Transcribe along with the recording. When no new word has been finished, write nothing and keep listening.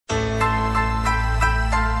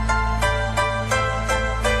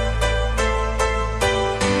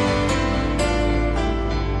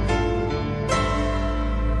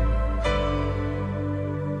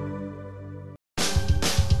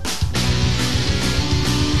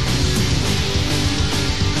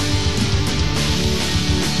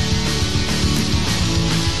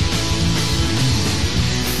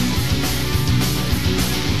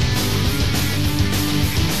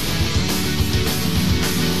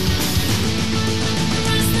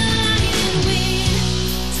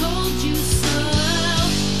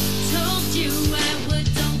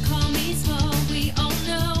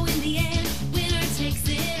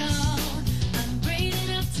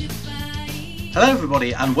Hello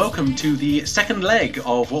everybody and welcome to the second leg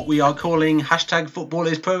of what we are calling hashtag football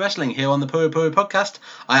is pro wrestling here on the Puro Puro podcast.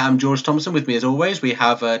 I am George Thompson. With me as always we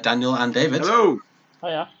have Daniel and David. Hello.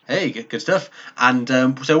 Hiya. Hey, good stuff. And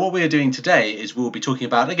so what we are doing today is we'll be talking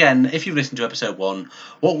about, again, if you've listened to episode 1,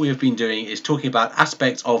 what we have been doing is talking about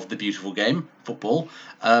aspects of the beautiful game, football,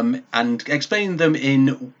 and explaining them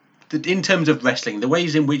in terms of wrestling, the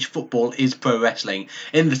ways in which football is pro wrestling,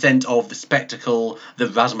 in the sense of the spectacle, the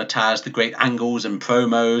razzmatazz, the great angles and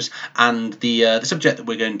promos, and the subject that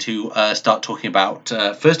we're going to start talking about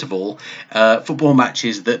first of all, football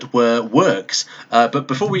matches that were works. But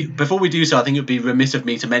before we do so, I think it would be remiss of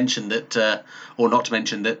me to mention that, or not to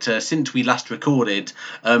mention that, since we last recorded,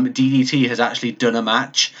 DDT has actually done a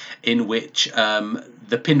match in which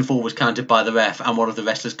the pinfall was counted by the ref and one of the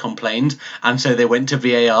wrestlers complained, and so they went to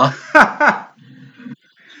VAR.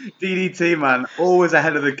 DDT, man, always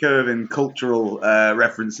ahead of the curve in cultural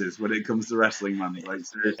references when it comes to wrestling, man. Like,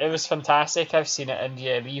 seriously. It was fantastic. I've seen it, and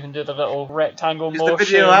yeah, they even do the little rectangle Is motion. the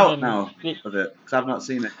video out and now of it? Because I've not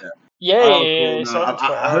seen it yet. Yeah, Oh, yeah, cool. it's No, on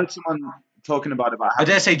Twitter. I heard someone talking about it. I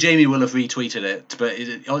dare say Jamie will have retweeted it, but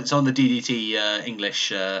it's on the DDT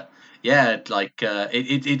English.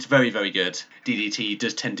 It's very, very good. DDT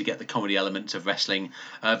does tend to get the comedy elements of wrestling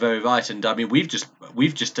very right, and I mean we've just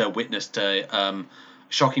witnessed a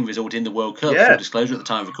shocking result in the World Cup. Yeah. Full disclosure, at the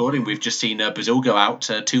time of recording, we've just seen Brazil go out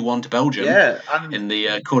 2-1 to Belgium and in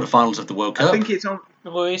the quarterfinals of the World Cup. I think it's on.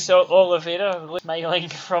 Luis Oliveira smiling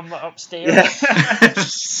from upstairs. Yeah.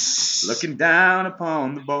 Looking down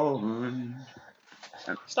upon the ball.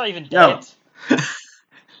 It's not even No.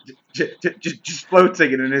 dead. Just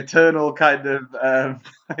floating in an eternal kind of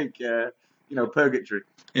purgatory.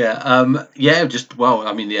 This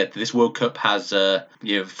World Cup has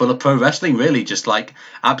full of pro wrestling, really, just like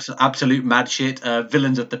absolute mad shit,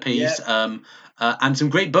 villains of the piece, and some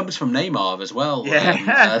great bumps from Neymar as well.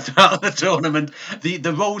 Throughout the tournament,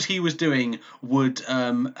 the roles he was doing would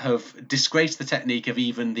have disgraced the technique of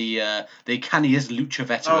even the canniest lucha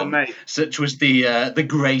veteran. Oh, mate. Such was the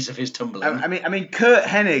grace of his tumbling. I mean, Kurt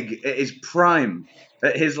Hennig at his prime,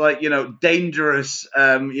 at his dangerous,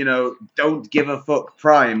 don't give a fuck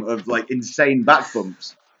prime of insane back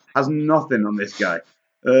bumps, has nothing on this guy.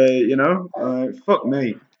 Fuck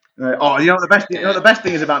me. The best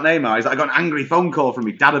thing is about Neymar is that I got an angry phone call from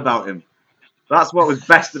my dad about him. That's what was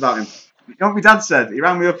best about him. You know what my dad said? He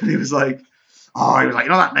rang me up and he was like,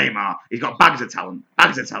 that Neymar, he's got bags of talent,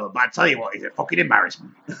 but I tell you what, he's a fucking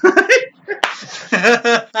embarrassment.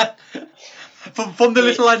 From the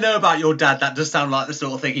little I know about your dad, that does sound like the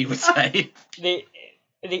sort of thing he would say. The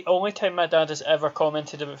only time my dad has ever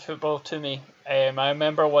commented about football to me, I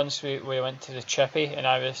remember once we went to the Chippy, and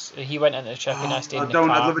he went into the Chippy and I stayed in the car.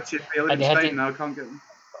 I'd love a Chippy. I live in Spain now, I can't get them.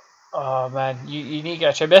 Oh man, you need to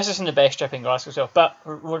get a Chippy. This isn't the best Chippy in Glasgow, so, but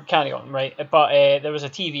we're carrying on, right? But there was a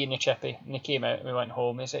TV in the Chippy, and they came out, and we went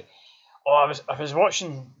home, and he said, I was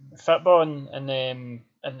watching football and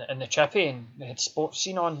the Chippy, and they had sports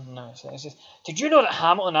scene on, and I says, did you know that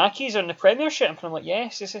Hamilton Accies are in the Premiership? And I'm like,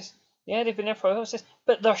 yes. He says, yeah, they've been there for a while. He says,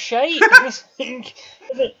 but they're shite.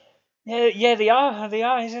 Yeah, they are.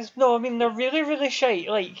 He says, no, I mean, they're really, really shite.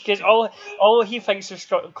 Because all he thinks of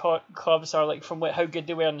Scotland clubs are from how good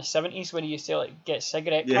they were in the 70s when he used to get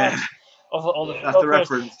cigarette cards. Of all the That's the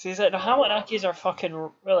reference. So he's like, the Hamilton Accies are fucking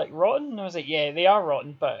rotten. And I was like, yeah, they are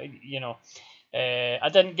rotten, but I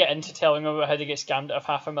didn't get into telling him about how they get scammed out of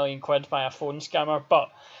 £500,000 by a phone scammer, but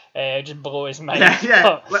just blow his mind.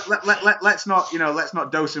 Yeah. Let's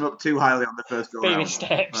not dose him up too highly on the first go. Baby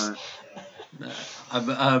steps.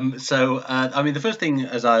 The first thing,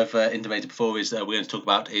 as I've intimated before, is we're going to talk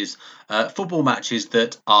about is football matches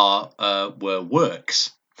that were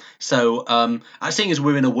works. So, seeing as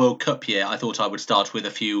we're in a World Cup year, I thought I would start with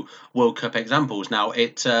a few World Cup examples. Now,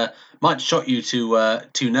 it might shock you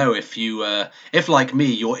to know if like me,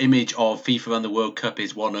 your image of FIFA and the World Cup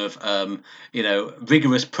is one of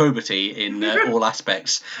rigorous probity in all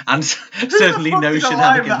aspects, and certainly no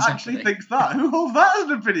shenanigans. That actually thinks that. Who holds that as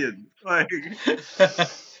an opinion?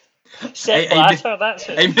 Sepp Blatter, that's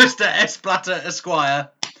it. A Mr. S. Blatter, Esquire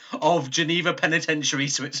of Geneva Penitentiary,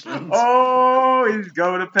 Switzerland. Oh, he's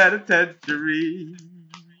going to penitentiary.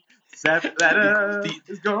 Sepp Blatter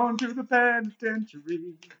is going to the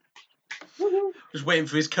penitentiary. Just waiting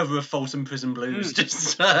for his cover of Folsom Prison Blues.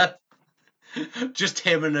 Just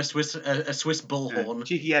him and a Swiss bullhorn.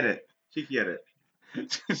 Cheeky edit.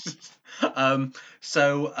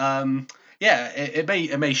 Yeah, it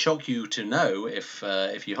may shock you to know if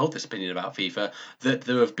you hold this opinion about FIFA that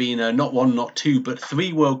there have been not one, not two, but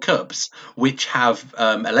 3 World Cups which have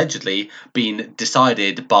allegedly been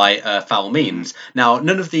decided by foul means. Now,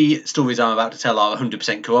 none of the stories I'm about to tell are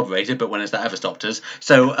 100% corroborated, but when has that ever stopped us?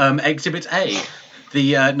 So, Exhibit A.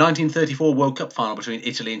 The 1934 World Cup final between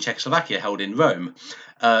Italy and Czechoslovakia held in Rome.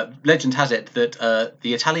 Legend has it that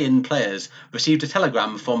the Italian players received a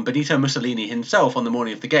telegram from Benito Mussolini himself on the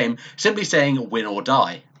morning of the game, simply saying "win or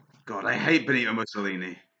die." God, I hate Benito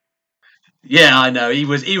Mussolini. Yeah, I know he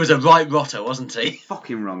was a right rotter, wasn't he?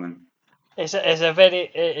 Fucking wrong. It's a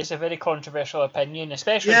very controversial opinion,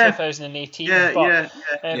 especially Yeah. in 2018. Yeah, but, yeah,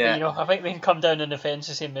 Yeah. You know, I think we can come down on the fence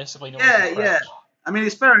and say Mussolini. yeah. I mean,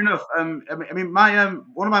 it's fair enough. I mean, my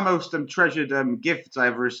one of my most treasured gifts I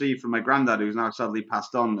ever received from my granddad, who's now sadly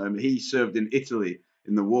passed on. He served in Italy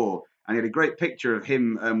in the war, and he had a great picture of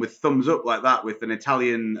him with thumbs up like that, with an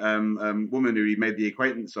Italian woman who he made the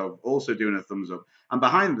acquaintance of, also doing a thumbs up, and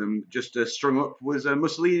behind them, just strung up, was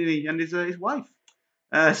Mussolini and his wife.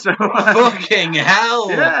 So Fucking hell!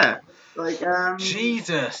 yeah, like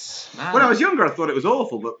Jesus, man. when I was younger, I thought it was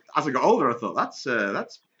awful, but as I got older, I thought that's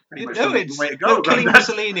pretty much the way to go. Killing Grandad.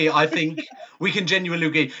 Mussolini, I think we can genuinely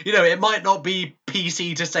agree. You know, it might not be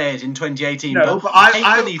PC to say it in 2018, No, but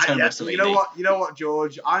Benito Mussolini. You know what,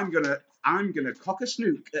 George? I'm gonna cock a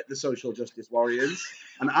snook at the social justice warriors,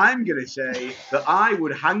 and I'm gonna say that I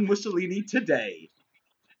would hang Mussolini today.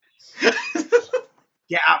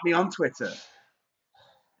 Get at me on Twitter.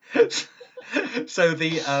 So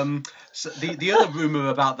the other rumor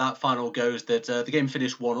about that final goes that the game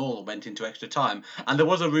finished 1-1 and went into extra time, and there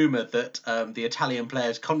was a rumor that the Italian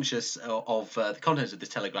players, conscious of the contents of this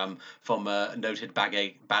telegram from noted bad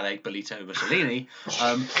egg Benito Mussolini,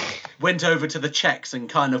 went over to the Czechs and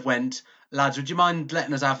kind of went, "Lads, would you mind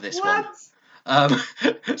letting us have this one?"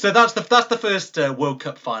 So that's the first World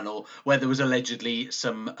Cup final where there was allegedly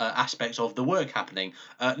some aspects of the work happening.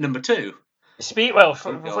 Number 2.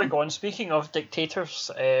 Before we go on, speaking of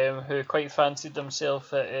dictators who quite fancied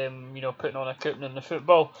themselves at putting on a cooking in the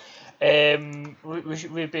football,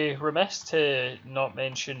 we'd be remiss to not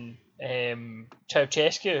mention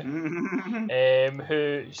Ceausescu,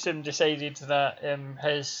 who soon decided that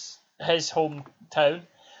his hometown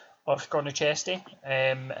of Gornicesti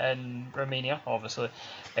in Romania, obviously,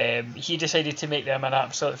 he decided to make them an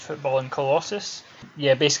absolute footballing colossus.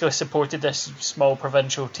 Yeah, basically supported this small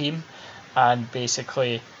provincial team and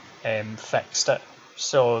basically fixed it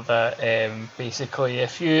so that basically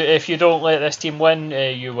if you don't let this team win,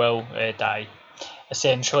 you will die.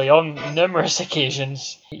 Essentially, on numerous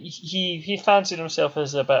occasions, he fancied himself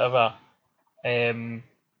as a bit of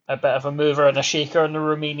a mover and a shaker in the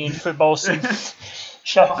Romanian football scene.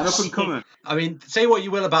 An up and comer. I mean, say what you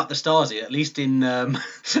will about the Stasi, at least in, and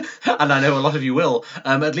I know a lot of you will,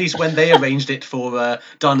 at least when they arranged it for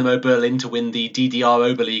Dynamo Berlin to win the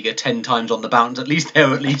DDR Oberliga 10 times on the bounce, at least they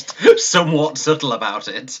were at least somewhat subtle about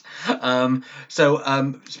it. And they were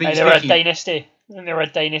a dynasty. And they were a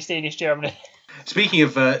dynasty in East Germany. Speaking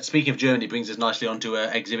of Germany, brings us nicely onto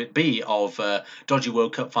Exhibit B of dodgy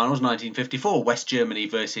World Cup finals 1954, West Germany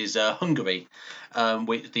versus Hungary,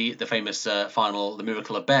 with the famous final, the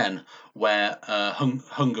Miracle of Bern, where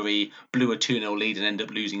Hungary blew a 2-0 lead and ended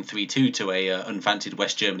up losing 3-2 to a unfancied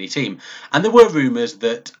West Germany team. And there were rumours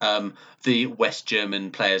that the West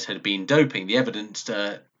German players had been doping. The evidence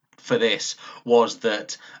for this was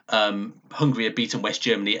that Hungary had beaten West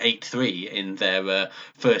Germany 8-3 in their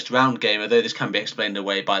first round game, although this can be explained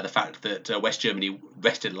away by the fact that West Germany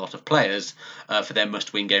rested a lot of players for their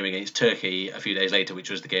must-win game against Turkey a few days later, which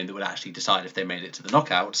was the game that would actually decide if they made it to the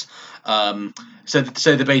knockouts. So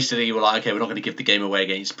they basically were like, okay, we're not going to give the game away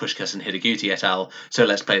against Puskás and Hidegkuti et al., so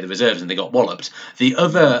let's play the reserves, and they got walloped. The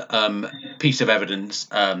other piece of evidence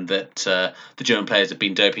that the German players had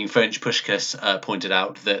been doping, Ferenc Puskás pointed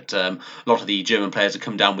out that a lot of the German players had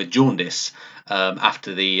come down with jaundice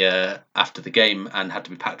after the game and had to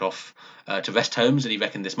be packed off to rest homes, and he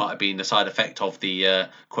reckoned this might have been a side effect of the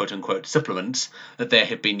quote-unquote supplements that they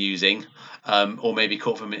had been using, or maybe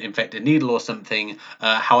caught from an infected needle or something.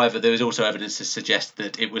 However, there is also evidence to suggest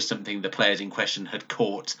that it was something the players in question had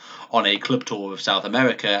caught on a club tour of South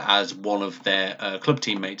America, as one of their club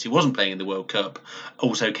teammates who wasn't playing in the World Cup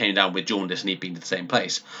also came down with jaundice and he'd been to the same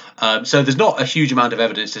place. So there's not a huge amount of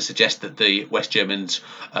evidence to suggest that the West Germans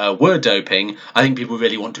were doping, I think people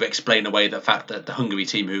really want to explain away the fact that the Hungary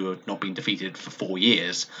team, who had not been defeated for 4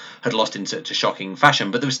 years, had lost in such a shocking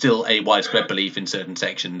fashion. But there was still a widespread belief in certain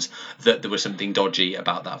sections that there was something dodgy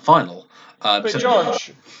about that final. But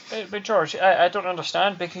George, I don't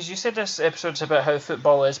understand, because you said this episode's about how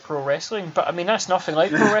football is pro wrestling, but I mean that's nothing like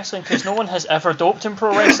pro wrestling, because no one has ever doped in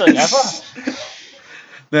pro wrestling ever.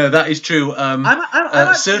 No, that is true. I'm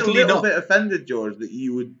actually certainly a little not. bit offended, George, that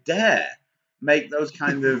you would dare make those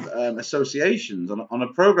kind of associations on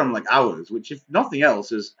a program like ours, which, if nothing else,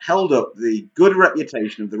 has held up the good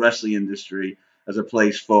reputation of the wrestling industry as a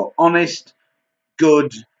place for honest,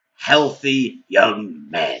 good, healthy young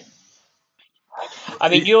men. I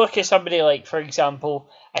mean, you look at somebody like, for example,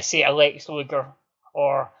 I say a Lex Luger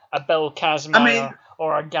or a Bill Kazmaier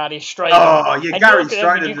or a Gary Strider. Oh, yeah, and Gary you look at them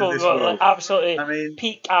and Striders you of go, this well, world. absolutely I mean,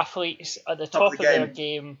 peak athletes at the top of their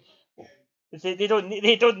game. They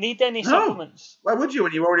don't need any supplements. Why would you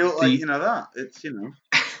when you already look like that? It's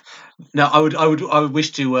No, I would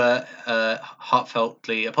wish to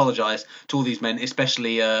heartfeltly apologise to all these men,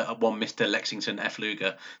 especially one Mr. Lexington F.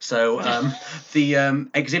 Luger. So the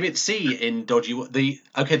Exhibit C in Dodgy,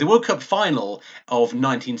 the World Cup final of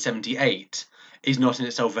 1978 is not in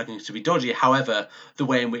itself reckoned to be dodgy. However, the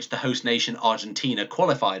way in which the host nation Argentina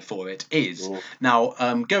qualified for it is. Ooh. Now,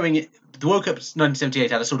 the World Cup 1978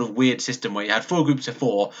 had a sort of weird system where you had 4 groups of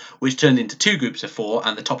 4, which turned into 2 groups of 4,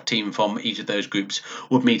 and the top team from each of those groups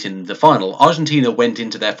would meet in the final. Argentina went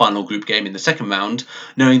into their final group game in the second round,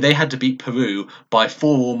 knowing they had to beat Peru by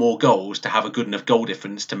 4 or more goals to have a good enough goal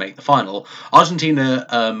difference to make the final.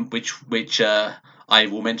 Argentina, which I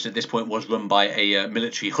will mention at this point, was run by a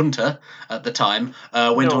military junta at the time,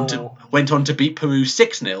 went on to beat Peru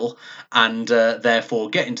 6-0 and therefore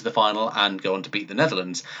get into the final and go on to beat the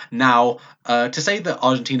Netherlands. Now, to say that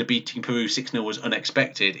Argentina beating Peru 6-0 was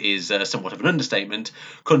unexpected is somewhat of an understatement,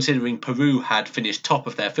 considering Peru had finished top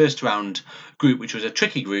of their first round group, which was a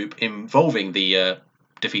tricky group involving the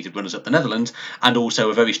defeated runners-up the Netherlands, and also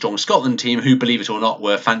a very strong Scotland team who, believe it or not,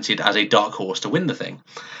 were fancied as a dark horse to win the thing.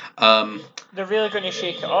 They're really going to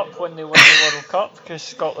shake it up when they win the World Cup, because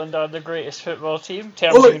Scotland are the greatest football team.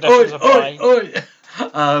 Terms and conditions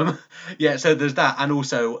apply. Yeah, so there's that, and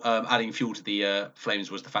also adding fuel to the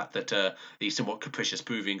flames was the fact that the somewhat capricious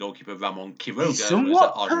Peruvian goalkeeper Ramon Quiroga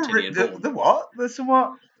was Argentinian born. The what? The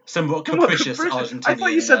somewhat capricious Argentinian. I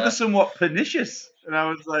thought you said the somewhat pernicious, and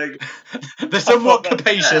I was like, the somewhat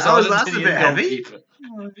capacious Argentinian heavy. goalkeeper.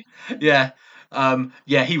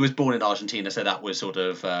 Yeah, he was born in Argentina, so that was sort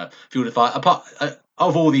of fueled the fire. Apart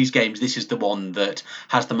of all these games, this is the one that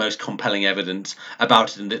has the most compelling evidence about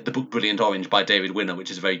it. And the book Brilliant Orange by David Winner, which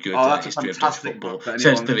is a very good history of Dutch football,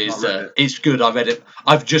 says there is. It's good. I read it.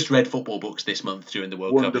 I've just read football books this month during the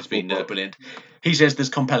World Cup. It's been brilliant. He says there's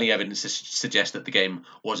compelling evidence to suggest that the game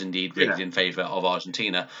was indeed rigged in favour of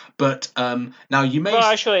Argentina. But now you may. Well,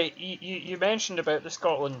 actually, you mentioned about the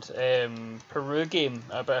Scotland Peru game,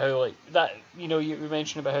 about how like that. You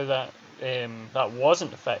mentioned about how that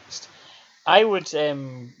wasn't fixed. I would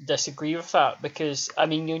disagree with that, because I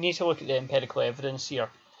mean you need to look at the empirical evidence here.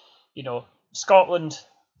 Scotland,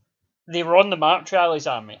 they were on the march, Ali's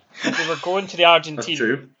army. They were going to the Argentine. That's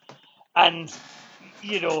true. And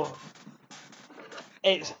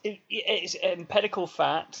it's empirical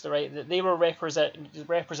fact, right, that they were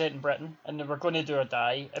representing Britain and they were going to do or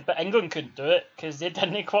die, but England couldn't do it because they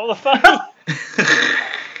didn't qualify.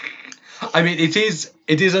 I mean, it is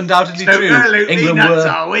undoubtedly true. England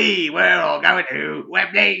we're all going to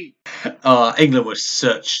Wembley. England was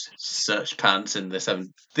such pants in the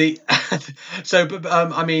 70s.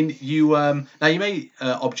 I mean, you now you may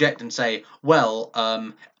object and say, well,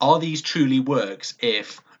 are these truly works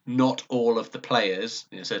if not all of the players,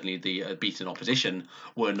 certainly the beaten opposition,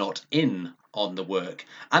 were not in on the work?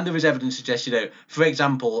 And there is evidence to suggest, for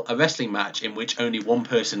example, a wrestling match in which only one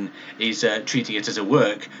person is treating it as a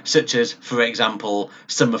work, such as, for example,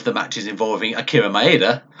 some of the matches involving Akira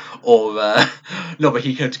Maeda or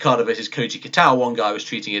Nobuhiko Takada versus Koji Kitao. One guy was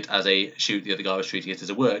treating it as a shoot, the other guy was treating it as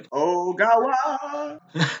a work. Ogawa!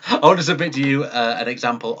 I want to submit to you an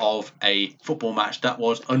example of a football match that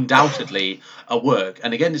was undoubtedly a work.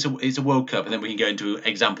 And again, it's a World Cup, and then we can go into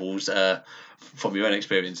examples from your own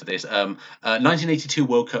experience of this. 1982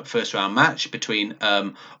 World Cup first round match between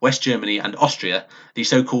West Germany and Austria, the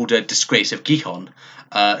so-called disgrace of Gijón.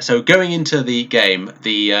 So going into the game,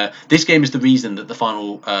 this game is the reason that the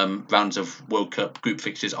final rounds of World Cup group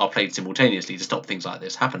fixtures are played simultaneously to stop things like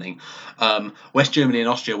this happening. West Germany and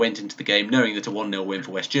Austria went into the game knowing that a 1-0 win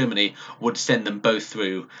for West Germany would send them both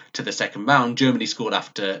through to the second round. Germany scored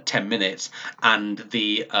after 10 minutes, and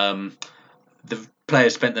the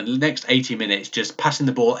players spent the next 80 minutes just passing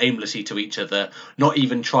the ball aimlessly to each other, not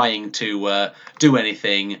even trying to do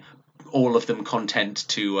anything. All of them content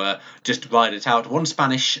to just ride it out. One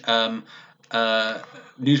Spanish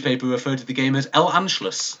newspaper referred to the game as El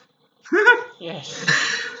Anschluss. Yes.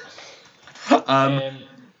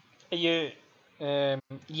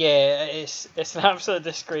 It's an absolute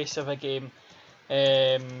disgrace of a game,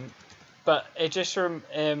 but it just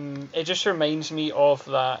reminds me of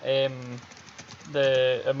that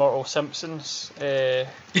the Immortal Simpsons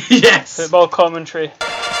Yes. football commentary.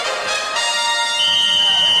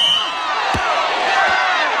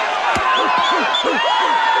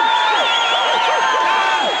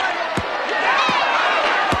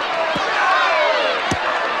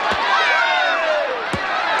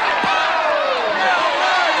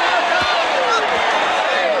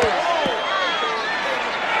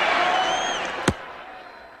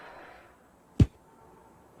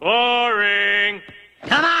 Boring!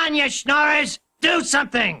 Come on, you schnorrers! Do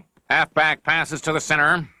something! Halfback passes to the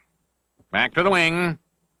center. Back to the wing.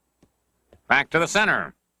 Back to the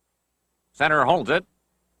center. Center holds it.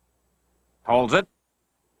 Holds it.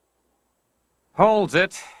 Holds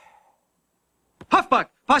it. Halfback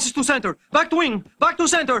passes to center. Back to wing. Back to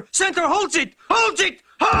center. Center holds it! Holds it!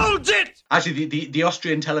 Holds it! Actually, the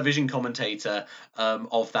Austrian television commentator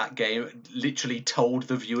of that game literally told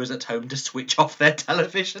the viewers at home to switch off their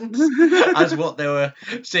televisions, as what they were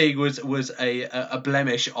seeing was a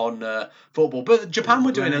blemish on football. But Japan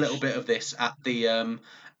were doing a little bit of this at the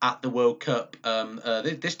World Cup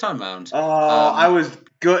this time round. I was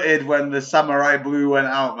gutted when the Samurai Blue went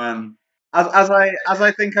out, man. As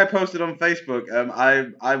I think I posted on Facebook,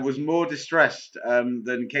 I was more distressed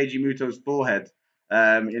than Keiji Muto's forehead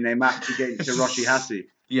in a match against Hiroshi Hase.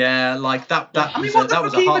 Yeah, like that. I mean, what the that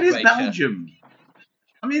was fuck a even is heartbreaker. Belgium?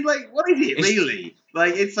 I mean, like, what is it really?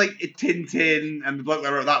 Like, it's like Tintin, and the bloke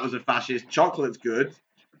that wrote that was a fascist. Chocolate's good.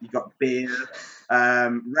 You got beer.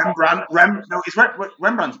 Rembrandt.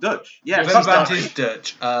 Rembrandt's Dutch. Yeah, Rembrandt is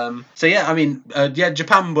Dutch. So yeah, I mean,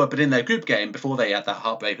 Japan were, but in their group game before they had that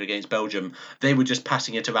heartbreaker against Belgium, they were just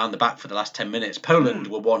passing it around the back for the last 10 minutes. Poland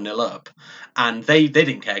were 1-0 up, and they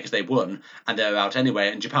didn't care because they won and they were out anyway.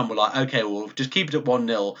 And Japan were like, okay, we'll just keep it at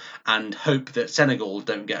 1-0 and hope that Senegal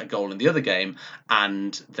don't get a goal in the other game,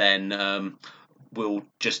 and then we'll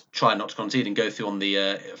just try not to concede and go through on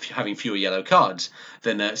the having fewer yellow cards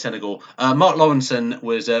than Senegal. Mark Lawrenson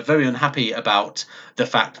was very unhappy about the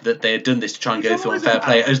fact that they had done this to try and go through on fair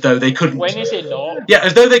play, as though they couldn't. When is it not? Yeah,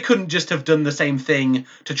 as though they couldn't just have done the same thing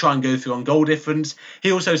to try and go through on goal difference.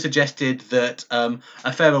 He also suggested that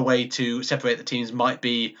a fairer way to separate the teams might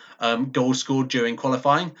be goals scored during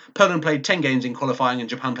qualifying. Poland played 10 games in qualifying and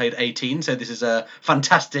Japan played 18, so this is a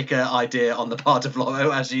fantastic idea on the part of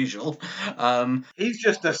Loro, as usual. He's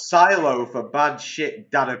just a silo for bad shit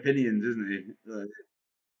dad opinions, isn't he?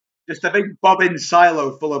 Just a big bobbin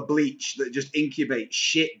silo full of bleach that just incubates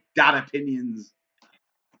shit dad opinions.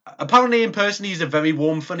 Apparently, in person, he's a very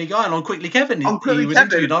warm, funny guy. And on Quickly Kevin, he was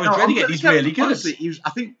interviewed. I was dreading it. He's really good. Honestly, I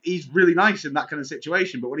think he's really nice in that kind of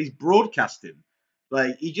situation. But when he's broadcasting,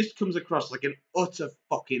 like, he just comes across like an utter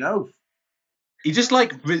fucking oaf. He just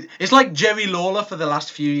it's like Jerry Lawler for the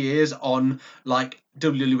last few years on like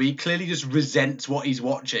WWE. Clearly, just resents what he's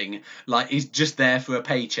watching. Like he's just there for a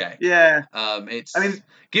paycheck. Yeah. It's. I mean,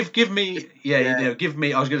 give me. Yeah. Give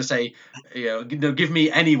me. I was going to say. Give me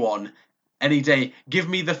anyone. Any day. Give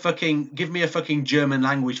me a fucking German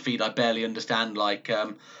language feed I barely understand. Like.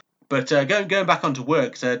 But going back onto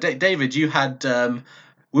work. So David, you had.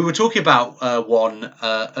 We were talking about one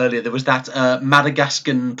earlier. There was that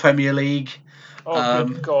Madagascan Premier League. Oh,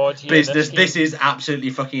 good God. Yeah, business. This is absolutely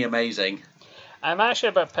fucking amazing. I'm actually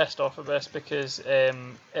a bit pissed off at this because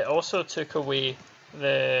it also took away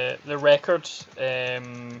the record,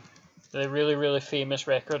 the really, really famous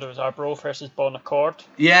record. It was Arbroath versus Bon Accord.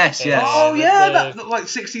 Yes. Oh, yeah, that like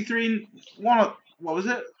 63-1. What was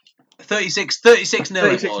it? 36-0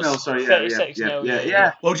 it was. 36-0, sorry. 36-0.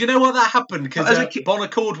 Yeah. Well, do you know what that happened? Because Bon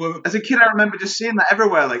Accord were... As a kid, I remember just seeing that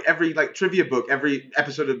everywhere. Like every like trivia book, every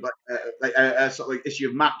episode of a sort of like issue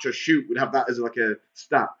of Match or Shoot would have that as like a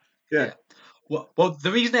stat. Yeah. Well,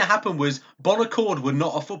 the reason it happened was Bon Accord were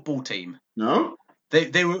not a football team. No.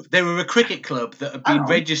 They were a cricket club that had been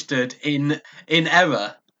registered in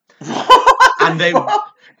error. And they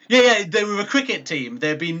were a cricket team.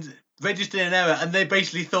 They'd been registered in error, and they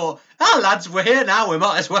basically thought, lads, we're here now, we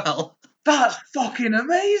might as well. That's fucking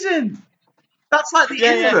amazing. That's like the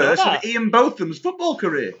inverse of Ian Botham's football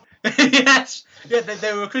career. Yes. Yeah,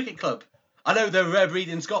 they were a cricket club. I know they're a rare breed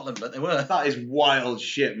in Scotland, but they were. That is wild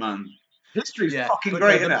shit, man. History's fucking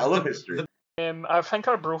great, isn't it? I love history. I think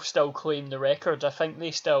Arbroath still claim the record. I think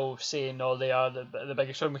they still say no, they are the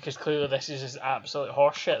biggest one, because clearly this is just absolute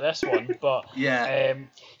horseshit, this one. But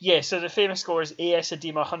Yeah. so the famous score is AS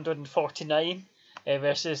Edema 149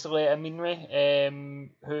 versus Leta Minre,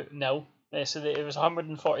 who nil. It was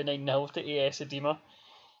 149 nil to AS Edema.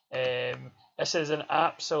 This is an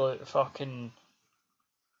absolute fucking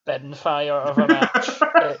bin fire of a match.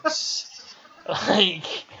 It's like,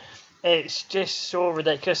 it's just so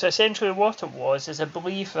ridiculous. Essentially, what it was is, I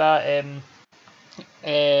believe that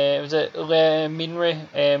was it Le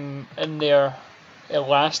Minre in their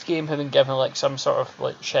last game had been given like some sort of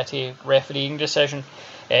like shitty refereeing decision,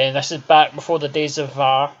 and this is back before the days of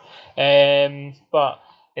VAR. But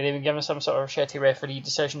they've been given some sort of shitty referee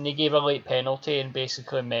decision. They gave a late penalty and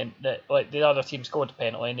basically meant that like the other team scored the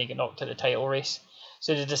penalty and they get knocked out of the title race.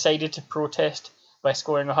 So they decided to protest by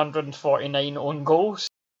scoring 149 own goals.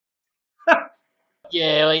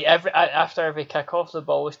 Yeah, like after every kick-off, the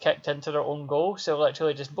ball was kicked into their own goal. So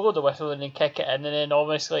literally just blow the whistle and then kick it in, and then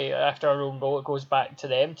obviously after our own goal, it goes back to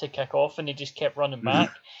them to kick off, and they just kept running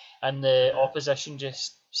back, and the opposition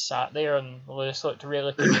just sat there, and Lewis looked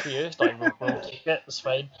really confused, like, we'll take it, it's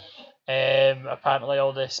fine. Apparently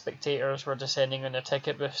all the spectators were descending on the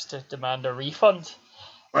ticket booths to demand a refund.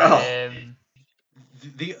 Well,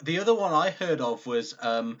 The other one I heard of was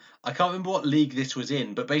I can't remember what league this was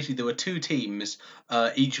in, but basically there were two teams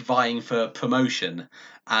each vying for promotion,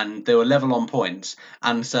 and they were level on points.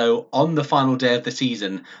 And so on the final day of the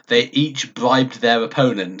season, they each bribed their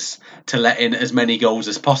opponents to let in as many goals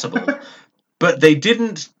as possible, but they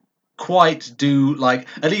didn't quite do, like,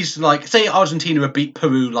 at least, like, say Argentina had beat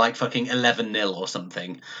Peru like fucking 11-0 or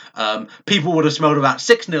something. People would have smelled about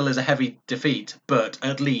 6-0 as a heavy defeat, but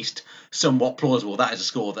at least somewhat plausible. That is a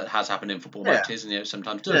score that has happened in football matches, and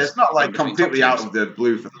sometimes does. Yeah, it's not like in between completely top out teams. of the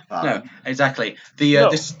blue for the fan. No, exactly.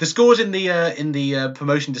 The scores in the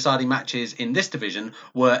promotion deciding matches in this division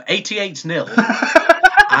were 88-0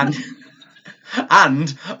 and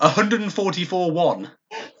 144-1.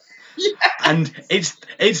 Yeah. And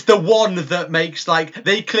it's the one that makes, like,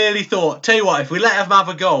 they clearly thought, tell you what, if we let them have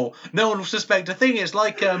a goal, no one will suspect a thing. It's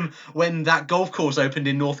like when that golf course opened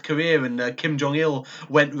in North Korea and Kim Jong-il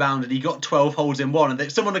went round and he got 12 holes in one,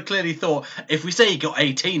 and someone had clearly thought, if we say he got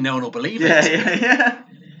 18, no one will believe it.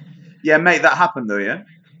 Yeah, mate, that happened though, yeah?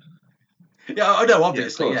 Yeah, I know,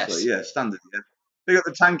 obviously, yeah, of course, yes. yeah, standard, yeah. Big up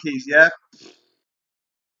the tankies, yeah?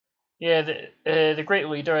 Yeah, the great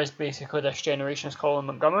leader is basically this generation's Colin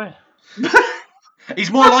Montgomery. He's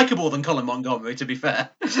more likeable than Colin Montgomery, to be fair.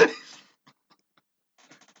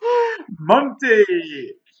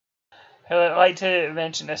 Monty! I'd like to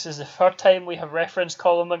mention this is the third time we have referenced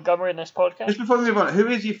Colin Montgomery in this podcast. Just before we move on, who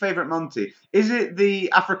is your favourite Monty? Is it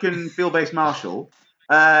the African field-based marshal?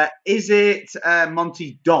 Is it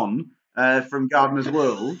Monty Don from Gardener's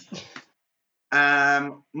World?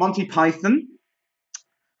 Monty Python?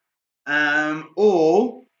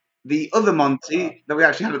 Or the other Monty that we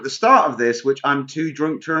actually had at the start of this, which I'm too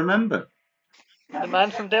drunk to remember? The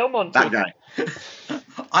man from Del Monte. That guy.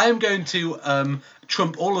 I am going to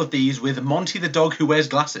trump all of these with Monty the dog who wears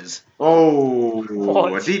glasses. Oh,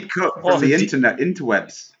 What? a deep cut What? from the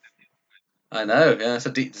interwebs. I know, yeah, it's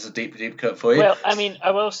a deep cut for you. Well, I mean,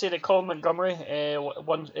 I will say that Colin Montgomery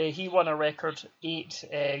he won a record 8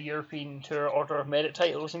 European Tour Order of Merit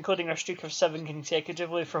titles, including a streak of 7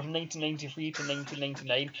 consecutively from 1993 to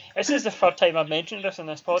 1999. This is the third time I've mentioned this in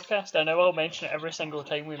this podcast, and I will mention it every single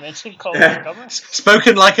time we mention Colin Montgomery.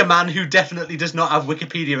 Spoken like a man who definitely does not have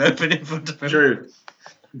Wikipedia open in front of him. True.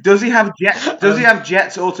 Does he have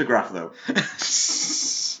Jet's autograph though?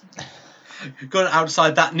 Gone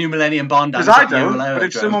outside that New Millennium barn dance. Because I don't. But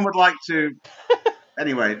if someone would like to,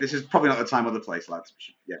 anyway, this is probably not the time or the place, lads.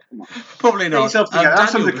 Yeah, come on. Probably Get not. yourself together. Have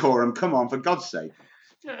some Daniel, decorum. Come on, for God's sake.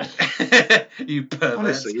 you pervert.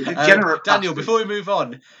 Honestly, you degenerate Daniel, bastard. before we move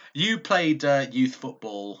on, you played youth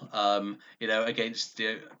football, against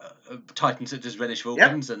Titans such as Rhenish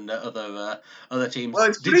Vulcans and other teams. Well,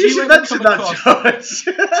 it's Did funny you should ever mention come that, across-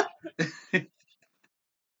 George.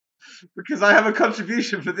 Because I have a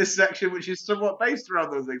contribution for this section which is somewhat based around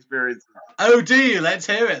those experiences. Oh, do you? Let's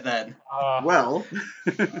hear it then. Well,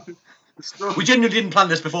 We genuinely didn't plan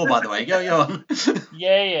this before, by the way. Go on.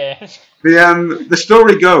 Yeah. the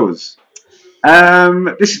story goes.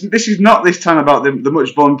 This is not this time about the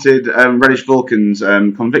much vaunted Reddish Vulcans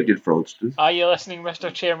convicted fraudsters. Are you listening,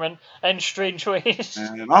 Mr. Chairman? In strange ways.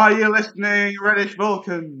 Are you listening, Reddish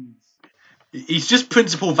Vulcans? He's just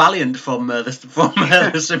Principal Valiant from the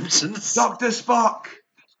Simpsons. Dr. Spock.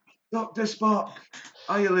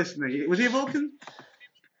 Are you listening? Was he a Vulcan?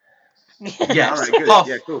 Yes, All right, good. half,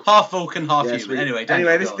 Yeah, cool. half Vulcan, half Yeah, human. sweet. Anyway, Daniel,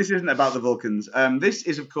 Anyway, go on. this isn't about the Vulcans. This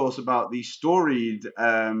is, of course, about the storied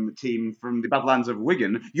team from the Badlands of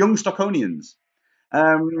Wigan, Young Stockonians.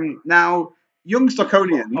 Now, Young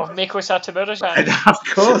Stockonians... Of Mako Satomura's Of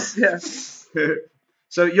course, yeah.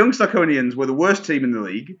 So Young Stockonians were the worst team in the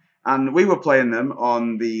league, and we were playing them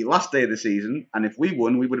on the last day of the season, and if we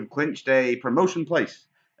won, we would have clinched a promotion place.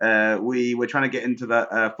 We were trying to get into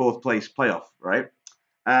that fourth place playoff, right?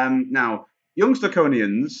 Now, Young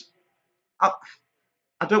Stockonians, I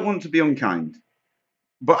don't want to be unkind,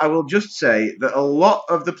 but I will just say that a lot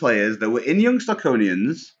of the players that were in Young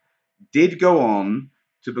Stockonians did go on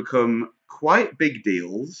to become quite big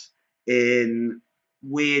deals in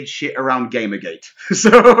weird shit around Gamergate. So,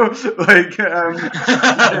 like,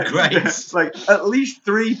 Great. like at least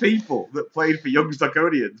 3 people that played for Young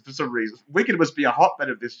Stockonians for some reason. Wigan must be a hotbed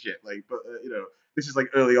of this shit. Like, but this is like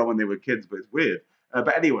early on when they were kids, but it's weird.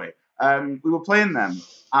 But anyway, we were playing them,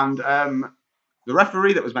 and the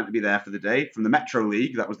referee that was meant to be there for the day from the Metro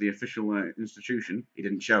League, that was the official institution, he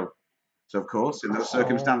didn't show. So, of course, in those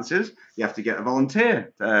circumstances, you have to get a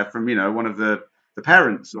volunteer from, one of the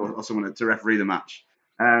parents or someone to referee the match.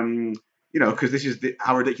 Because this is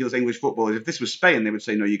how ridiculous English football is. If this was Spain, they would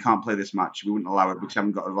say, no, you can't play this match. We wouldn't allow it because we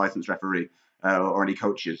haven't got a licensed referee or any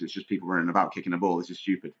coaches. It's just people running about kicking a ball. This is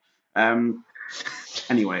stupid.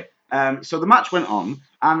 Anyway, so the match went on.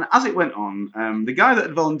 And as it went on, the guy that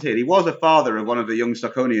had volunteered, he was a father of one of the Young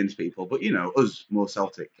Stockonians people. But, us more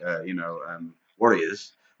Celtic,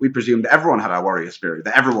 warriors, we presumed everyone had our warrior spirit,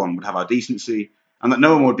 that everyone would have our decency, and that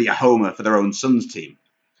no one would be a homer for their own son's team.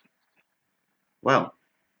 Well,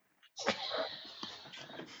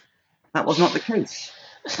 that was not the case,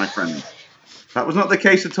 my friend. That was not the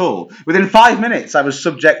case at all. Within 5 minutes, I was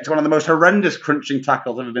subject to one of the most horrendous crunching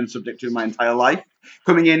tackles I've ever been subject to in my entire life,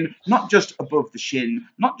 coming in not just above the shin,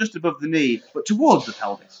 not just above the knee, but towards the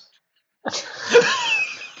pelvis.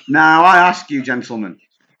 Now, I ask you, gentlemen,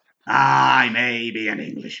 I may be an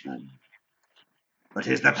Englishman, but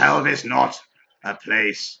is the pelvis not a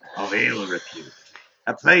place of ill repute?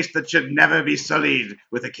 A place that should never be sullied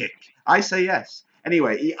with a kick? I say yes.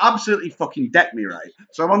 Anyway, he absolutely fucking decked me, right?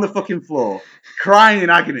 So I'm on the fucking floor, crying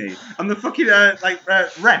in agony, and the fucking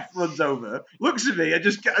ref runs over, looks at me, and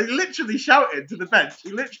I literally shouted to the bench.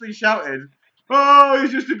 He literally shouted, "Oh,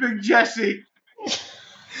 he's just a big Jesse."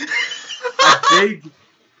 A big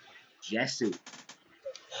Jesse.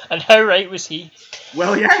 And how right was he?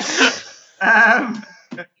 Well, yes.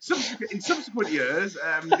 In subsequent years,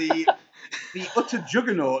 the utter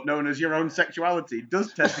juggernaut known as your own sexuality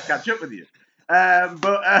does tend to catch up with you.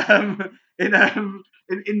 But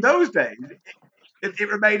in those days, it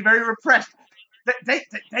remained very repressed.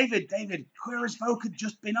 David, Queer as Folk had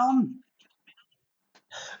just been on.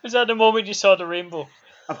 Was that the moment you saw the rainbow?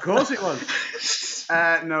 Of course it was.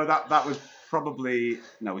 No, that was probably...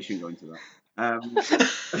 No, we shouldn't go into that.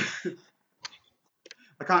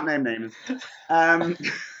 I can't name names.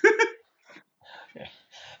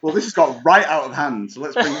 Well, this has got right out of hand, so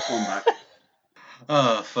let's bring this one back.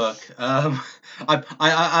 Oh fuck! I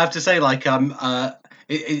have to say, like,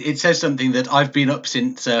 it says something that I've been up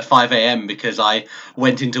since 5 a.m. because I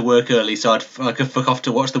went into work early, so I could fuck off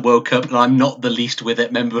to watch the World Cup, and I'm not the least with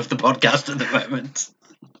it member of the podcast at the moment.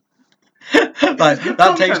 Like,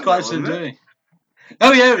 that takes quite some doing.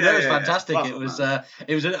 Oh yeah, it was fantastic. Yeah.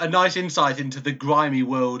 It was a nice insight into the grimy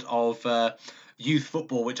world of youth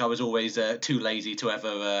football, which I was always too lazy to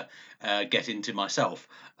ever get into myself.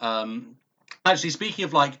 Actually, speaking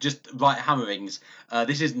of like just right hammerings,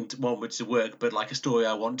 this isn't one which to work, but like a story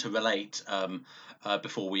I want to relate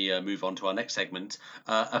before we move on to our next segment.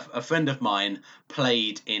 A friend of mine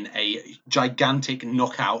played in a gigantic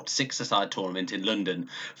knockout six-a-side tournament in London,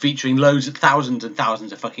 featuring thousands and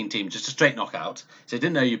thousands of fucking teams, just a straight knockout. So I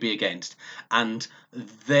didn't know you'd be against. And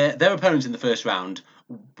their opponents in the first round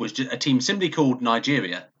was just a team simply called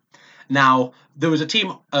Nigeria. Now, there was a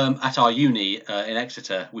team at our uni in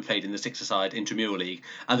Exeter, we played in the six-a-side intramural league,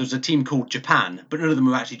 and there was a team called Japan, but none of them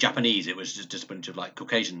were actually Japanese. It was just a bunch of like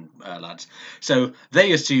Caucasian lads. So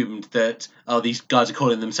they assumed that, these guys are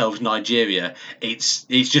calling themselves Nigeria. It's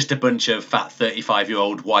just a bunch of fat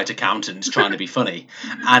 35-year-old white accountants trying to be funny.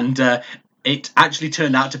 And it actually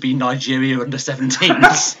turned out to be Nigeria under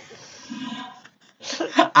 17s.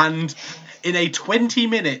 And in a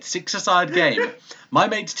 20-minute six-a-side game, my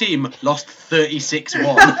mate's team lost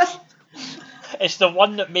 36-1. It's the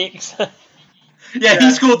one that makes... Yeah, Yeah.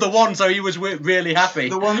 he scored the one, so he was really happy.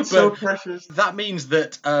 The one's But so precious. that means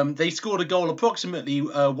that they scored a goal approximately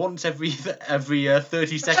once every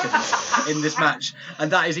 30 seconds in this match,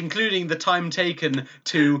 and that is including the time taken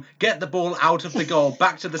to get the ball out of the goal,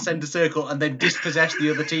 back to the centre circle, and then dispossess the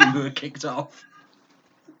other team who had kicked off.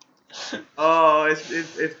 Oh,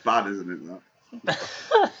 it's bad, isn't it?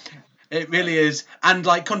 That? It really is, and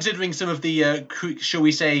like considering some of the shall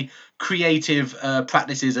we say creative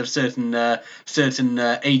practices of certain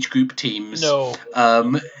age group teams. No.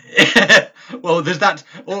 Well, there's that.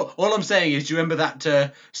 All I'm saying is, do you remember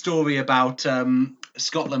that story about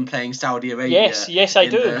Scotland playing Saudi Arabia? Yes, I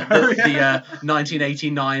in do. The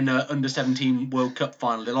 1989 Under-17 World Cup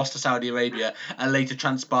final. They lost to Saudi Arabia, and later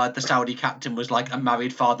transpired the Saudi captain was like a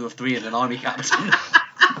married father of 3 and an army captain.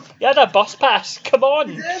 You had a bus pass. Come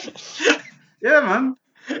on. Yeah, man.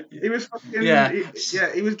 He was fucking. Yeah.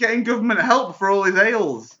 He was getting government help for all his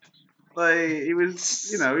ails. Like he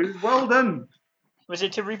was, he was well done. Was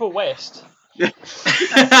it to Rebo West?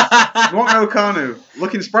 Morton O'Kanu,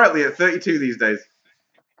 looking sprightly at 32 these days.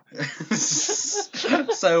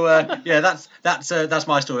 So yeah, that's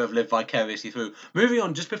my story I've lived vicariously through. Moving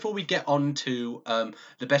on, just before we get on to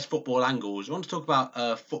the best football angles, I want to talk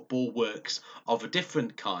about football works of a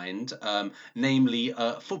different kind, namely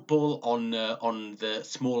football on the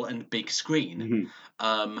small and big screen.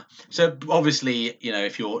 So obviously,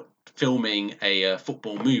 if you're filming a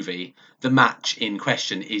football movie, the match in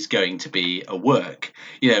question is going to be a work.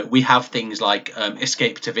 We have things like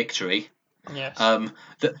Escape to Victory. Yes.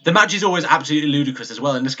 The match is always absolutely ludicrous as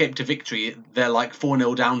well. In Escape to Victory, they're like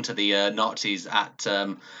 4-0 down to the Nazis at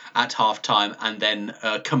half time, and then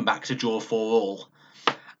come back to draw 4-4.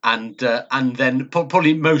 And then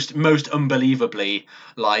probably most unbelievably,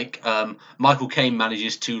 like Michael Caine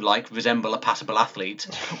manages to like resemble a passable athlete,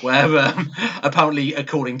 where apparently,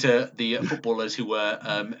 according to the footballers who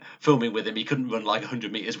were filming with him, he couldn't run like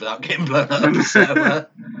 100 meters without getting blown up. So,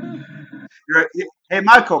 Hey,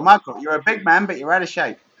 Michael, you're a big man, but you're out of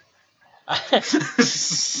shape. I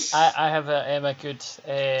have a good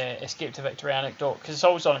Escape to Victory anecdote, because it's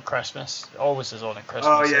always on at Christmas. It always is on at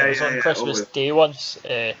Christmas. Oh, yeah, It was on yeah, Christmas always. Day once,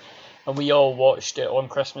 and we all watched it on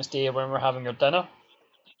Christmas Day when we were having our dinner.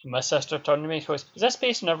 My sister turned to me and goes, "Is this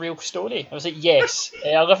based on a real story?" I was like, "Yes.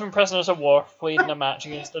 11 prisoners of war played in a match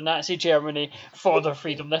against the Nazi Germany for their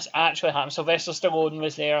freedom. This actually happened. Sylvester Stallone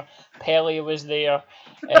was there. Pele was there.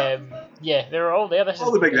 Yeah, they were all there. This All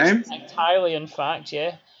is the big names. entirely, in fact,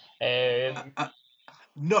 yeah."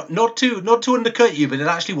 not to undercut you, but it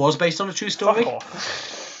actually was based on a true story. Fuck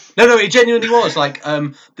off. No, it genuinely was. Like,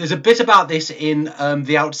 there's a bit about this in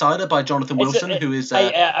The Outsider by Jonathan Wilson, who is.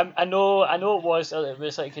 I know it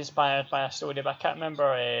was like inspired by a story, but I can't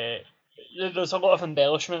remember. There's a lot of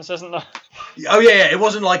embellishments, isn't there? Oh yeah, it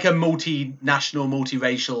wasn't like a multinational,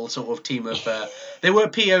 multiracial sort of team of. They were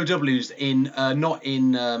POWs in not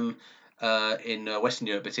in Western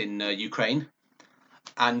Europe, but in Ukraine,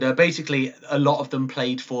 and basically a lot of them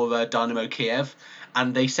played for Dynamo Kiev,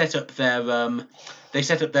 and they set up their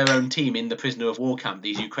own team in the prisoner of war camp.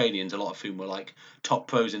 These Ukrainians, a lot of whom were like top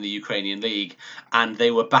pros in the Ukrainian league, and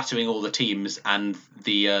they were battering all the teams, and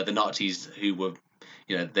the Nazis who were.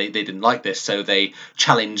 They didn't like this, so they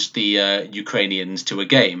challenged the Ukrainians to a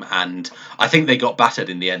game, and I think they got battered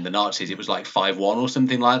in the end. The Nazis, it was like 5-1 or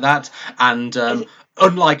something like that. And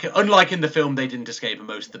unlike in the film, they didn't escape, and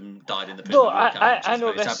most of them died in the prison. No, I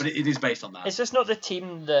know this. Sad, but it is based on that. Is this not the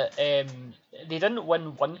team that they didn't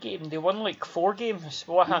win one game? They won like 4 games.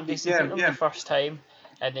 What happened is they beat them the first time,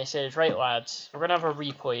 and they said, "Right, lads, we're gonna have a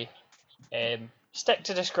replay. Stick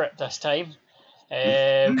to the script this time."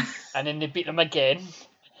 And then they beat them again.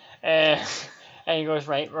 And he goes,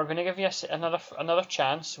 "Right, we're going to give you another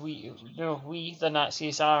chance. We the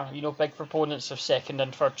Nazis are big proponents of second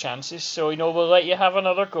and third chances, so we'll let you have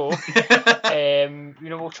another go.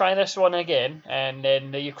 We'll try this one again." And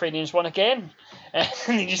then the Ukrainians won again, and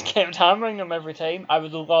they just kept hammering them every time. I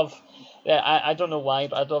would love, I don't know why,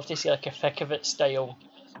 but I'd love to see like a Thick of It style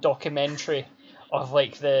documentary of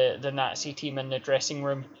like the Nazi team in the dressing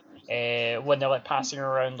room. When they're like passing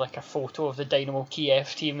around like a photo of the Dynamo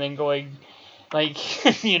Kiev team and going like,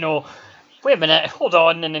 wait a minute, hold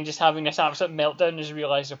on, and then just having this absolute meltdown as you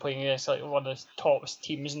realise they're playing against like one of the top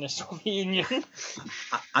teams in the Soviet Union.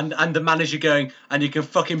 and the manager going, "And you can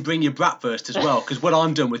fucking bring your bratwurst as well, because when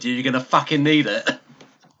I'm done with you, you're gonna fucking need it."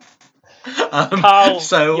 Carl,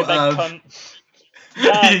 you big cunt.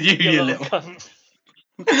 you little cunt.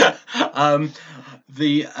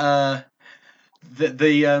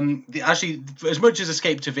 the actually, as much as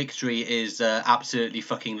Escape to Victory is absolutely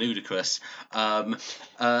fucking ludicrous,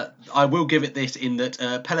 I will give it this in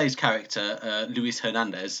that Pele's character, Luis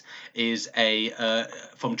Hernandez, is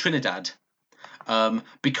from Trinidad.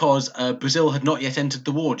 Because Brazil had not yet entered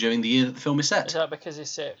the war during the year that the film is set. Is that because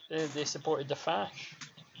they supported the Fash?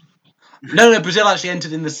 No, Brazil actually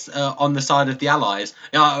entered in this on the side of the Allies.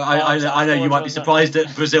 I know you might be surprised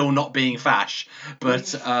at Brazil not being fash,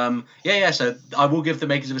 but yeah. So I will give the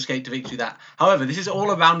makers of Escape to Victory that. However, this is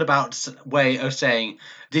all a roundabout way of saying,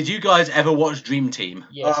 did you guys ever watch Dream Team?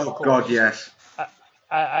 Yes, Oh God, yes.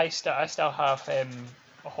 I still have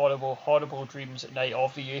horrible dreams at night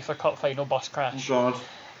of the UEFA Cup final bus crash. Oh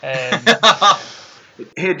God.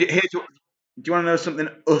 Here, do you want to know something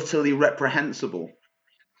utterly reprehensible?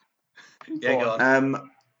 Yeah, go on.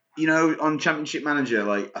 You know, on Championship Manager,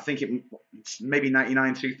 like I think it's maybe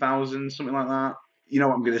 99, 2000, something like that. You know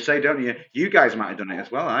what I'm going to say, don't you? You guys might have done it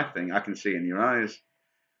as well. I think I can see in your eyes.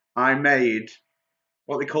 I made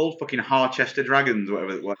what they called fucking Harchester Dragons,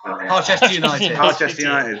 whatever. Harchester United. Harchester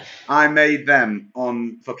United. I made them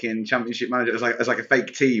on fucking Championship Manager as like a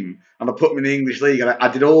fake team, and I put them in the English league. And I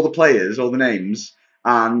did all the players, all the names.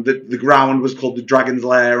 And the ground was called the Dragon's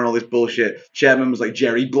Lair and all this bullshit. Chairman was like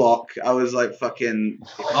Jerry Block. I was like fucking.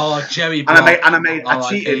 Oh, Jerry Block. I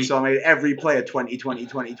cheated, so I made every player 20, 20,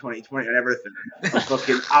 20, 20, 20, and everything. I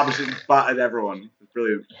fucking absolutely battered everyone. It's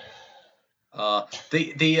brilliant.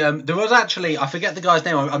 There was actually, I forget the guy's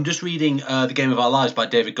name. I'm just reading The Game of Our Lives by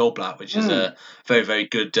David Goldblatt, which is a very, very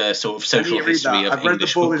good sort of social history of I've read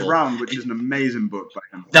English The Ball football. Is Round, which is an amazing book by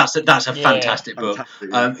him. That's a fantastic book.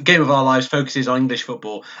 Fantastic. Game of Our Lives focuses on English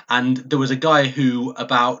football, and there was a guy who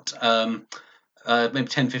about maybe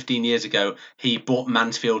 10, 15 years ago, he bought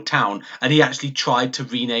Mansfield Town, and he actually tried to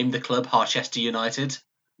rename the club Harchester United.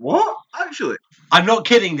 What? Actually? I'm not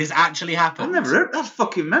kidding. This actually happened. I've never heard. That's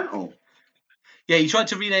fucking mental. Yeah, he tried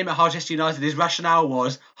to rename it Harchester United. His rationale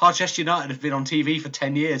was Harchester United have been on TV for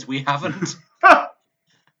 10 years. We haven't.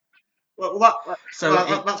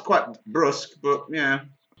 That's quite brusque, but yeah.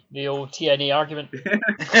 The old TNA argument.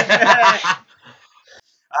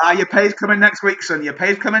 Your pay's coming next week, son. Your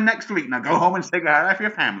pay's coming next week. Now go home and say goodbye to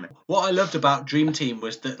your family. What I loved about Dream Team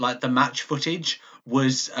was that like the match footage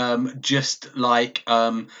was just like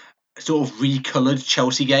sort of recoloured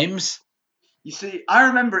Chelsea games. You see, I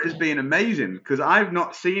remember it as being amazing because I've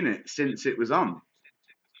not seen it since it was on.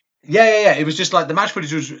 Yeah. It was just like the match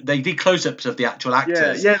footage was. They did close-ups of the actual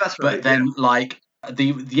actors. Yeah, that's right. But then they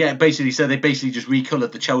basically just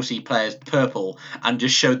recoloured the Chelsea players purple and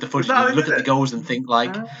just showed the footage. And you look at the goals and think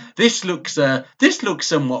like this looks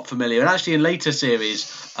somewhat familiar. And actually, in later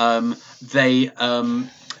series, Chelsea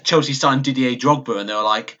signed Didier Drogba, and they were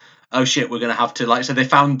like, oh shit, we're gonna have to so they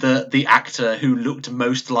found the actor who looked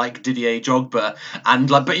most like Didier Drogba, and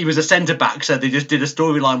but he was a centre back, so they just did a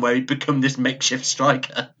storyline where he'd become this makeshift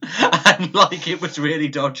striker, and it was really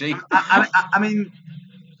dodgy. I mean,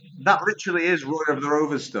 that literally is Roy of the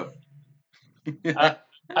Rovers stuff. I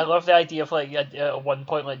love the idea of at one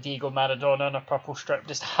point Diego Maradona on a purple strip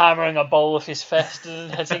just hammering a ball with his fist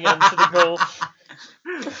and hitting it into the goal.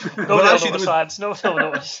 Nobody will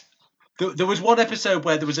notice. There was one episode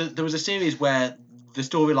where there was a series where the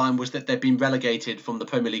storyline was that they'd been relegated from the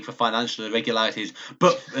Premier League for financial irregularities,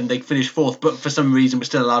 and they finished fourth, but for some reason were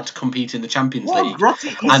still allowed to compete in the Champions League. What a grotty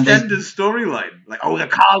EastEnders storyline! The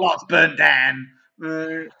car lot's burnt down.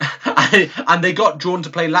 And they got drawn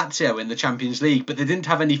to play Lazio in the Champions League, but they didn't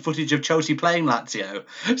have any footage of Chelsea playing Lazio.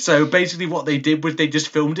 So basically what they did was they just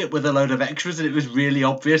filmed it with a load of extras, and it was really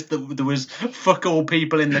obvious that there was fuck all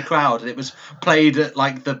people in the crowd, and it was played at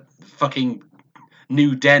the fucking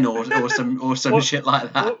New Den or some shit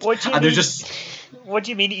like that. What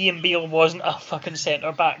do you mean Ian Beale wasn't a fucking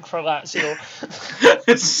centre back for Lazio?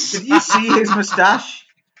 Did you see his moustache?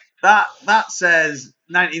 That says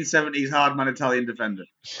 1970s hardman Italian defender.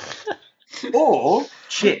 Or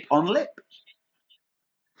chip on lip.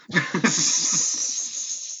 I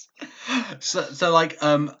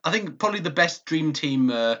think probably the best Dream Team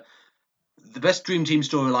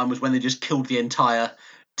storyline was when they just killed the entire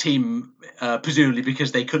team, presumably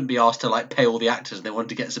because they couldn't be asked to pay all the actors and they wanted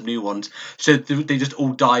to get some new ones, so they just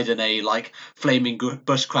all died in a flaming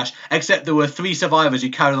bus crash, except there were 3 survivors who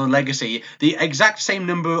carried on the legacy, the exact same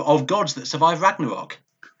number of gods that survived Ragnarok.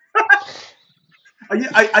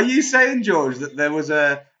 Are you saying, George, that there was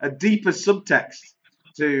a deeper subtext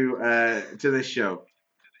to this show?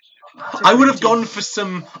 I would have gone for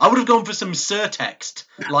some surtext,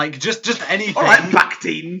 just anything. All right,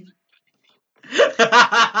 Bactine.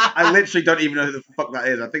 I literally don't even know who the fuck that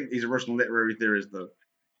is. I think he's a Russian literary theorist, though.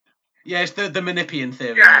 Yeah, it's the Menippean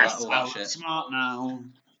theory. Yes, all that shit. smart now.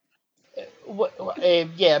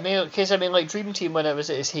 Yeah, I mean, because like Dream Team when it was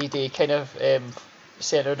at its heyday, kind of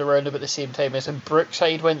centered around about the same time as when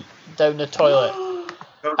Brookside went down the toilet.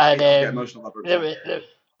 And Get emotional about Brookside.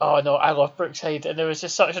 oh no, I love Brookside, and there was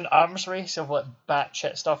just such an arms race of like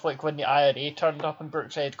batshit stuff, like when the IRA turned up in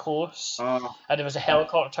Brookside Close, and there was a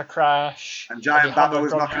helicopter crash, and Giant they Baba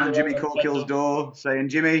was hammered knocking on Drummer Jimmy out the Corkill's window. door, saying,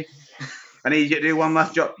 "Jimmy, I need you to do one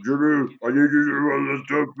last job. Jimmy, I need you to do one last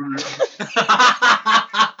job, please."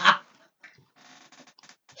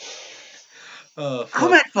 Oh,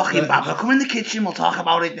 Come in, fucking Baba. Come in the kitchen. We'll talk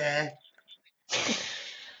about it there.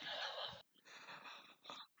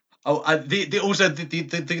 Oh,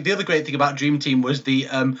 the other great thing about Dream Team was the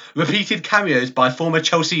repeated cameos by former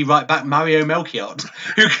Chelsea right back Mario Melchiot,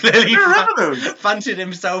 who clearly fancied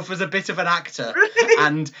himself as a bit of an actor,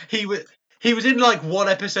 and he was in like one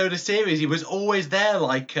episode of series. He was always there,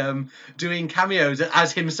 like doing cameos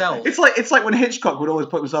as himself. It's like when Hitchcock would always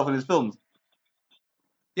put himself in his films.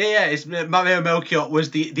 Yeah. It's Mario Melchiot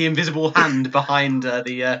was the invisible hand behind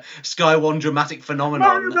the Sky One dramatic phenomenon.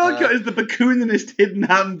 Mario Melchiot is the bacoonist hidden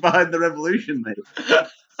hand behind the revolution, mate.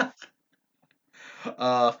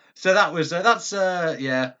 So that's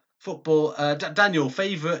football. Daniel,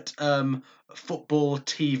 favourite football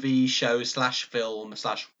TV show / film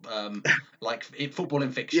 / like football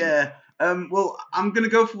in fiction. Yeah. Well, I'm going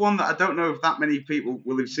to go for one that I don't know if that many people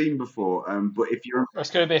will have seen before. But if you're,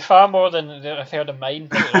 it's going to be far more than I've heard of mine.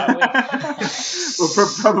 Put it that way. Well,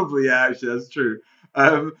 probably, yeah. Actually, that's true.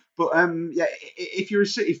 Yeah, if you're a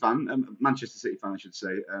City fan, Manchester City fan, I should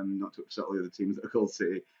say, not to upset all the other teams that are called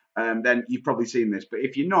City, then you've probably seen this. But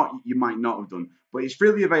if you're not, you might not have done. But it's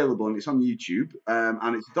freely available and it's on YouTube.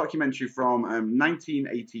 And it's a documentary from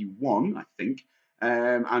 1981, I think.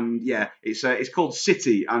 And yeah, it's called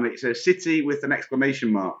City, and it's a city with an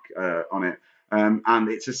exclamation mark on it. And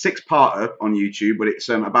it's a 6-parter on YouTube, but it's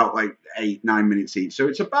about like 8-9 minutes each, so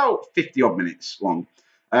it's about 50 odd minutes long.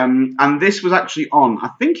 And this was actually on, I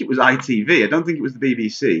think it was ITV. I don't think it was the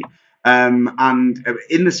BBC. And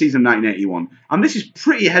in the season 1981, and this is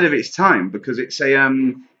pretty ahead of its time because it's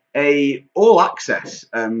a all access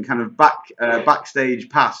kind of backstage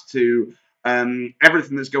pass to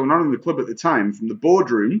everything that's going on in the club at the time, from the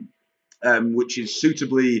boardroom, which is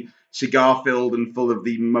suitably cigar-filled and full of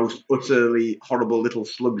the most utterly horrible little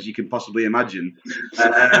slugs you can possibly imagine.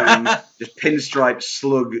 Just pinstripe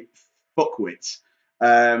slug fuckwits.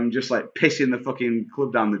 Just like pissing the fucking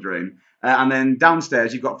club down the drain. And then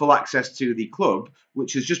downstairs, you've got full access to the club,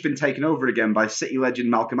 which has just been taken over again by City legend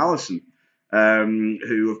Malcolm Allison,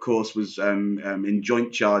 who, of course, was in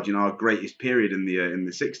joint charge in our greatest period in the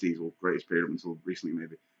 60s, or greatest period until recently,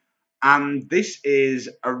 maybe. And this is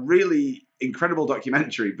a really incredible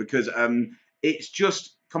documentary because it's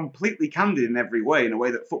just completely candid in every way, in a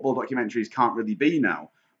way that football documentaries can't really be now.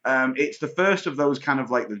 It's the first of those kind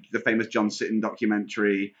of like the famous John Sitton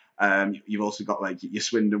documentary. You've also got like your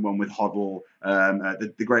Swindon one with Hoddle,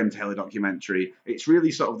 the Graham Taylor documentary. It's really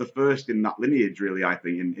sort of the first in that lineage, really, I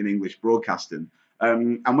think, in English broadcasting.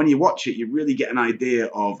 And when you watch it, you really get an idea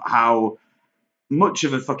of how much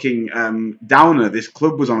of a fucking downer this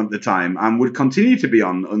club was on at the time and would continue to be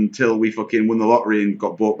on until we fucking won the lottery and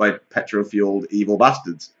got bought by petrol-fueled evil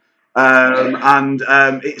bastards. And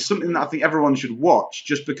it's something that I think everyone should watch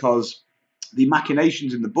just because the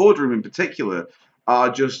machinations in the boardroom in particular are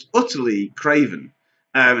just utterly craven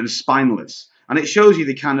and spineless. And it shows you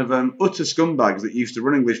the kind of utter scumbags that used to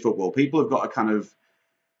run English football. People have got a kind of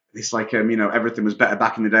this like everything was better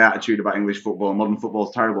back in the day attitude about English football. Modern football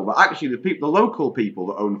is terrible, but actually the local people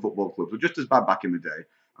that own football clubs were just as bad back in the day,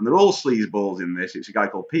 and they're all sleazeballs in this. It's a guy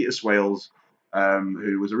called Peter Swales,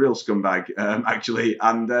 who was a real scumbag actually,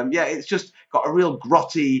 and it's just got a real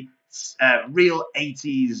grotty, real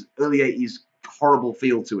early 80s horrible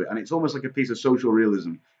feel to it, and it's almost like a piece of social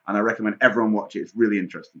realism. And I recommend everyone watch it. It's really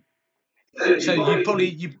interesting. So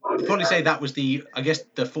you probably say that was the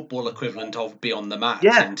football equivalent of Beyond the Mat,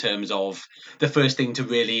 in terms of the first thing to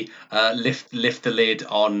really lift the lid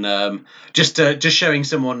on just showing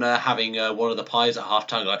someone having one of the pies at half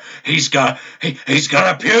time, like he's got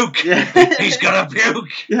a puke, he's got a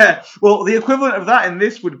puke. Yeah, well, the equivalent of that in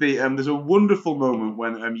this would be there's a wonderful moment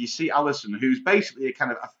when you see Allison, who's basically a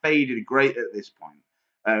kind of a faded great at this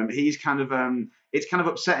point. He's kind of it's kind of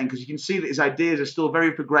upsetting because you can see that his ideas are still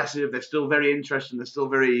very progressive, they're still very interesting, they're still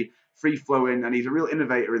very free-flowing, and he's a real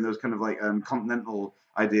innovator in those kind of like continental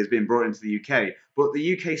ideas being brought into the UK. But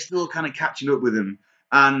the UK is still kind of catching up with him,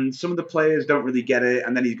 and some of the players don't really get it,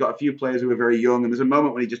 and then he's got a few players who are very young, and there's a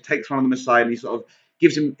moment when he just takes one of them aside and he sort of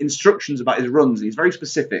gives him instructions about his runs, and he's very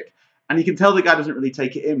specific. And you can tell the guy doesn't really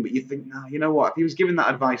take it in, but you think, nah, you know what? If he was giving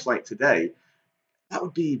that advice like today, that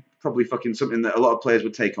would be probably fucking something that a lot of players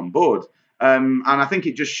would take on board. And I think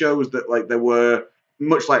it just shows that like there were,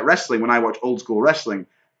 much like wrestling, when I watch old school wrestling,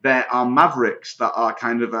 there are mavericks that are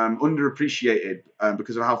kind of underappreciated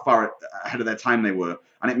because of how far ahead of their time they were.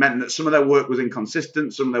 And it meant that some of their work was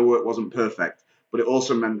inconsistent, some of their work wasn't perfect, but it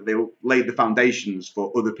also meant that they laid the foundations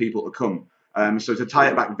for other people to come. So to tie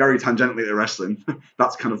it back very tangentially to wrestling,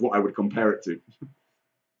 that's kind of what I would compare it to.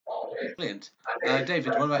 Brilliant. David,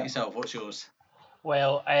 what about yourself? What's yours?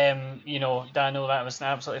 Well, Daniel, that was an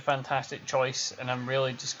absolutely fantastic choice, and I'm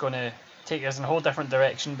really just going to take us in a whole different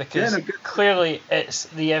direction because clearly it's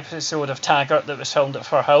the episode of Taggart that was filmed at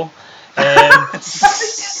Firhill.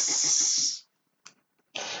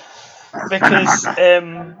 Because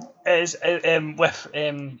it's with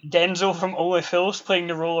Denzel from Only Fools playing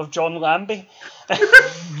the role of John Lambie.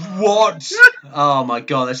 What? Oh my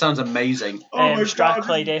god, that sounds amazing.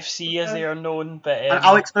 Strathclyde FC as they are known, but and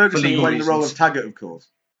Alex Ferguson playing reasons. the role of Taggart, of course.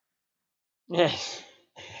 Yeah.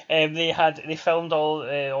 They filmed all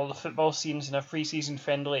the football scenes in a pre-season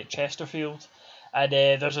friendly at Chesterfield, and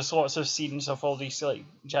there's just lots of scenes of all these like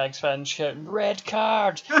Jags fans shouting "Red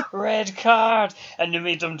card, red card," and they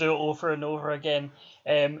made them do it over and over again.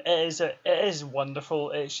 It is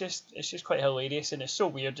wonderful. It's just quite hilarious, and it's so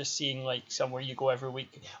weird just seeing like somewhere you go every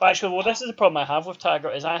week. Actually, this is the problem I have with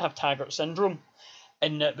Taggart is I have Taggart syndrome.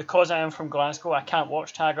 And because I am from Glasgow, I can't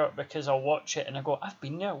watch Taggart because I'll watch it and I go, I've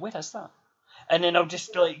been there. Where is that? And then I'll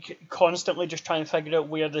just like constantly just try and figure out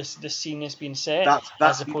where this scene is being set,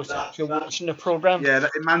 as opposed to actually watching the programme. Yeah,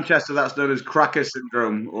 in Manchester that's known as cracker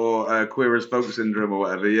syndrome or queer as folk syndrome or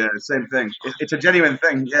whatever. Yeah, same thing. It's a genuine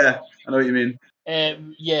thing. Yeah, I know what you mean.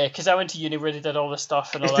 Yeah, because I went to uni where they did all this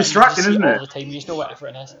stuff and all it's that. Distracting, isn't it? All the time, you just know whatever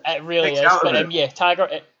it is. It really is. But yeah,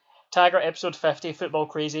 Taggart episode 50, Football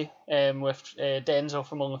Crazy, with Denzel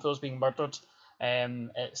from Only Fools being murdered.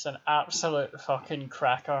 It's an absolute fucking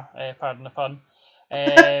cracker, pardon the pun.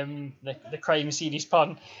 The crime series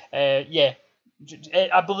pun. Yeah,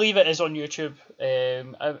 I believe it is on YouTube.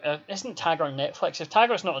 Isn't Taggart on Netflix? If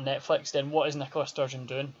Taggart's not on Netflix, then what is Nicola Sturgeon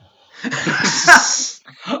doing?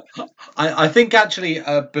 I think actually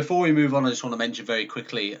before we move on, I just want to mention very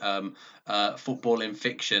quickly football in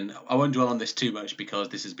fiction. I won't dwell on this too much because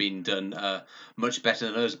this has been done much better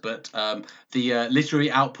than us, but the literary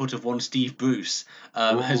output of one Steve Bruce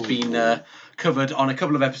has been covered on a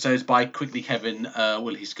couple of episodes by Quickly Kevin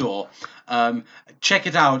Will He Score. Check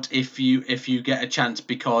it out if you get a chance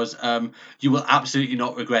because you will absolutely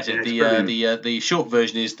not regret it. The short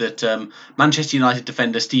version is that Manchester United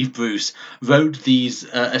defender Steve Bruce wrote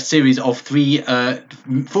a series of 3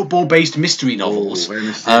 football-based mystery novels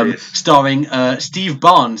starring Steve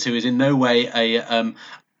Barnes, who is in no way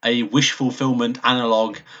a wish fulfillment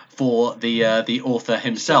analogue for the author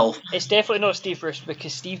himself. It's definitely not Steve Bruce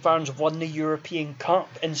because Steve Barnes won the European Cup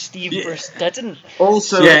and Steve Bruce didn't.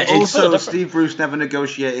 Also, Steve Bruce never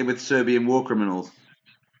negotiated with Serbian war criminals.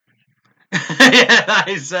 Yeah, that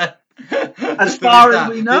is as far as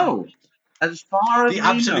we know. As far as the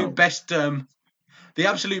absolute best. The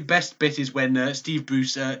absolute best bit is when Steve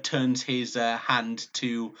Bruce turns his hand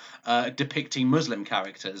to depicting Muslim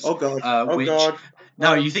characters. Oh God! God!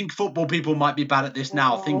 Now, you think football people might be bad at this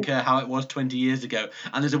now. Think how it was 20 years ago.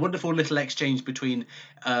 And there's a wonderful little exchange between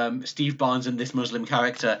Steve Barnes and this Muslim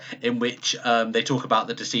character in which they talk about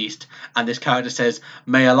the deceased. And this character says,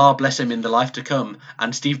 "May Allah bless him in the life to come."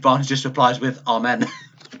 And Steve Barnes just replies with, "Amen."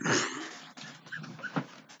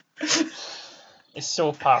 It's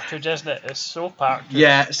so Partridge, isn't it? It's so Partridge.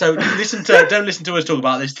 Yeah, so don't listen to us talk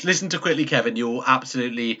about this. Listen to Quickly Kevin. You'll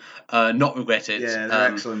absolutely not regret it. Yeah,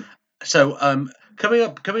 they're excellent. So coming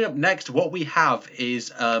up next, what we have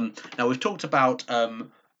is now we've talked about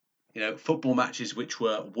football matches which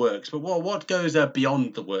were works, but what goes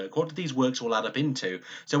beyond the work? What do these works all add up into?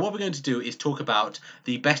 So what we're going to do is talk about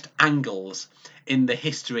the best angles in the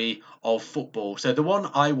history of football. So the one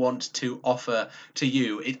I want to offer to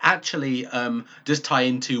you, it actually does tie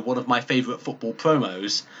into one of my favourite football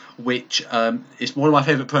promos, which is one of my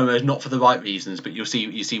favourite promos, not for the right reasons, but you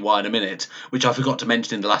see why in a minute, which I forgot to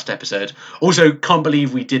mention in the last episode. Also, can't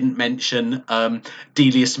believe we didn't mention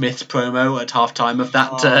Delia Smith's promo at halftime of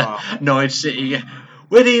that Norwich City.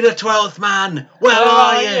 "We need a 12th man. Where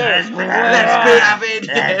are you? Let's be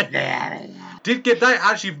having." Did get that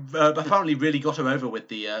actually apparently really got her over with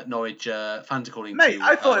the Norwich fans according to... Mate,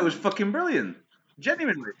 I thought it was fucking brilliant.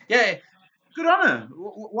 Genuinely. Yeah, Good on her.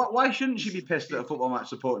 Why shouldn't she be pissed at a football match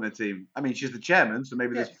supporting her team? I mean, she's the chairman, so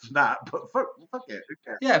maybe there's that. But fuck it. Who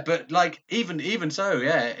cares? Yeah, but like even so,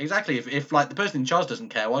 yeah, exactly. If like the person in charge doesn't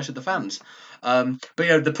care, why should the fans? But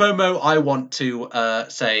the promo I want to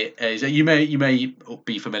say is that you may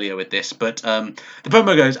be familiar with this, but the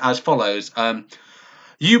promo goes as follows.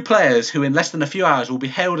 You players who in less than a few hours will be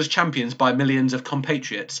hailed as champions by millions of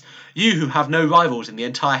compatriots. You who have no rivals in the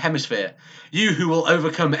entire hemisphere. You who will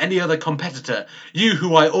overcome any other competitor. You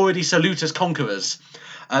who I already salute as conquerors.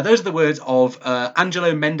 Those are the words of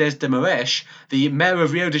Angelo Mendes de Moraes, the mayor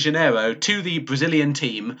of Rio de Janeiro, to the Brazilian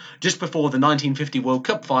team just before the 1950 World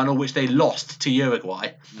Cup final, which they lost to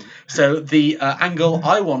Uruguay. So the angle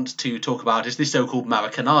I want to talk about is the so-called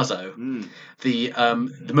Maracanazo,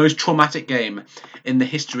 the most traumatic game in the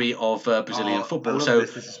history of Brazilian football. I love So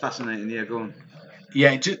this is fascinating. Yeah, go on.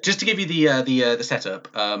 yeah, just to give you the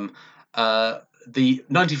setup. The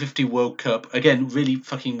 1950 World Cup, again, really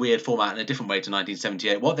fucking weird format in a different way to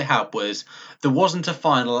 1978. What they had was, there wasn't a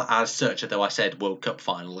final as such, although I said World Cup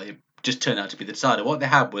final. It just turned out to be the decider. What they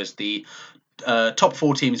had was the top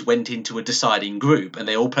 4 teams went into a deciding group and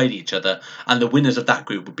they all played each other, and the winners of that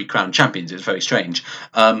group would be crowned champions. It was very strange.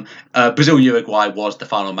 Brazil-Uruguay was the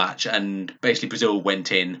final match, and basically Brazil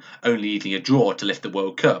went in only needing a draw to lift the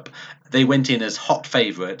World Cup. They went in as hot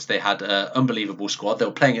favourites. They had an unbelievable squad. They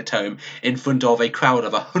were playing at home in front of a crowd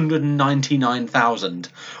of 199,000,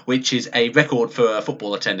 which is a record for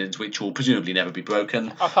football attendance, which will presumably never be broken.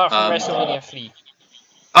 Apart from WrestleMania 3.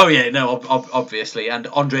 Oh yeah, no, obviously, and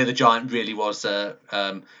Andre the Giant really was 9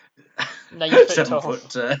 foot 7 tall.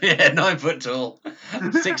 foot, 9 foot tall,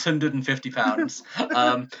 650 pounds,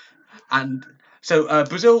 and so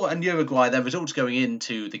Brazil and Uruguay, their results going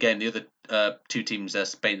into the game, the other 2 teams,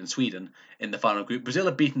 Spain and Sweden, in the final group, Brazil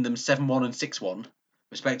have beaten them 7-1 and 6-1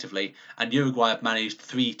 respectively, and Uruguay have managed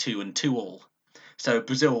 3-2 and 2-2. So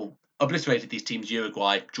Brazil obliterated these teams,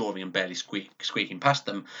 Uruguay drawing and barely squeaking past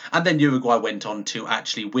them, and then Uruguay went on to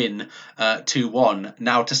actually win 2-1.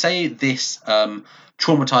 Now, to say this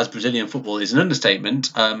traumatised Brazilian football is an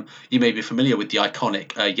understatement. You may be familiar with the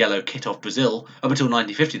iconic yellow kit of Brazil. Up until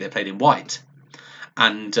 1950 they played in white,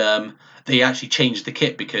 and they actually changed the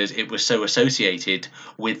kit because it was so associated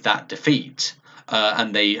with that defeat,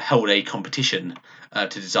 and they held a competition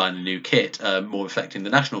to design a new kit, more reflecting the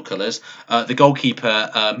national colours. The goalkeeper,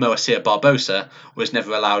 Moacir Barbosa, was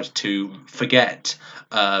never allowed to forget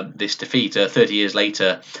this defeat. 30 years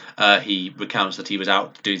later, he recounts that he was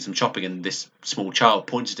out doing some shopping, and this small child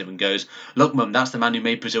points at him and goes, "Look, Mum, that's the man who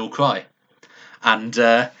made Brazil cry." And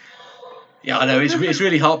yeah, I know it's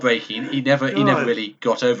really heartbreaking. He never really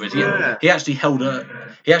got over it. He actually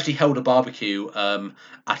held a barbecue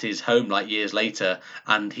at his home like years later,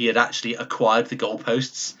 and he had actually acquired the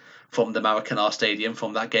goalposts from the Maracanã Stadium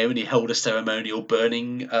from that game, and he held a ceremonial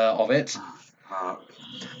burning of it.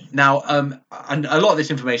 Now, and a lot of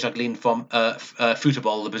this information I gleaned from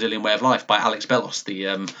Futebol, the Brazilian Way of Life, by Alex Bellos,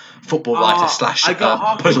 the football writer slash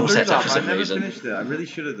puzzle setter for some reason. Finished it. I really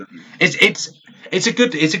should have done. It's a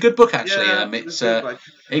good book actually. Yeah,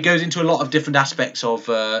 it goes into a lot of different aspects of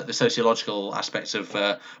the sociological aspects of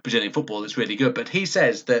Brazilian football. It's really good. But he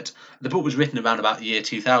says that the book was written around about the year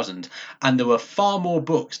 2000, and there were far more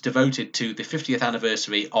books devoted to the 50th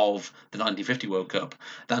anniversary of the 1950 World Cup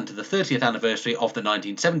than to the 30th anniversary of the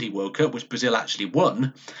 1970 World Cup, which Brazil actually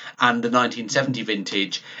won. And the 1970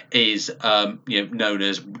 vintage is known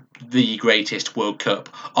as the greatest World Cup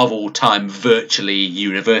of all time, virtually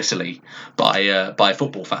universally by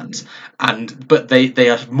football fans. But they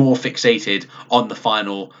are more fixated on the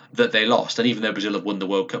final that they lost. And even though Brazil have won the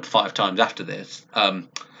World Cup 5 times after this,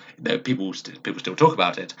 people still talk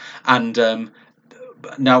about it. And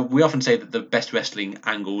now, we often say that the best wrestling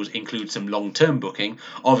angles include some long-term booking.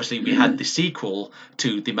 Obviously, we had the sequel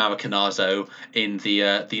to the Maracanazo in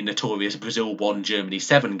the notorious Brazil 1 Germany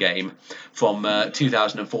 7 game from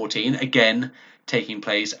 2014, again taking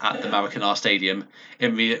place at the Maracanã Stadium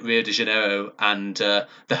in Rio de Janeiro, and the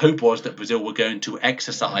hope was that Brazil were going to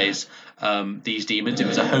exercise these demons. It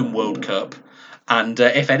was a home World Cup, and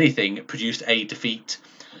if anything, produced a defeat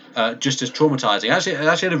just as traumatising. I actually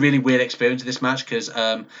had a really weird experience of this match because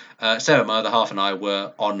Sarah, my other half, and I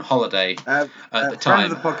were on holiday at the time.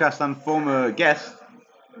 Friend of the podcast and former guest.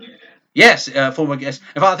 Yes, former guest.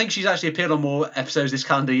 In fact, I think she's actually appeared on more episodes this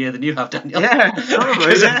calendar year than you have, Daniel. Yeah,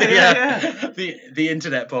 probably. The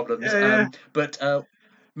internet problems. Yeah. But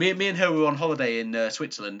me and her were on holiday in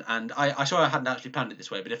Switzerland, and I saw I hadn't actually planned it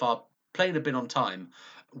this way, but if our plane had been on time,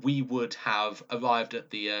 we would have arrived at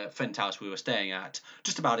the friend's house we were staying at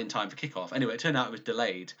just about in time for kickoff. Anyway, it turned out it was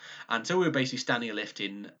delayed, and so we were basically standing in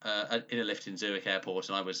a lift in Zurich airport,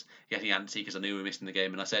 and I was getting antsy because I knew we were missing the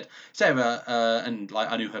game, and I said, Sarah, and like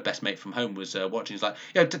I knew her best mate from home was watching. He's like,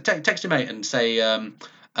 yeah, text your mate and say,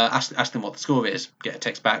 ask them what the score is. Get a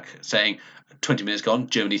text back saying 20 minutes gone,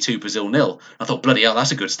 Germany 2, Brazil 0. I thought, bloody hell,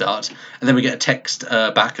 that's a good start. And then we get a text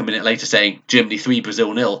back a minute later saying Germany 3,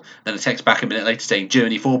 Brazil 0. Then a text back a minute later saying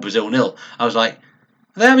Germany 4, Brazil 0. I was like,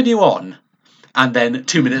 are they having you on? And then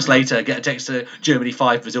 2 minutes later, get a text to Germany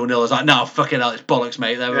 5, Brazil 0. I was like, no, fucking hell, it's bollocks,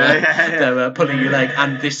 mate. They're pulling your leg.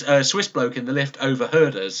 And this Swiss bloke in the lift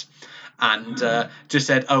overheard us and just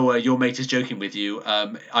said, oh, your mate is joking with you.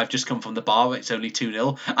 I've just come from the bar. It's only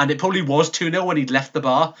 2-0. And it probably was 2-0 when he'd left the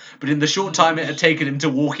bar. But in the short time it had taken him to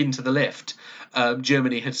walk into the lift,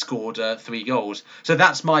 Germany had scored 3 goals. So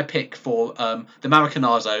that's my pick for the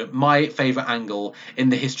Maracanazo, my favourite angle in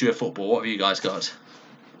the history of football. What have you guys got?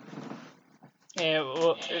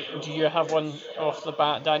 Well, do you have one off the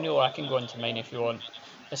bat, Daniel? Or I can go into mine if you want.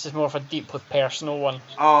 This is more of a deeply personal one.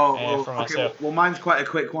 For myself. Well, mine's quite a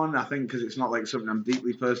quick one, I think, because it's not like something I'm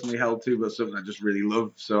deeply personally held to, but something I just really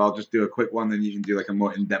love. So I'll just do a quick one, then you can do like a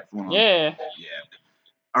more in-depth one. Yeah.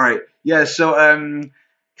 All right. Yeah. So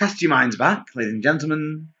cast your minds back, ladies and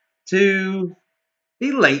gentlemen, to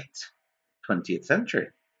the late 20th century.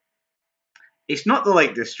 It's not the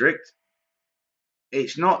Lake District.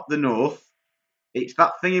 It's not the North. It's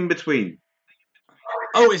that thing in between.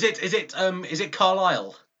 Oh, is it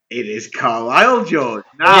Carlisle? It is Carlisle, George.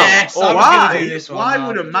 Now, yes, I was going to do this one. Why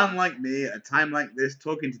would a man like me, at a time like this,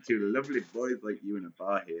 talking to two lovely boys like you in a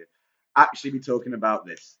bar here, actually be talking about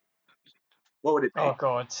this? What would it be? Oh,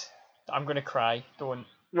 God. I'm going to cry. Don't.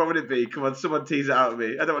 What would it be? Come on, someone tease it out of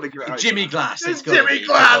me. I don't want to give it out. Jimmy Glass. It's Jimmy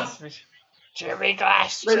Glass! Jimmy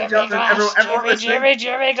Glass! Ladies and gentlemen,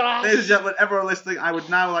 Jimmy Glass! Ladies and gentlemen, everyone listening, I would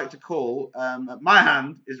now like to call, my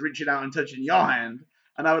hand is reaching out and touching your hand,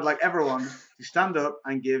 and I would like everyone to stand up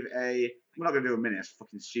and give we're not going to do a minute, it's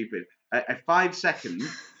fucking stupid, a 5-second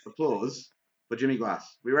applause for Jimmy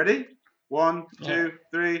Glass. We ready? 1, 2,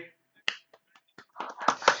 3. Oh,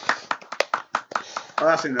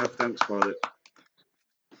 that's enough, don't spoil it.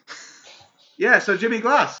 Yeah, so Jimmy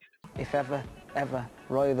Glass. If ever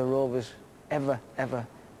Roy of the Rovers ever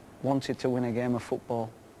wanted to win a game of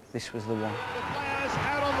football, this was the one. The players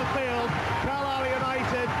out on the field, Carlisle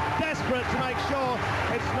United desperate to make sure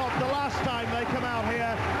it's not the last time they come out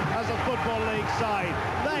here as a Football League side.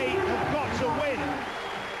 They have got to win.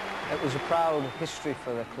 It was a proud history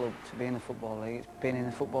for the club to be in the Football League. It's been in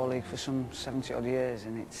the Football League for some 70 odd years,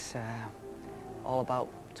 and it's all about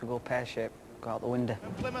to go pear-shaped, go out the window.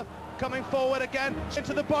 And Plymouth coming forward again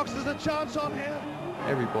into the box. There's a chance on here.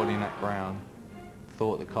 Everybody in that ground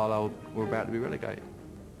thought that Carlisle were about to be relegated,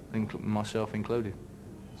 myself included.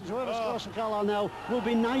 Whoever scores for Carlisle now will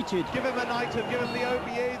be knighted. Give him a knighted, give him the OBE,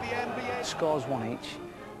 the NBA. Scores one each.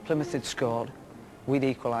 Plymouth had scored. We'd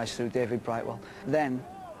equalised through David Brightwell. Then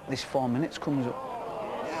this 4 minutes comes up.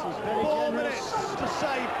 4 minutes to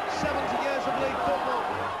save 70 years of league football.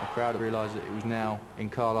 The crowd realised that it was now in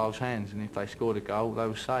Carlisle's hands, and if they scored a goal, they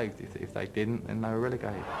were saved. If they didn't, then they were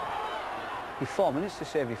relegated. With 4 minutes to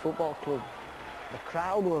save your football club. The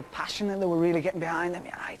crowd were passionate, they were really getting behind them.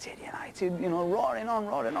 United, you know, roaring on.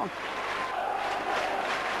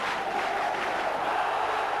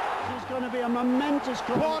 This is going to be a momentous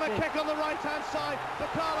corner kick on the right-hand side for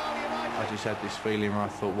Carlisle United. I just had this feeling where I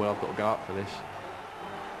thought, well, I've got to go up for this.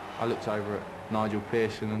 I looked over at Nigel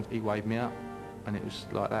Pearson and he waved me up. And it was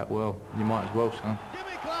like that, well, you might as well, son.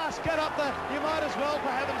 Jimmy Glass, get up there. You might as well, for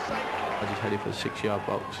heaven's sake. I just headed for the 6-yard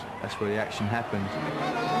box. That's where the action happened.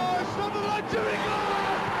 It's something like Jimmy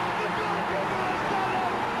Glass!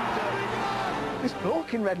 Jimmy Glass! This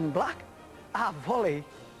bloke in red and black. Volley.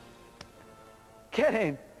 Get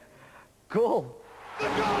in. Goal. The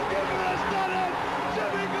goalkeeper has done it!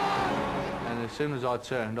 Jimmy Glass! And as soon as I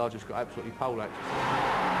turned, I just got absolutely poleaxed.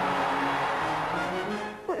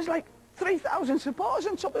 But it's like 3,000 supporters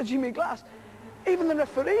on top of Jimmy Glass. Even the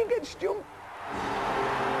referee gets jumped.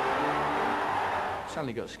 It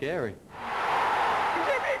suddenly got scary.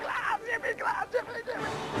 Jimmy Glass.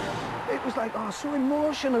 It was like, so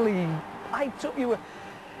emotionally hyped up. You were,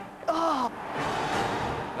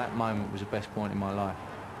 That moment was the best point in my life.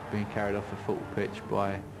 Being carried off the football pitch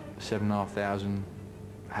by 7,500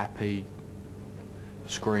 happy,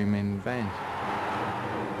 screaming fans.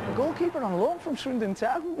 A goalkeeper on loan from Swindon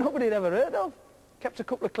Town, nobody had ever heard of. Kept a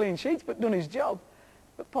couple of clean sheets, but done his job.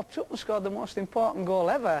 but popped up and scored the most important goal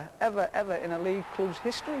ever in a league club's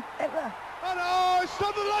history, ever. And oh,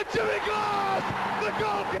 Sunderland, Jimmy Glass! The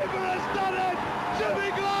goalkeeper has done it! Jimmy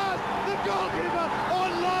Glass, the goalkeeper, on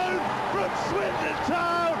loan from Swindon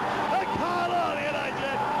Town! And Carlisle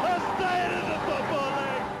United are staying in the Football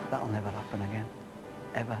League! That'll never happen again.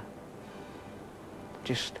 Ever.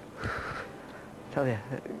 Just, tell you,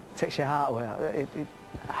 it takes your heart away. It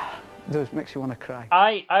does, makes you want to cry.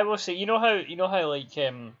 I will say, you know how like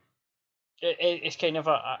it's kind of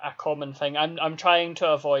a common thing. I'm trying to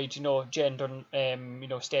avoid gender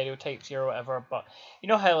stereotypes here or whatever, but you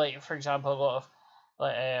know how, like, for example, a lot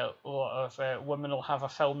of women will have a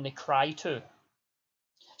film they cry to.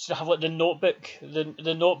 So they have, like, The Notebook.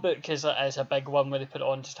 The Notebook is a big one where they put it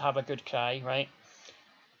on just to have a good cry, right?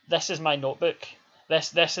 This is my Notebook.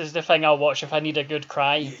 This is the thing I'll watch if I need a good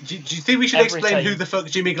cry. Do you think we should explain who the fuck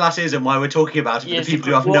Jimmy Glass is and why we're talking about him for the people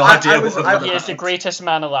who have no idea? He is the greatest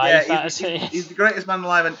man alive. Yeah, he's the greatest man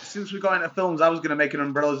alive. And since we got into films, I was going to make an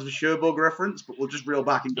Umbrellas of Cherbourg reference, but we'll just reel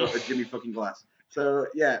back and go to Jimmy fucking Glass. So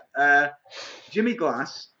yeah, Jimmy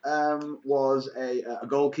Glass was a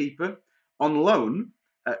goalkeeper on loan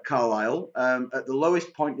at Carlisle at the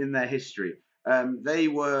lowest point in their history. They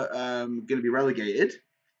were going to be relegated.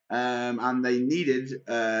 And they needed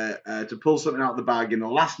to pull something out of the bag in the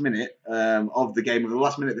last minute of the game, or the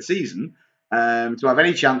last minute of the season, to have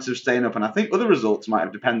any chance of staying up. And I think other results might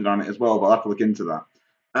have depended on it as well, but I'll have to look into that.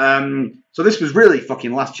 So this was really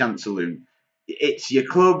fucking last chance saloon. It's your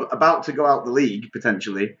club about to go out the league,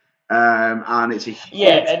 potentially, and it's a huge...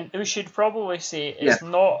 Yeah, and we should probably say it's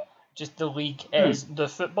not just the league, it's the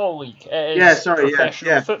football league. It is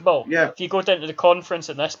professional football. Yeah. If you go down to the conference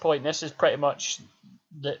at this point, this is pretty much...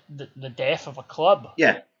 the death of a club.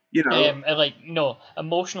 Yeah,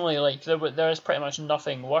 emotionally, like there is pretty much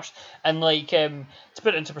nothing worse. And like to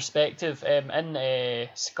put it into perspective, in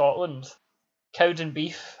Scotland,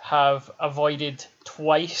 Cowdenbeath have avoided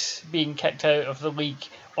twice being kicked out of the league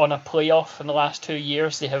on a playoff in the last 2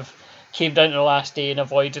 years. They have came down to the last day and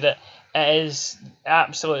avoided it. It is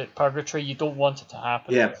absolute purgatory. You don't want it to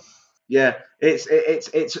happen. Yeah.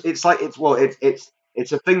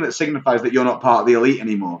 It's a thing that signifies that you're not part of the elite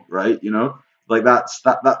anymore, right? Like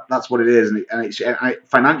that's what it is, and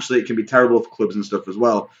financially it can be terrible for clubs and stuff as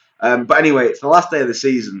well. But anyway, it's the last day of the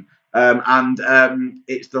season, and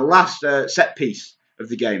it's the last set piece of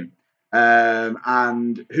the game.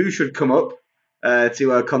 And who should come up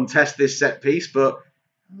to contest this set piece but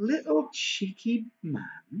a little cheeky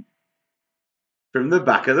man from the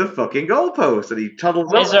back of the fucking goalpost, and he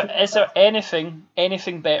toddles up. Is there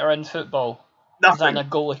anything better in football? Nothing. Than a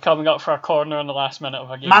goalie coming up for a corner in the last minute of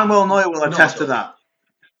a game. Manuel Neuer will attest to that.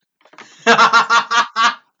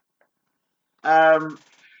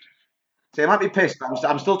 So you might be pissed, but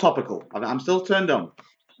I'm still topical. I'm still turned on.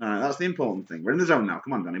 That's the important thing. We're in the zone now.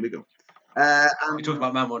 Come on, Danny, we go. We're talking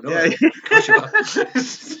about Manuel Neuer.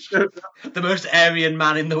 The most Aryan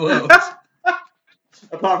man in the world.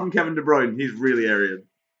 Apart from Kevin De Bruyne, he's really Aryan.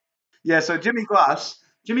 Yeah, so Jimmy Glass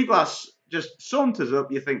just saunters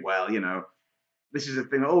up. You think, well, this is a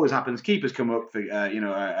thing that always happens. Keepers come up for,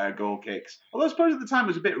 goal kicks. Although I suppose at the time it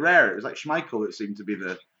was a bit rare. It was like Schmeichel that seemed to be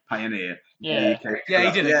the pioneer. Yeah, he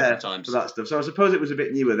did it a couple of times. For that stuff. So I suppose it was a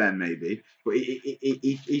bit newer then, maybe. But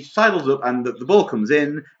he sidles up and the ball comes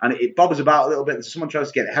in and it bobbles about a little bit. Someone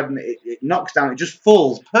tries to get it, and it knocks down. It just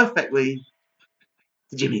falls perfectly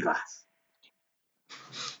to Jimmy Glass.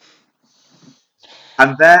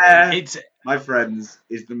 And there... my friends,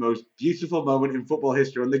 is the most beautiful moment in football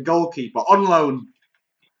history when the goalkeeper, on loan,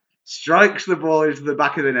 strikes the ball into the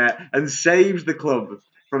back of the net and saves the club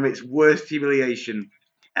from its worst humiliation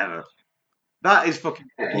ever. That is fucking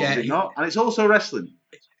football, is it not? And it's also wrestling.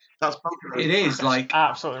 That's it is, like...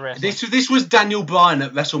 Absolutely wrestling. This was Daniel Bryan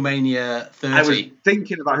at WrestleMania 30. I was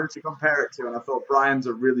thinking about who to compare it to, and I thought Bryan's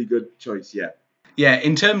a really good choice, yeah. Yeah,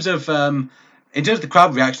 in terms of the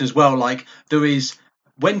crowd reaction as well, like, there is...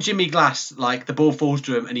 When Jimmy Glass, like, the ball falls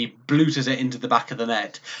to him and he blooters it into the back of the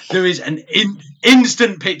net, there is an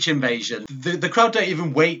instant pitch invasion. The crowd don't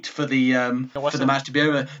even wait for the match to be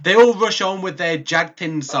over. They all rush on with their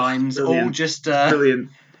Jagpin signs, all just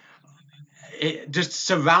brilliant. Just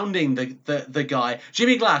surrounding the guy.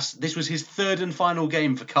 Jimmy Glass, this was his third and final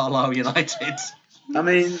game for Carlisle United. I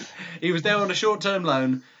mean, he was there on a short-term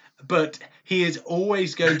loan, but he is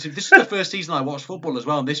always going to... This is the first season I watched football as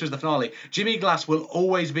well, and this was the finale. Jimmy Glass will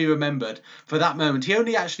always be remembered for that moment. He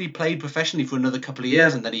only actually played professionally for another couple of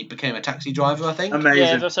years, and then he became a taxi driver, I think. Amazing.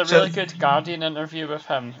 Yeah, there's a really good Guardian interview with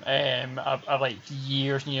him, like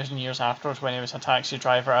years and years and years afterwards when he was a taxi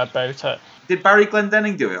driver about it. Did Barry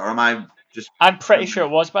Glendenning do it, or am I Just I'm pretty sure it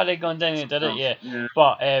was Barry Glendenning who did it, yeah. Yeah.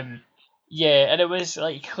 But yeah, and it was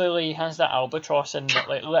like clearly he has that albatross, and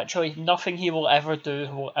like literally nothing he will ever do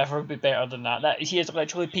will ever be better than that. That he has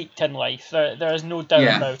literally peaked in life. There is no doubt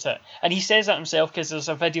Yeah. about it, and he says that himself because there's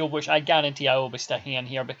a video which I guarantee I will be sticking in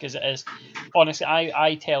here because it is honestly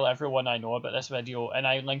I tell everyone I know about this video and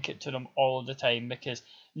I link it to them all the time because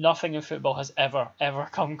nothing in football has ever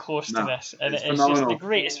come close to No, this, and it's it is just the phenomenal.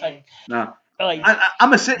 greatest thing. No. Like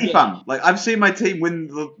I'm a City Yeah. fan. Like I've seen my team win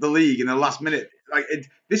the league in the last minute. Like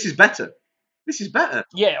this is better. This is better.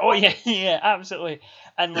 Yeah, oh yeah, yeah, absolutely.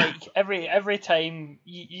 And like every time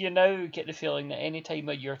you now get the feeling that any time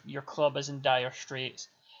that your club is in dire straits,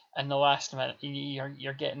 in the last minute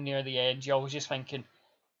you're getting near the edge, you're always just thinking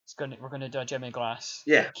we're gonna do a Jimmy Glass.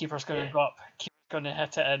 Yeah. Keeper's gonna go up, keeper's gonna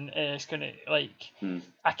hit it in, and it's gonna like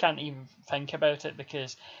I can't even think about it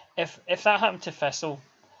because if that happened to Thistle,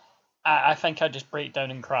 I think I'd just break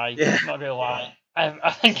down and cry. Yeah. Not gonna lie.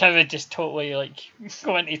 I think I would just totally like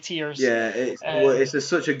go into tears. Yeah, it's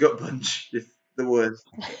such a gut punch. It's the worst.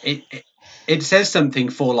 It says something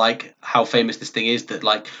for like how famous this thing is that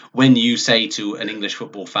like when you say to an English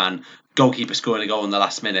football fan, goalkeeper scoring a goal in the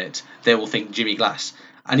last minute, they will think Jimmy Glass.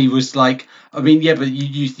 And he was like, I mean, yeah, but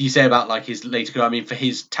you say about like his later career. I mean, for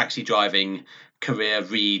his taxi driving career,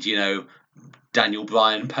 read, Daniel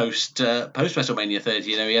Bryan post WrestleMania 30.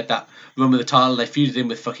 He had that run with the title. They feuded him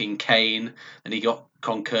with fucking Kane, and he got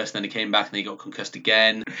concussed. And then he came back, and he got concussed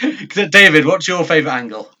again. David, what's your favourite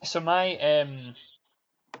angle? So my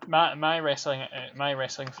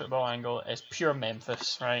wrestling football angle is pure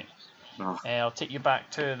Memphis, right? Oh. I'll take you back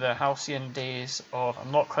to the halcyon days of.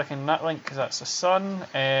 I'm not clicking that link because that's the sun.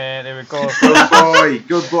 There we go.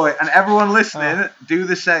 Good boy. And everyone listening, do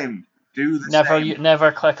the same.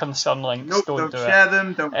 Never click on the sun links. Nope, don't do share it.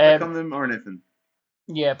 them. Don't click on them or anything.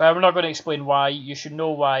 Yeah, but I'm not going to explain why. You should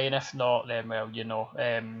know why, and if not, then well,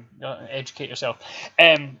 educate yourself.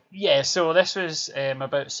 Yeah, so this was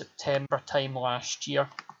about September time last year.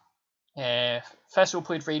 Thistle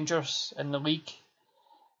played Rangers in the league,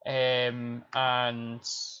 and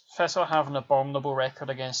Thistle have an abominable record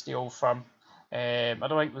against the Old Firm. I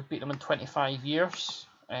don't think we've beat them in 25 years.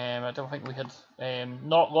 I don't think we had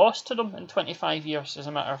not lost to them in 25 years, as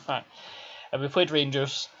a matter of fact. We played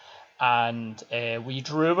Rangers, and we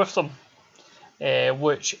drew with them,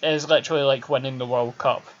 which is literally like winning the World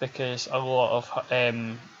Cup because a lot of, I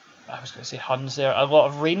was going to say Huns there, a lot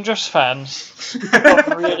of Rangers fans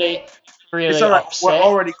got really It's all right. upset. We're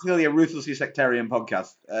already clearly a ruthlessly sectarian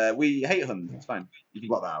podcast. We hate Huns. It's fine. You can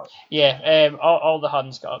block that out. Yeah, all the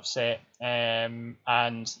Huns got upset, and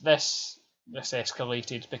this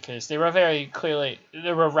escalated because they were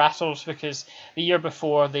rattles because the year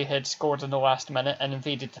before they had scored in the last minute and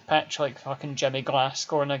invaded the pitch like fucking Jimmy Glass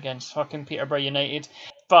scoring against fucking Peterborough United.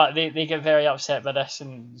 But they get very upset by this,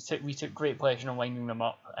 and we took great pleasure in winding them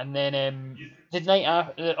up. And then the day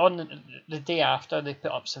after, they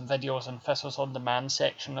put up some videos on Thistle's On Demand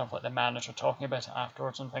section of like the manager talking about it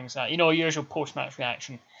afterwards and things like that. Usual post-match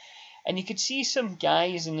reaction. And you could see some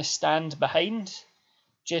guys in the stand behind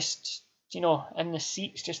just, in the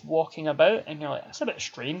seats, just walking about, and you're like, that's a bit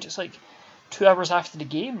strange. It's like 2 hours after the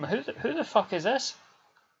game. Who the fuck is this?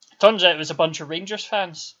 Turns out it was a bunch of Rangers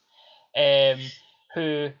fans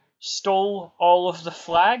who stole all of the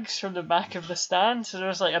flags from the back of the stand. So there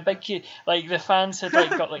was like a big queue. Like the fans had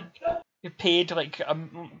got paid like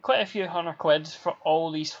quite a few £100 for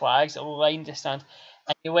all these flags that lined the stand,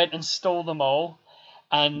 and they went and stole them all,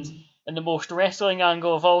 and in the most wrestling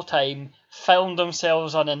angle of all time, filmed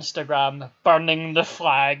themselves on Instagram burning the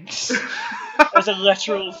flags. It was a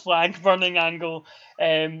literal flag burning angle.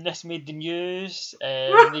 This made the news.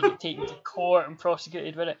 They get taken to court and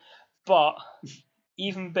prosecuted with it. But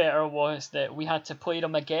even better was that we had to play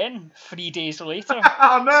them again 3 days later.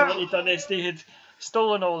 Oh no! So what they'd done is they had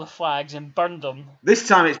stolen all the flags and burned them. This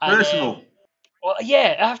time it's personal. Well,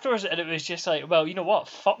 yeah, afterwards, and it was just like, well, you know what,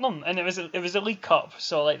 fuck them, and it was a League Cup,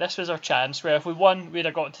 so like this was our chance. Where if we won, we'd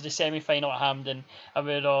have got to the semi-final at Hampden, and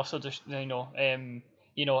we'd also just, in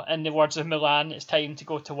the words of Milan, it's time to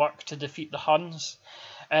go to work to defeat the Huns.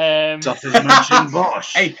 AC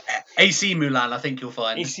Milan, I think you'll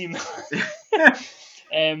find. AC Milan.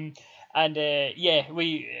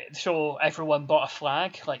 So everyone bought a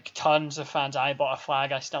flag, like tons of fans. I bought a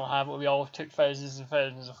flag, I still have it. We all took thousands and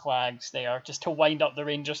thousands of flags there just to wind up the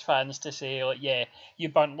Rangers fans to say, like, yeah, you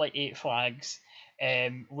burnt like 8 flags.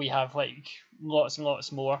 We have like lots and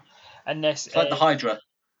lots more. And this it's like the Hydra.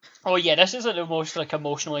 Oh yeah, this is like the most like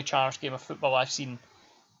emotionally charged game of football I've seen.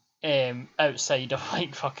 Outside of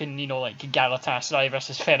like fucking like Galatasaray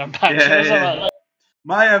versus Fenerbahce or something like that.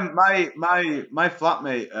 My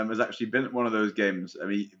flatmate has actually been at one of those games. I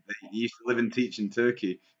mean, he used to live and teach in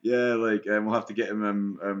Turkey. Yeah, like we'll have to get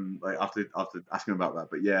him like after asking about that.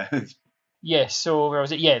 But yeah, Yes, so where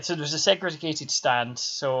was it? Yeah, so there was a segregated stand.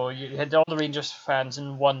 So you had all the Rangers fans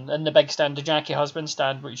in the big stand, the Jackie Husband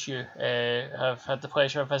stand, which you have had the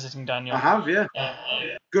pleasure of visiting, Daniel. I have. Yeah, Uh,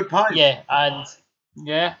 good pies. yeah, and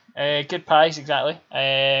good pies exactly.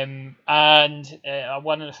 And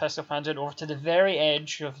one of the Thistle fans went over to the very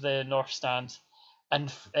edge of the north stand, and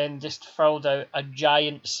just furled out a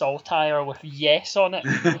giant saltire with "yes" on it.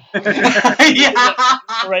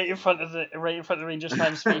 right in front of the Rangers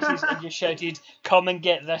fans' faces, and you shouted, "Come and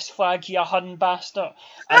get this flag, you Hun bastard!"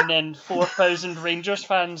 And then 4,000 Rangers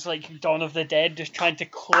fans, like Dawn of the Dead, just trying to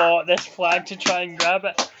claw at this flag to try and grab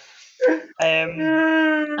it. And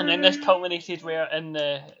then this culminated where in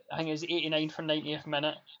the, I think it was 89 for 90th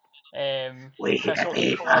minute, Thistle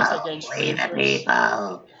equalised against Rangers.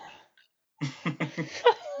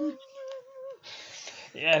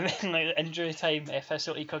 Yeah, and then like injury time,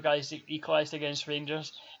 Thistle equalised against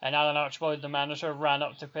Rangers, and Alan Archibald, the manager, ran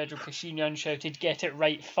up to Pedro Caixinha and shouted, "Get it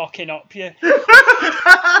right, fucking up you!"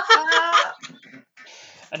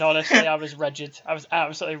 And honestly, I was rigid. I was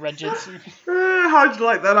absolutely rigid. How'd you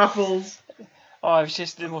like that, Apples? Oh, it was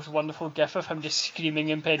just the most wonderful gif of him just screaming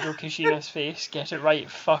in Pedro Caixinha's face, "Get it right,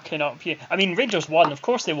 fucking up you!" I mean, Rangers won, of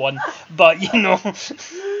course they won, but you know,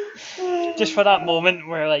 just for that moment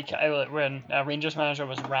where when a Rangers manager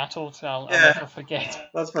was rattled, I'll never forget.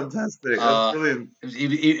 That's fantastic. That's brilliant.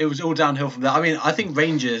 It was all downhill from there. I mean, I think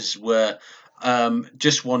Rangers were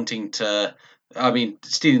just wanting to,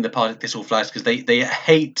 stealing the Partick Thistle flags because they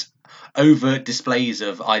hate overt displays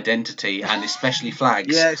of identity and especially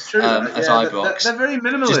flags. Yeah, it's true. As Ibrox. They're very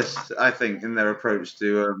minimalist, I think, in their approach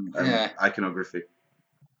to iconography.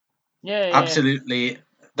 Yeah, absolutely.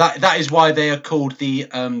 That is why they are called the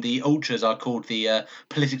Ultras are called the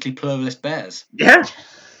politically pluralist Bears. Yeah,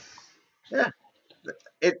 yeah.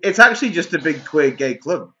 It's actually just a big queer gay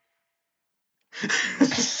club.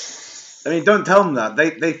 I mean, don't tell them that.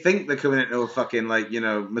 They think they're coming into a fucking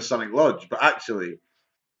Masonic lodge, but actually,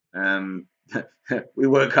 we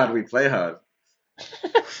work hard, we play hard.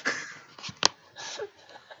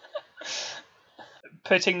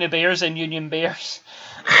 Putting the Bears in Union Bears.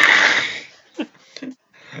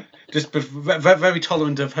 Just very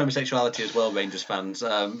tolerant of homosexuality as well, Rangers fans.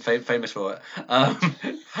 Famous for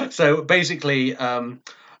it. So basically,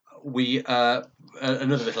 we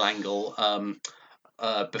another little angle.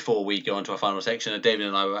 Before we go on to our final section, David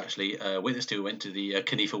and I were actually witness to. We went to the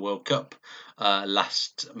CNIFA World Cup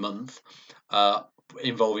last month,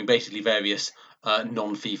 involving basically various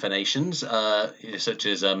non-FIFA nations, such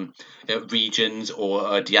as regions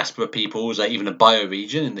or diaspora peoples, even a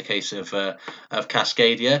bioregion in the case of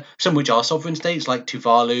Cascadia, some which are sovereign states like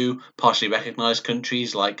Tuvalu, partially recognised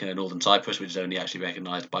countries like Northern Cyprus, which is only actually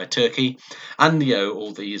recognised by Turkey, and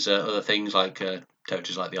all these other things like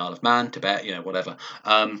territories like the Isle of Man, Tibet, whatever.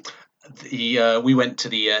 We went to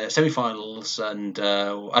the semi-finals, and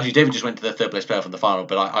actually David just went to the third place player from the final,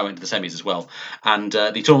 but I went to the semis as well. And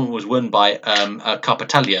the tournament was won by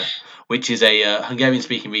Carpatalia, which is a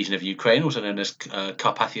Hungarian-speaking region of Ukraine, also known as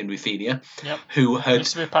Carpathian Ruthenia, who had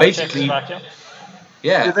basically,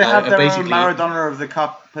 yeah, did they have their own Maradona of the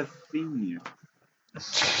Carpathian?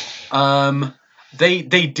 They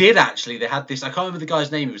did actually. They had this. I can't remember the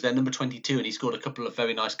guy's name. It was their number 22, and he scored a couple of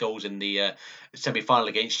very nice goals in the semi-final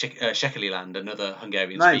against Shekeliland, another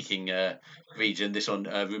Hungarian-speaking region. This one,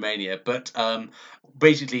 Romania. But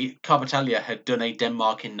basically, Carpatalia had done a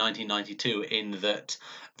Denmark in 1992, in that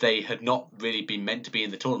they had not really been meant to be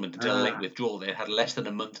in the tournament until a late withdrawal. They had less than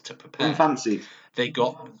a month to prepare. Unfancied. They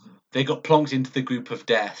got plonked into the group of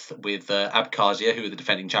death with Abkhazia, who were the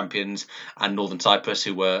defending champions, and Northern Cyprus,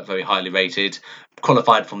 who were very highly rated,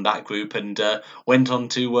 qualified from that group, and went on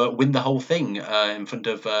to win the whole thing in front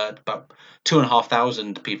of about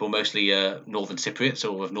 2,500 people, mostly Northern Cypriots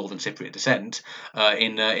or of Northern Cypriot descent,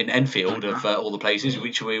 in Enfield, of all the places,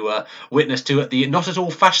 which we were witness to at the not at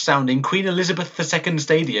all fash-sounding Queen Elizabeth II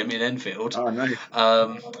Stadium in Enfield. Oh, nice.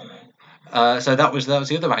 So that was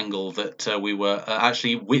the other angle that we were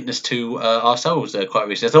actually witness to ourselves quite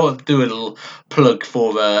recently. I thought I'd do a little plug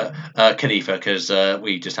for CNIFA, because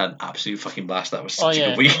we just had an absolute fucking blast. That was such a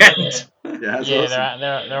good weekend. Awesome.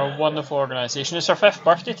 They're a wonderful organisation. It's our 5th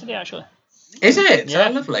birthday today, actually. Is it? Yeah.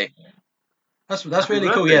 Oh, lovely. That's really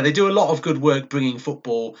cool. Yeah, they do a lot of good work bringing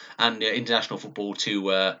football and international football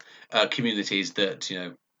to communities that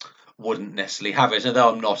wouldn't necessarily have it.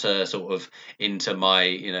 Although I'm not sort of into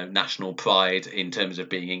my national pride in terms of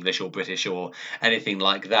being English or British or anything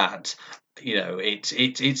like that,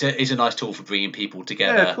 it's a nice tool for bringing people Yeah,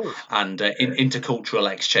 together of course. and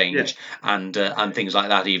intercultural exchange and things like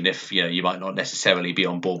that. Even if you might not necessarily be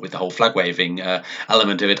on board with the whole flag waving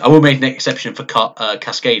element of it, I will make an exception for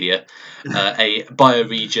Cascadia, a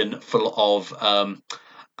bioregion full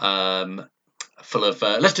of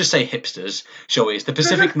let's just say hipsters, shall we? It's the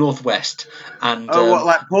Pacific Northwest, and what,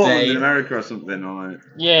 like Portland they in America or something, or like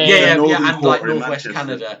Yeah. Northern and like Quarter in Northwest Manchester.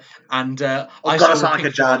 Canada, and Oh I God, I saw a sound like a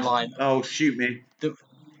picture dad. online. Oh, shoot me.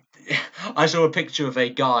 I saw a picture of a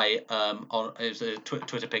guy on it was a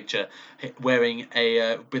Twitter picture wearing with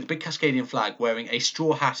a big Cascadian flag, wearing a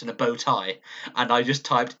straw hat and a bow tie, and I just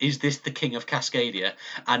typed, "Is this the King of Cascadia?"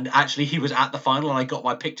 And actually, he was at the final, and I got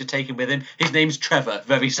my picture taken with him. His name's Trevor,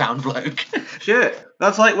 very sound bloke. Shit,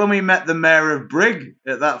 that's like when we met the mayor of Brig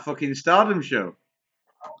at that fucking Stardom show.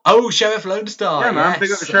 Oh, Sheriff Lone Star. Yeah, man, yes.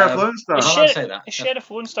 big up Sheriff Lone Star. Is I'll have to say that. Sheriff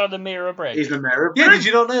Lone Star the mayor of Brig? He's the mayor of Yeah, Brig. did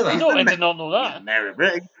you not know that? No, I did not know that. Mayor of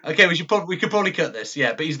Brig. Okay, we could probably cut this.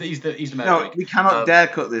 Yeah, but he's the mayor. No, of Brig. we cannot dare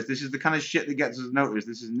cut this. This is the kind of shit that gets us noticed.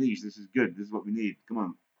 This is niche. This is good. This is what we need. Come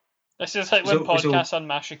on. This is like when podcasts on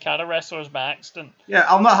Mashikara wrestlers by accident. Yeah,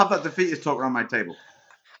 I'll not have that defeatist talk around my table.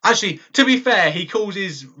 Actually, to be fair, he calls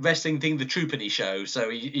his wrestling thing the Troopany Show, so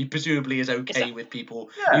he presumably is okay with people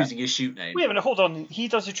using his shoot name. Wait a minute, hold on. He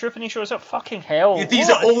does the Troopany Show? Is that fucking hell? Yeah, these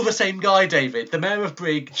are all the same guy, David. The Mayor of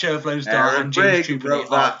Brig, Sheriff Lone Star, and James Brig Troopany. wrote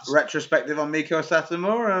that retrospective on Miko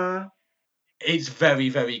Satomura. It's very,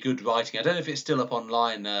 very good writing. I don't know if it's still up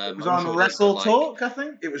online. It was on Wrestle Talk, I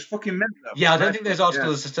think. It was fucking mint, though. Yeah, I don't think those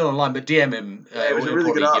articles are still online, but DM him. It was a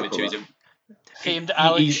really good article. Famed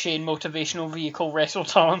Alex Shane motivational vehicle wrestle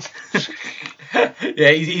talent. Yeah,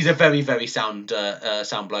 he's a very, very sound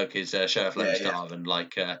bloke. Is Sheriff Lone Star, and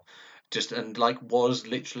was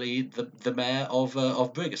literally the mayor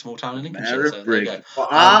of Brig, a small town in Lincolnshire. Mayor of so Brig. There you go. Well,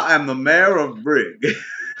 I am the mayor of Brig.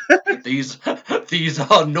 These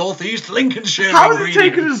are northeast Lincolnshire. How has it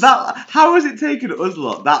taken us that? How has it taken us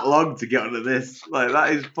lot that long to get onto this? Like, that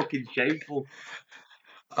is fucking shameful.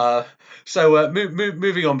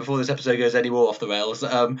 Moving on before this episode goes any more off the rails,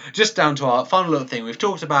 just down to our final little thing. We've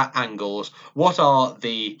talked about angles. What are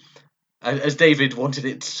the, as David wanted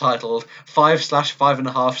it titled,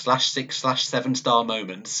 5/5.5/6/7 star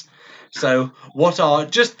moments? So, what are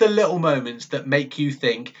just the little moments that make you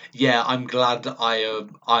think, yeah, I'm glad I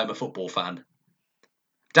am a football fan?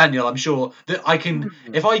 Daniel, I'm sure that I can,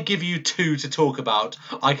 if I give you two to talk about,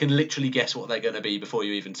 I can literally guess what they're going to be before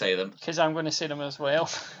you even say them. Because I'm going to say them as well.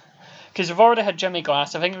 Because we've already had Jimmy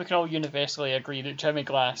Glass. I think we can all universally agree that Jimmy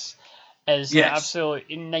Glass is an absolute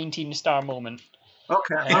 19-star moment.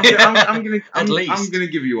 Okay, I'm gonna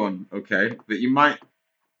give you one. Okay, that you might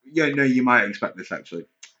expect this actually.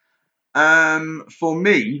 For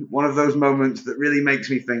me, one of those moments that really makes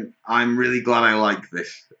me think I'm really glad I like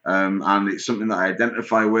this, and it's something that I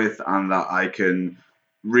identify with and that I can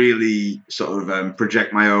really sort of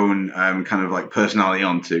project my own kind of like personality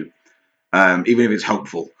onto, even if it's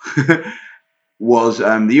helpful. Was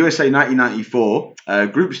the USA 1994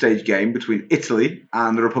 group stage game between Italy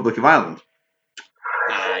and the Republic of Ireland.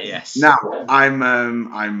 Yes. Now, I'm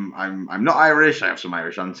not Irish. I have some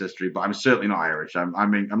Irish ancestry, but I'm certainly not Irish. I'm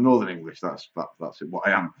Northern English. That's what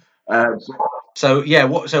I am. Why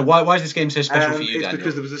is this game so special for you, It's Daniel?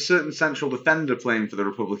 because there was a certain central defender playing for the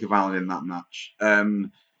Republic of Ireland in that match,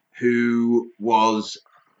 who was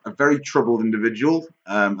a very troubled individual.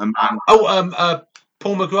 A man.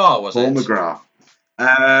 Paul McGrath was it? Paul McGrath.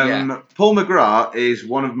 Paul McGrath is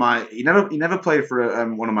one of my. He never played for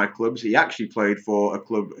one of my clubs. He actually played for a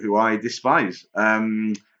club who I despise.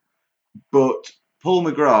 But Paul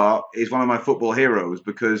McGrath is one of my football heroes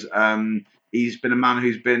because he's been a man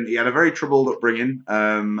he had a very troubled upbringing,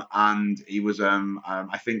 and he was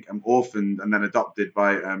I think orphaned and then adopted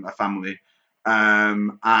by a family.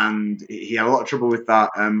 And he had a lot of trouble with that.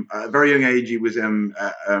 At a very young age, he was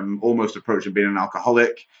almost approaching being an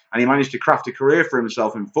alcoholic, and he managed to craft a career for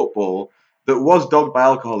himself in football that was dogged by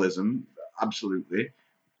alcoholism, absolutely,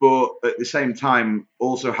 but at the same time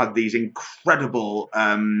also had these incredible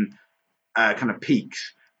kind of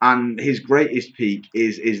peaks. And his greatest peak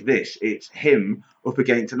is this: it's him up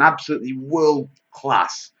against an absolutely world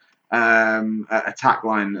class attack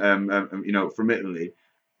line, from Italy.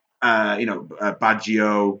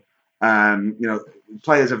 Baggio,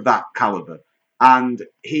 players of that caliber. And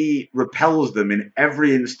he repels them in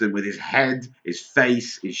every instant with his head, his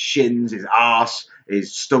face, his shins, his arse,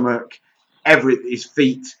 his stomach, his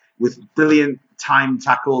feet, with brilliant time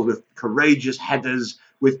tackles, with courageous headers.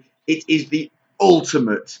 It is the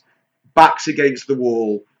ultimate backs against the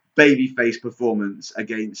wall babyface performance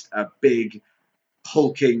against a big,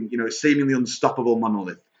 hulking, seemingly unstoppable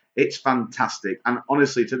monolith. It's fantastic, and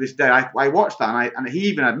honestly, to this day, I watched that, and he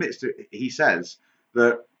even admits to it. He says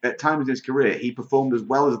that at times in his career, he performed as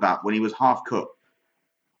well as that when he was half cut.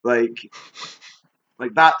 Like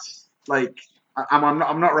that's like I'm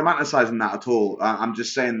not romanticizing that at all. I'm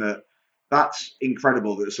just saying that that's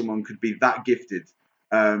incredible that someone could be that gifted.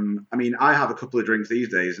 I mean, I have a couple of drinks these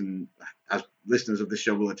days, and as listeners of this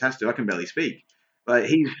show will attest to, I can barely speak. But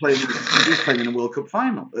he's playing in a World Cup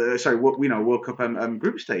final. World Cup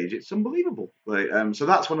group stage. It's unbelievable. So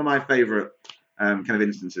that's one of my favourite kind of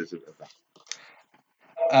instances of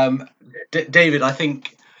that. David, I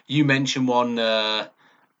think you mentioned one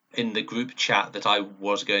in the group chat that I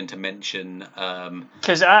was going to mention.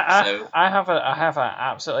 Because I have a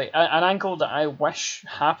absolutely an angle that I wish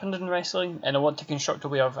happened in wrestling, and I want to construct a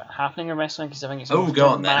way of it happening in wrestling because I think it's the most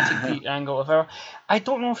dramatic angle ever. I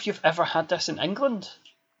don't know if you've ever had this in England.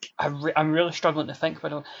 I'm really struggling to think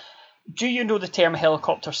about it. Do you know the term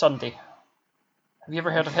Helicopter Sunday? Have you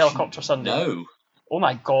ever heard of Helicopter Sunday? No. Oh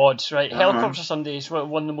my God! Right, Helicopter Sunday is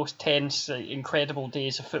one of the most tense, incredible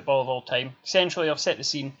days of football of all time. Essentially, I've set the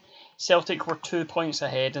scene. Celtic were 2 points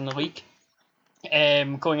ahead in the league,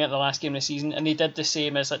 going into the last game of the season, and they did the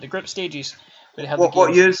same as the group stages, where they had the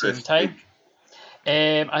games at the same time.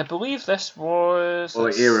 I believe this was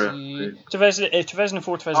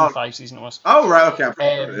 2004-2005 season it was. Oh right, okay. I've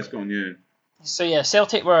heard this going, yeah. So yeah,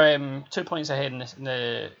 Celtic were 2 points ahead in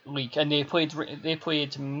the league, and they played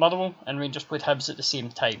Motherwell, and Rangers played Hibs at the same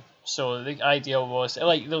time. So the idea was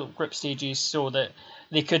like the group stages, so that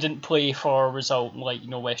they couldn't play for a result like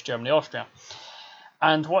West Germany, Austria.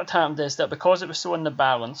 And what happened is that because it was so in the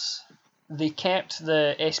balance, they kept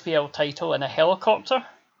the SPL title in a helicopter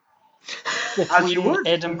between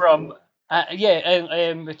Edinburgh.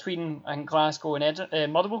 Between Glasgow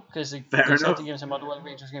and Motherwell, because the Celtic games in Motherwell and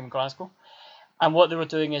Rangers game in Glasgow. And what they were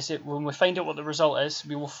doing is that when we find out what the result is,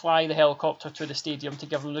 we will fly the helicopter to the stadium to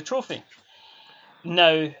give them the trophy.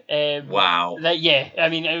 Now, wow. I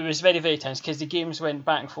mean, it was very, very tense because the games went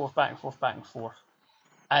back and forth.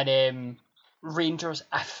 And Rangers,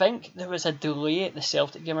 I think there was a delay at the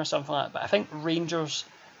Celtic game or something like that, but I think Rangers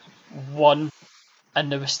won,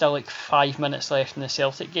 and there was still 5 minutes left in the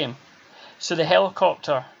Celtic game. So the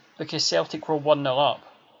helicopter, because Celtic were 1-0 up,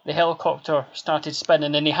 the helicopter started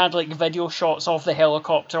spinning, and they had video shots of the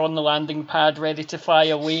helicopter on the landing pad ready to fly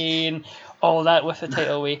away and all that with the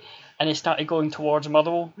title away, and they started going towards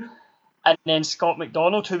Motherwell. And then Scott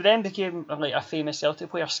McDonald, who then became a famous Celtic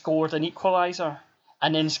player, scored an equaliser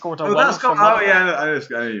and then scored a winner for Motherwell. Oh yeah, I know what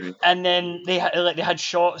you mean. And then they had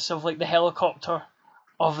shots of the helicopter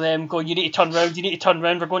of them going, you need to turn round,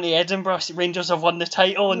 we're going to Edinburgh, Rangers have won the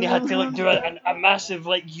title, and they had to do a massive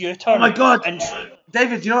U-turn. Oh my God!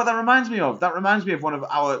 David, do you know what that reminds me of? That reminds me of one of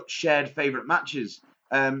our shared favourite matches.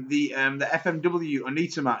 The FMW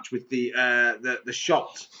Anita match with the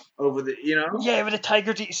shot over the, Yeah, with the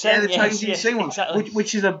Tiger Jeet Singh. Yeah, the Tiger Jeet Singh one, exactly.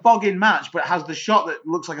 which is a bogging match, but has the shot that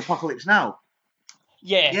looks like Apocalypse Now.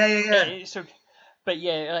 Yeah. But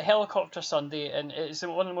yeah, Helicopter Sunday, and it's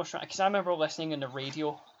one of the most, because I remember listening on the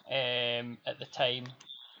radio at the time,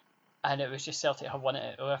 and it was just Celtic had won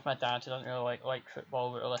it. With my dad, who doesn't really like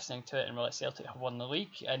football, we were listening to it, and we're like, Celtic have won the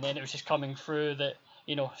league, and then it was just coming through that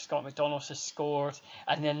Scott McDonald has scored,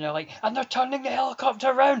 and then they're like, and they're turning the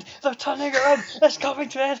helicopter around, it's coming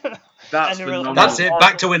to Edinburgh. That's it,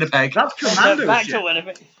 back to Winnipeg. That's commando back shit. to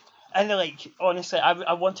Winnipeg. And honestly,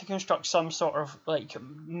 I want to construct some sort of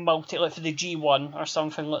multi, for the G1 or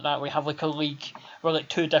something like that. We have a league where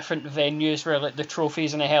two different venues where the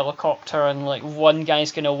trophy's in a helicopter, and one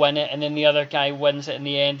guy's gonna win it, and then the other guy wins it in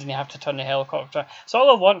the end, and you have to turn the helicopter. It's all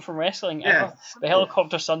I want from wrestling ever. The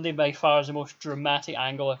Helicopter Sunday by far is the most dramatic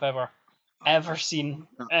angle I've ever seen.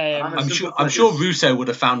 I'm sure Russo would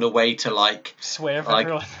have found a way to swear for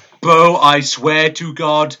everyone. Bo, I swear to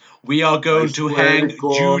God, we are going to hang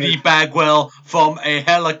Judy Bagwell from a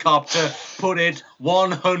helicopter, put it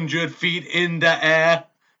 100 feet in the air,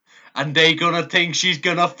 and they gonna think she's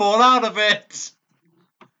gonna fall out of it.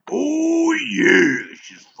 Oh yeah,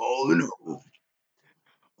 she's falling off.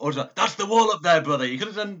 Or that's the wall up there, brother. You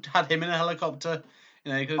could have had him in a helicopter.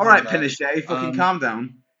 All right, Pinochet, fucking calm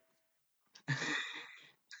down.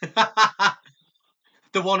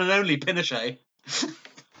 The one and only Pinochet.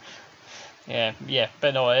 Yeah,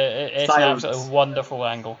 but no, it's an absolutely wonderful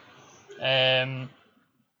angle. So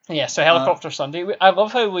Helicopter Sunday. I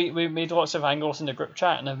love how we made lots of angles in the group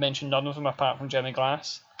chat, and I've mentioned none of them apart from Jimmy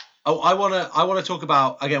Glass. Oh, I wanna talk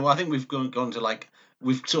about again. Well, I think we've gone to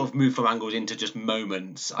we've sort of moved from angles into just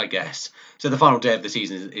moments, I guess. So the final day of the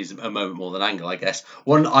season is a moment more than angle, I guess.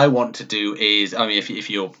 One I want to do is, I mean, if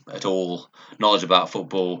you're at all knowledgeable about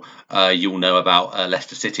football, you'll know about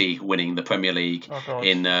Leicester City winning the Premier League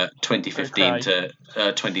in 2015 to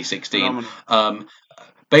 2016.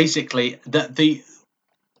 Basically,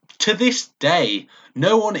 to this day,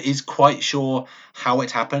 no one is quite sure how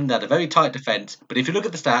it happened. They had a very tight defence, but if you look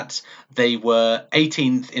at the stats, they were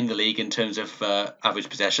 18th in the league in terms of average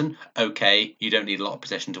possession. Okay, you don't need a lot of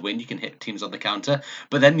possession to win. You can hit teams on the counter.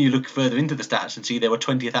 But then you look further into the stats and see they were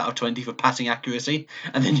 20th out of 20 for passing accuracy.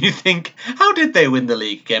 And then you think, how did they win the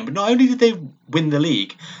league again? But not only did they win the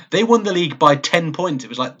league, they won the league by 10 points. It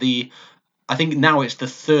was like I think now it's the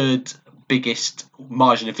third biggest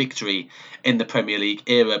margin of victory in the Premier League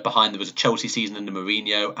era. Behind there was a Chelsea season under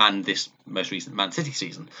Mourinho and this most recent Man City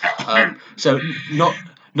season. So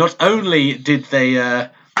not only did they that's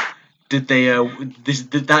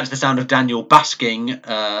the sound of Daniel basking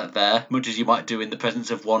there, much as you might do in the presence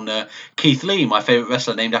of one Keith Lee, my favourite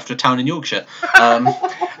wrestler named after a town in Yorkshire. So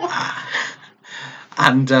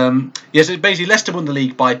basically Leicester won the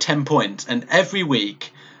league by 10 points, and every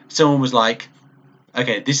week someone was like,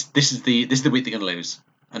 okay, this is the week they're going to lose.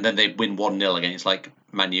 And then they'd win 1-0 against like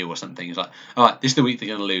Man U or something. It's like, all right, this is the week they're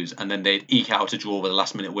going to lose. And then they'd eke out a draw with a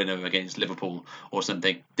last-minute winner against Liverpool or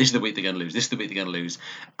something. This is the week they're going to lose. This is the week they're going to lose.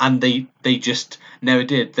 And they just never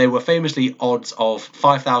did. They were famously odds of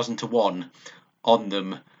 5,000 to 1 on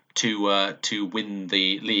them to win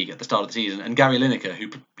the league at the start of the season. And Gary Lineker,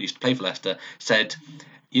 who used to play for Leicester, said,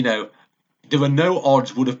 there were no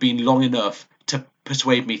odds would have been long enough to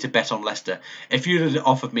persuade me to bet on Leicester. If you had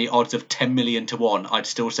offered me odds of 10 million to 1, I'd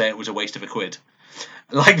still say it was a waste of a quid.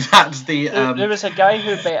 Like, that's the... There was a guy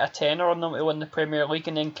who bet a tenner on them to win the Premier League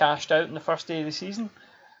and then cashed out in the first day of the season.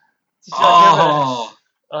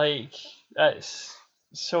 That's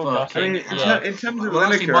so gutting. I mean, in terms of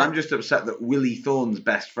Lineker, I'm just upset that Willie Thorne's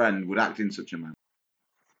best friend would act in such a manner.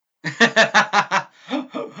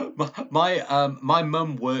 My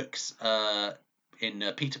mum works in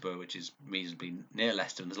Peterborough, which is reasonably near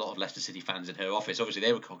Leicester, and there's a lot of Leicester City fans in her office. Obviously,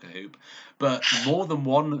 they were cock a hoop, but more than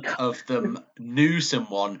one of them knew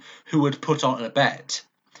someone who would put on a bet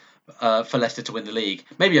for Leicester to win the league,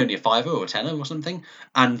 maybe only a fiver or a tenner or something,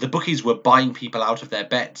 and the bookies were buying people out of their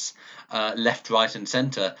bets left, right, and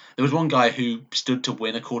centre. There was one guy who stood to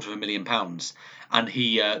win £250,000, and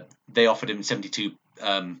they offered him 72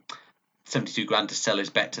 grand to sell his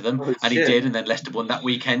bet to them, and he did, and then Leicester won that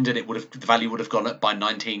weekend, and the value would have gone up by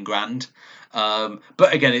 19 grand.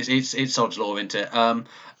 But again, it's odds law, isn't it?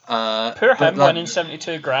 Poor him winning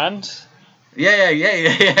 72 grand. Yeah,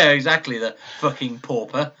 exactly. The fucking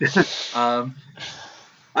pauper. I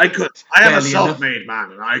am a self-made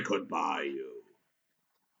man, and I could buy you.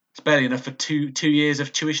 It's barely enough for two years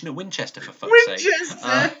of tuition at Winchester, for fuck's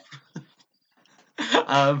sake.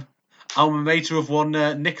 Alma mater of one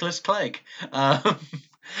Nicholas Clegg. But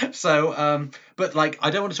like,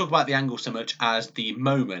 I don't want to talk about the angle so much as the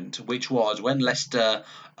moment, which was when Leicester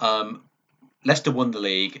won the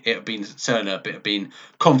league. It had been sewn up. It had been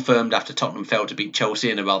confirmed after Tottenham failed to beat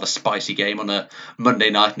Chelsea in a rather spicy game on a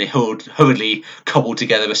Monday night, and they hurriedly cobbled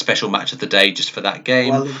together a special match of the day just for that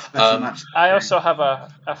game. I also have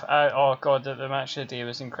the match of the day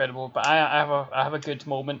was incredible. But I have a good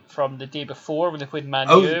moment from the day before when they played Man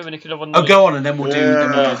U when they could have won. Go on, and then we'll do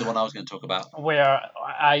the one I was going to talk about. Where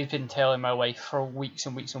I've been telling my wife for weeks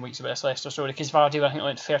and weeks and weeks about this Leicester story, because Vardy, I think,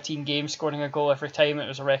 went 13 games scoring a goal every time. It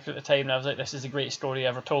was a record at the time, and I was like, this is the greatest story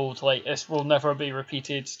ever told. Like, this will never be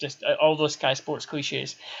repeated. Just all those Sky Sports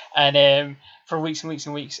cliches. And for weeks and weeks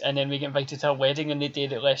and weeks, and then we get invited to a wedding on the day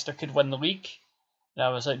that Leicester could win the league. And I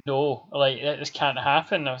was like, no, like, this can't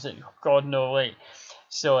happen. I was like, God, no, like.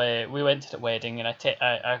 So we went to the wedding, and I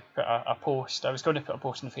put a post. I was going to put a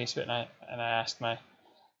post on Facebook, and I asked my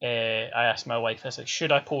wife, I said,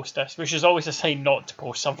 should I post this? Which is always a sign not to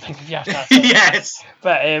post something if you have to ask something. Yes.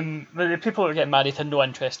 But the people were getting married had no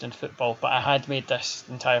interest in football, but I had made this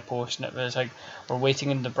entire post, and it was like, we're waiting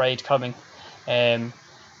on the bride coming. The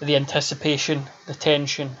anticipation, the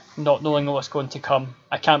tension, not knowing what's going to come.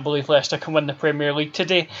 I can't believe Leicester can win the Premier League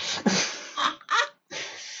today.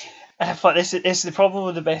 I thought this is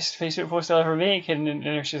probably the best Facebook post I'll ever make,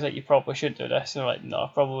 and she's like, you probably should do this. And I'm like, no, I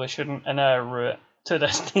probably shouldn't, and I wrote it. To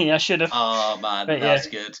this day, I should have. Oh man, that's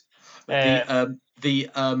good.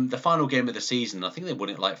 The final game of the season, I think they won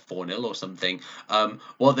it like 4-0 or something.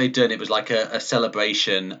 What they'd done, it was like a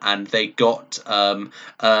celebration, and they got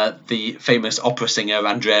the famous opera singer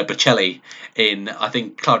Andrea Bocelli in. I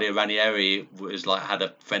think Claudio Ranieri was like had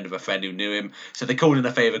a friend of a friend who knew him, so they called in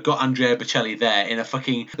a favour, got Andrea Bocelli there in a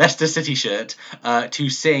fucking Leicester City shirt to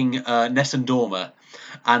sing Nessun Dorma.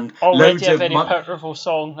 And already a very powerful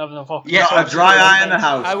song. Yeah, a dry eye in the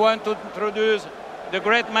house. I want to introduce the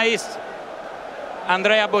great maestro.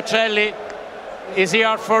 Andrea Bocelli is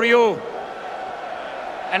here for you.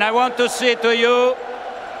 And I want to say to you,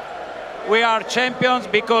 we are champions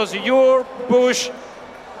because you push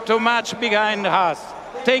too much behind us.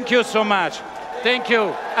 Thank you so much. Thank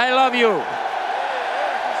you. I love you.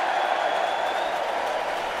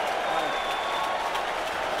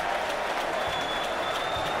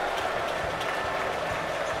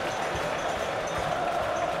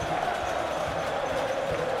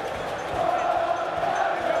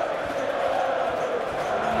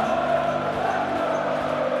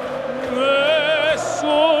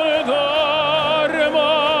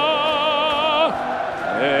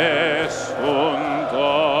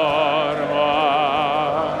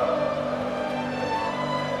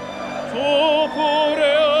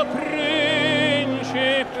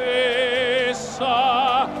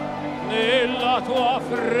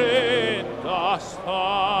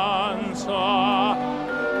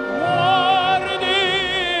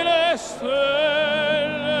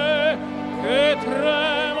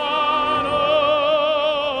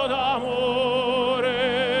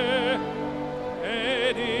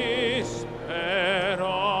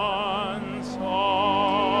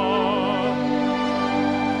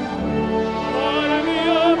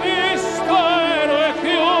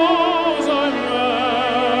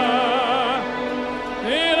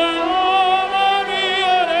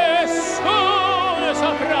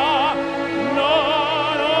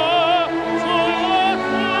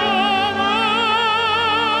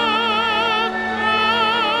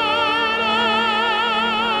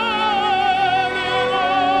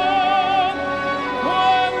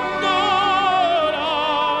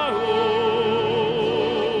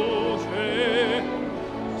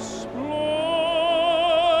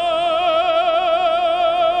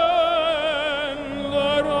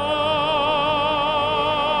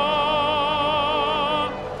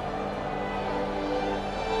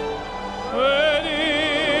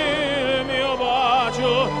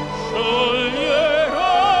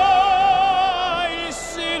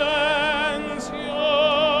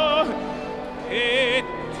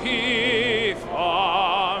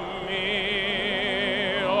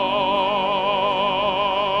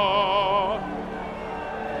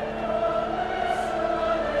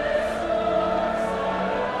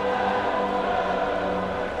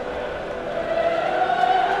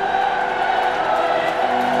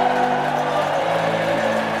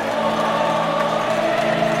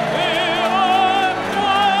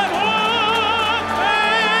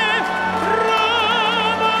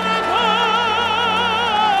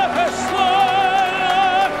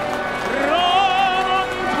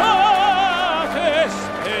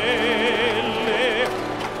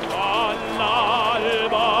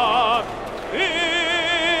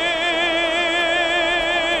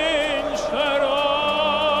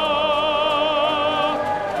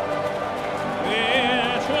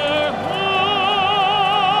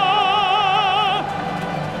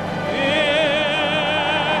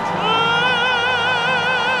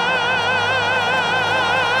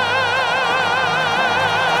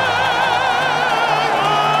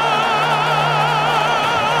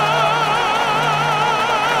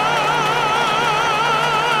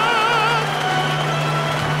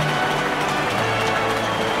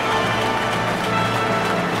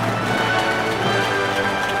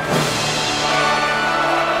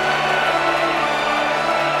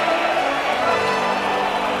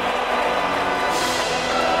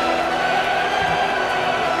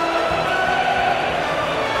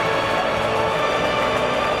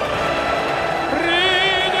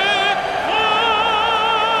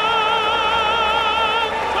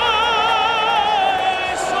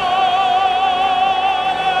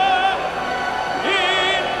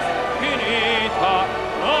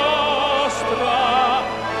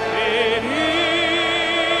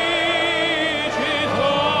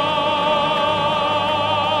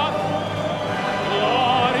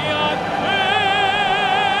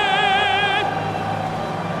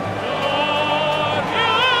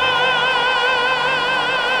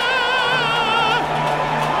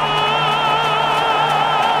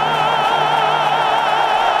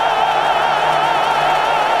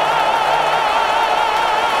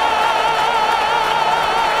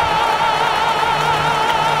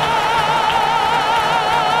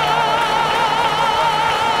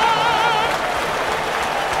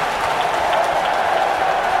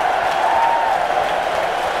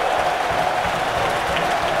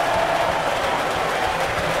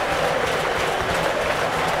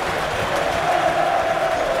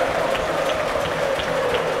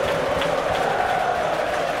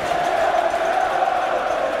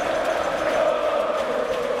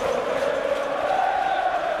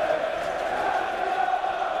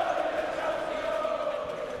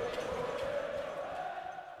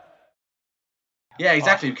 Yeah,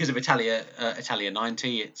 exactly. Because of Italia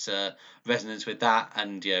 90, it's resonance with that,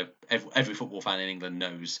 and every football fan in England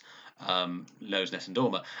knows Nessun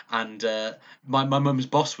Dorma. And my mum's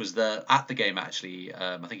boss was at the game actually.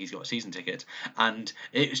 I think he's got a season ticket, and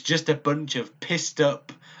it was just a bunch of pissed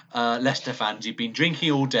up Leicester fans who've been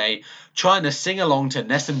drinking all day, trying to sing along to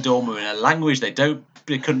Nessun Dorma in a language they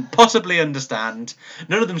couldn't possibly understand.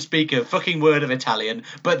 None of them speak a fucking word of Italian,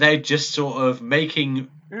 but they're just sort of making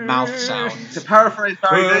mouth sounds. To paraphrase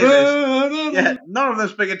Barry Davis, yeah, none of them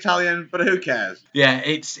speak Italian, but who cares? Yeah,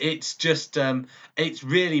 it's just it's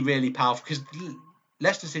really, really powerful, because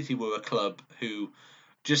Leicester City were a club who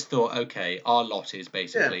just thought, okay, our lot is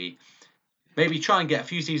basically maybe try and get a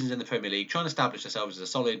few seasons in the Premier League, try and establish ourselves as a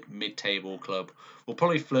solid mid-table club. We'll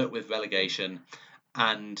probably flirt with relegation,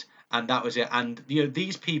 and that was it. And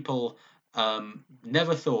these people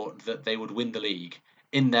never thought that they would win the league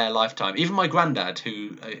in their lifetime. Even my granddad,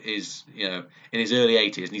 who is in his early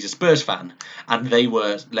 80s, and he's a Spurs fan, and they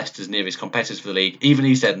were Leicester's nearest competitors for the league. Even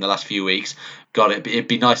he said in the last few weeks, God, it'd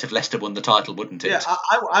be nice if Leicester won the title, wouldn't it? Yeah,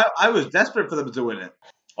 I was desperate for them to win it.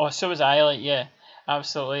 Oh, so was I.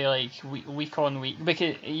 Absolutely, week on week.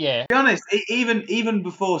 Because To be honest, even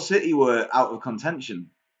before City were out of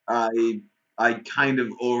contention, I kind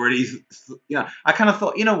of already, I kind of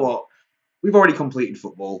thought, you know what, we've already completed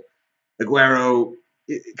football. Aguero,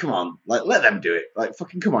 come on, let them do it.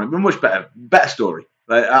 Fucking come on, we're much better story.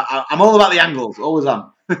 I'm all about the angles, always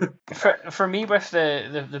am. For me, with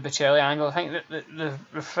the Bocelli angle, I think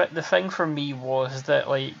that the thing for me was that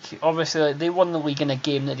obviously they won the league in a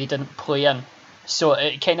game that they didn't play in. So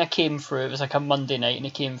it kind of came through. It was like a Monday night, and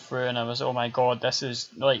it came through, and I was, oh my god, this is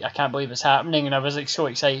I can't believe it's happening, and I was so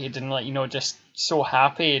excited and just so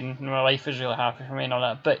happy, and my life was really happy for me and all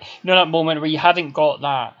that. But that moment where you haven't got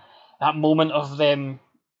that moment of them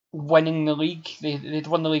winning the league, they'd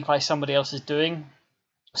won the league by somebody else's doing.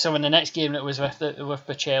 So in the next game that was with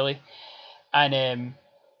Bocelli, and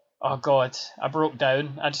oh god, I broke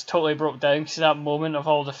down. I just totally broke down, because that moment of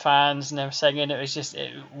all the fans and them singing, it was just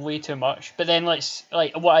way too much. But then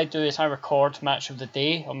what I do is I record match of the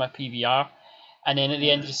day on my PVR, and then at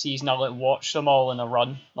the end of the season I'll watch them all in a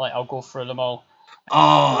run. I'll go through them all.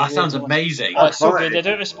 Oh, that sounds amazing. Oh, it's so good. They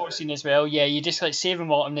do it with Sports Scene as well. Yeah, you just save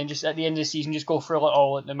them all, and then just at the end of the season just go through it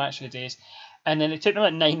all at the match of the days. And then it took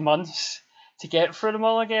me 9 months to get through them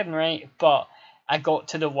all again, right? But I got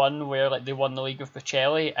to the one where they won the league with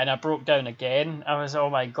Bocelli, and I broke down again. I was, oh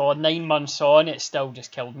my god, 9 months on, it still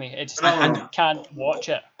just killed me. I can't watch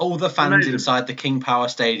it. All the fans inside the King Power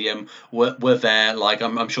Stadium were there.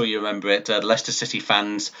 I'm sure you remember it. The Leicester City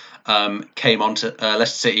fans Leicester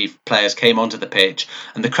City players came onto the pitch,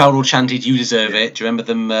 and the crowd all chanted, "You deserve it." Do you remember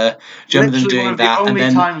them? Them doing one of that? The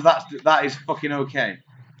only times that is fucking okay.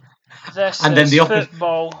 This is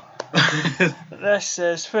football. This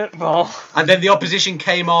is football. And then the opposition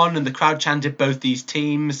came on, and the crowd chanted both these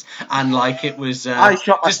teams, and it was I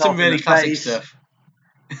shot just some really classic face. stuff.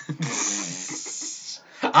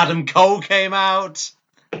 Adam Cole came out.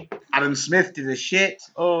 Adam Smith did a shit.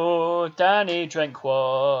 Oh, Danny, drink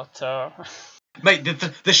water. Mate,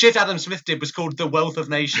 the shit Adam Smith did was called The Wealth of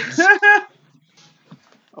Nations.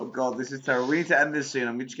 Oh god, this is terrible. We need to end this soon.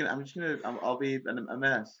 I'll be a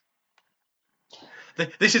mess.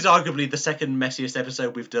 This is arguably the second messiest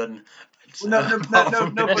episode we've done. No. But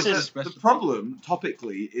the problem,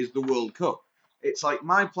 topically, is the World Cup. It's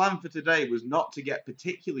my plan for today was not to get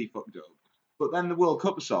particularly fucked up, but then the World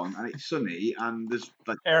Cup song, and it's sunny, and there's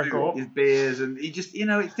food, beers, and you just,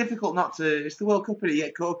 it's difficult not to. It's the World Cup, and you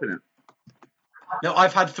get caught up in it. No,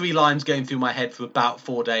 I've had 3 lines going through my head for about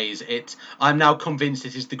 4 days. I'm now convinced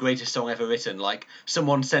it is the greatest song ever written.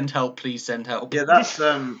 Someone send help, please send help. Yeah, that's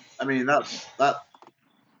that.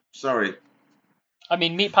 Sorry. I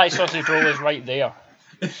mean, Meat Pie Sausage Roll is right there.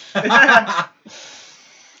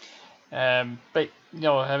 But we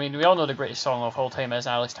all know the greatest song of all time is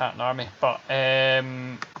Alice Tartan Army. But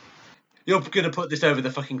you're gonna put this over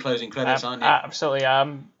the fucking closing credits, aren't you? I absolutely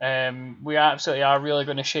am. We absolutely are really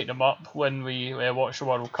going to shake them up when we watch the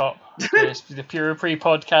World Cup. The Pure Pre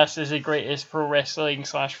podcast is the greatest pro wrestling /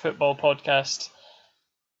 football podcast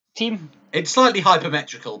team. It's slightly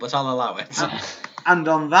hypermetrical, but I'll allow it. And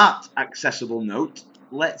on that accessible note,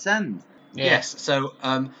 let's end. Yeah. Yes. So,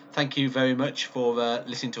 thank you very much for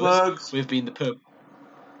listening to Plugs. us. We've been the pub.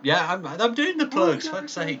 Yeah, I'm doing the plugs. For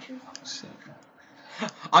fuck's sake.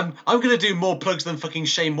 I'm gonna do more plugs than fucking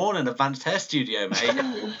Shane Warne and Advanced Hair Studio,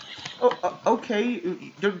 mate. Okay.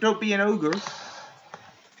 Don't be an ogre.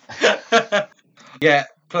 Yeah.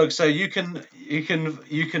 plug. So you can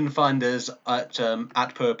find us at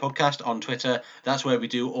Per Podcast on Twitter. That's where we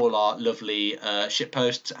do all our lovely shit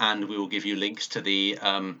posts, and we will give you links to the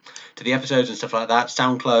episodes and stuff like that.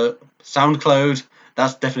 SoundCloud.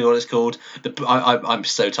 That's definitely what it's called. I'm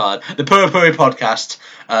so tired. The Puri Podcast.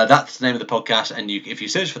 That's the name of the podcast, and if you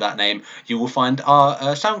search for that name, you will find our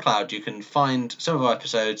SoundCloud. You can find some of our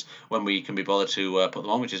episodes when we can be bothered to put them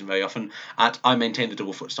on, which isn't very often, at I Maintain the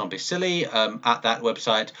Double Foot Stomp is Silly. At that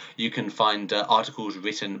website, you can find articles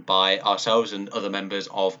written by ourselves and other members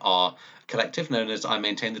of our collective known as I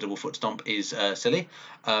Maintain the Double Foot Stomp is Silly.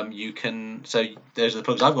 So those are the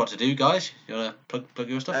plugs I've got to do, guys. You want to plug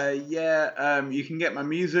your stuff? You can get my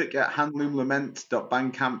music at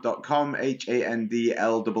handloomlament.bandcamp.com,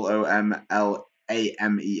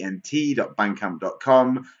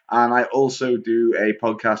 handloomlament.bandcamp.com, and I also do a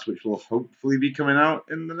podcast which will hopefully be coming out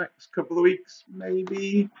in the next couple of weeks,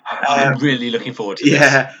 maybe. I'm really looking forward to this.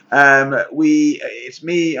 Yeah, it's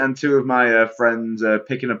me and two of my friends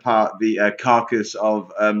picking apart the carcass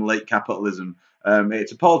of late capitalism.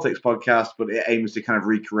 It's a politics podcast, but it aims to kind of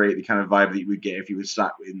recreate the kind of vibe that you would get if you were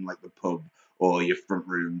sat in like the pub or your front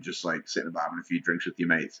room, just like sitting about having a few drinks with your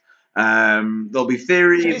mates. There'll be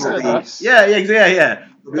theories. Yeah.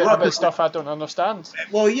 There'll be a lot of stuff I don't understand.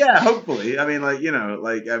 Well, yeah, hopefully. I mean, you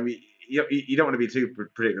don't want to be too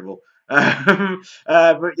predictable.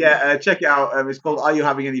 But yeah, check it out. It's called Are You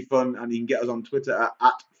Having Any Fun? And you can get us on Twitter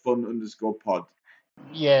at @fun_pod.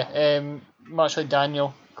 Yeah, much like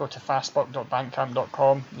Daniel, go to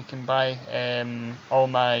fastbuck.bandcamp.com. You can buy all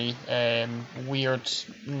my weird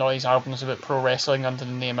noise albums about pro wrestling under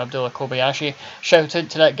the name Abdullah Kobayashi. Shout out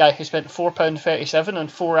to that guy who spent £4.37 on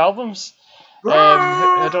 4 albums.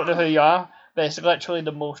 I don't know who you are, but it's literally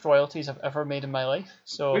the most royalties I've ever made in my life.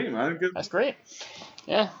 So Sweet, man. Good. That's great.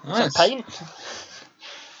 Yeah, nice. It's a pint.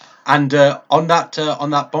 And on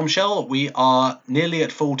that bombshell, we are nearly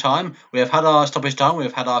at full time. We have had our stoppage time. We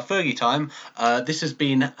have had our Fergie time. This has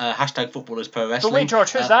been hashtag Footballers Pro Wrestling. But wait,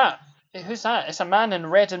 George, who's that? Who's that? It's a man in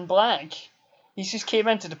red and black. He just came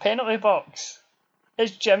into the penalty box.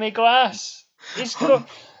 It's Jimmy Glass. He's go-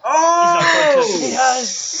 He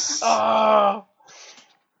has. Oh,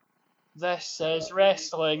 this is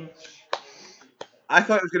wrestling. I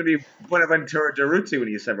thought it was going to be Buenaventura Durruti when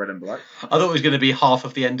you said red and black. I thought it was going to be half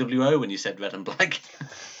of the NWO when you said red and black.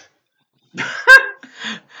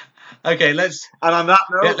 Okay, let's. And on that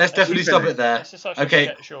note, let's definitely stop it there. This is such Okay.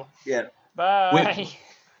 a shit show. Yeah. Bye.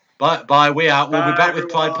 Bye. We out. We'll be Bye, back with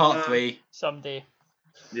Pride everyone. Part 3. Someday.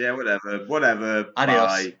 Yeah, whatever. Adios.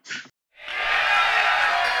 Bye.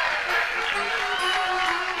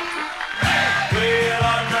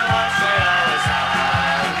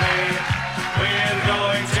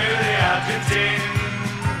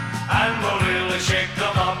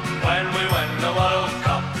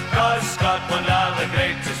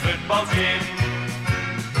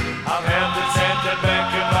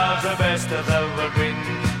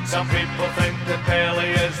 Some people think that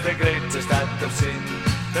Pelé is the greatest that they've seen.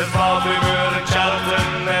 There's Bobby Moore and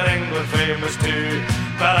Charlton, they're England famous too.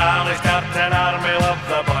 But Ali's Captain Army love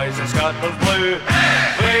the boys in Scotland blue.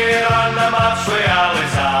 We're on the march with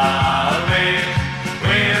Ali's Army.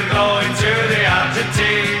 We're going to the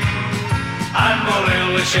Argentine, and we'll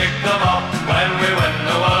really shake them up when we win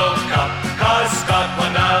the World Cup. 'Cause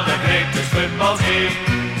Scotland are the greatest football team.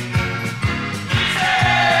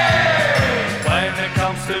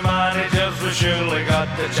 To managers, we surely got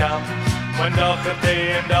the champ. When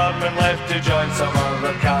Doherty and Dorman left to join some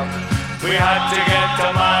other camp, we had to get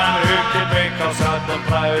a man who could make our Scotland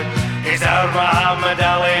proud. He's our Muhammad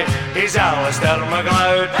Ali, he's Alistair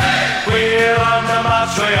McLeod. We're on the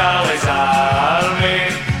march with Ali's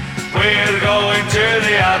Army. We're going to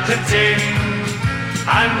the Argentine,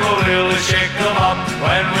 and we'll really shake them up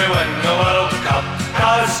when we win the World Cup.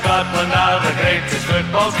 'Cause Scotland are the greatest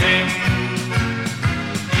football team.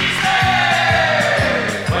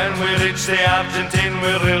 When we reach the Argentine,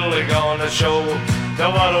 we're really gonna show the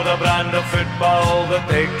world a brand of football that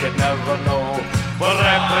they could never know. We're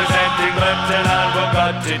representing Britain and we've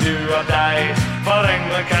got to do or die for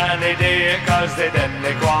England canny day, 'cause they didn't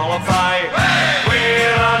qualify.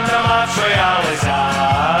 We're on the march with Ali's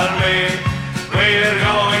Army. We're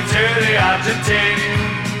going to the Argentine,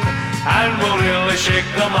 and we'll really shake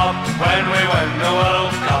them up when we win the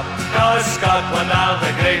World Cup. 'Cause Scotland are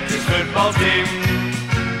the greatest football team.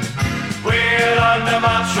 We're on the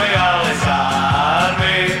march with Ali's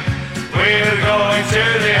Army. We're going to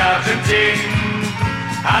the Argentine,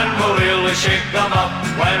 and we'll really shake them up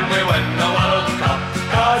when we win the World Cup.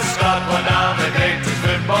 'Cause Scotland are the greatest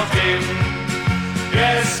football team.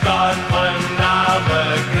 Yes, Scotland are the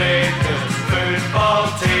greatest football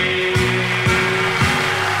team.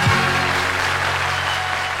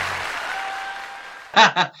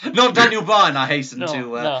 Not Daniel Bryan, I hasten No, to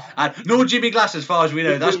no. add. Nor Jimmy Glass, as far as we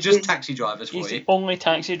know. That's just taxi drivers for He's you. the only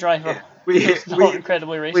taxi driver. We- It's we- not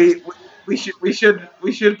incredibly racist. We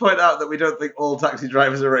should point out that we don't think all taxi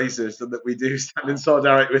drivers are racist, and that we do stand in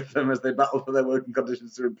solidarity with them as they battle for their working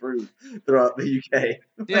conditions to improve throughout the UK.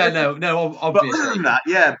 Yeah, no, But obviously. other than that,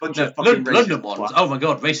 yeah, a bunch No, of fucking racist London ones. twats. Oh my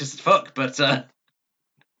god, racist as fuck. But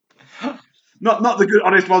Not the good,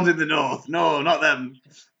 honest ones in the north. No, not them.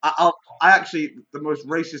 I actually, the most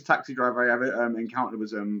racist taxi driver I ever encountered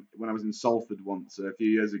was when I was in Salford once a few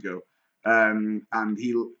years ago, and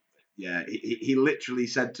he literally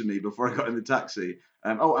said to me before I got in the taxi,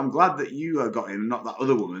 "Oh, I'm glad that you got in, and not that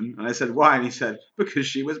other woman." And I said, "Why?" And he said, "Because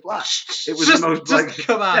she was black." It was just, the most just like,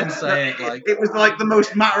 come out and say it. Like, it was like the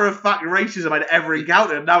most matter-of-fact racism I'd ever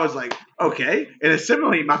encountered, and I was like, "Okay, in a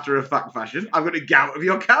similarly matter-of-fact fashion, I'm going to get out of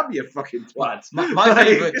your cab, you fucking twat." my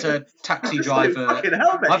favourite taxi driver. Fucking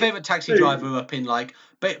hell, mate. My favourite taxi driver up in like,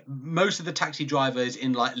 but most of the taxi drivers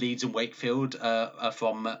in like Leeds and Wakefield are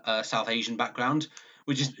from South Asian background,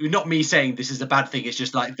 which is not me saying this is a bad thing. It's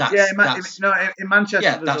just like that's in Manchester.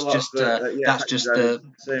 yeah, there's that's a lot just of, that's taxi just drivers.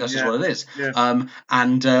 Same, that's just yeah. what it is.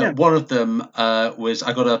 Yeah. One of them was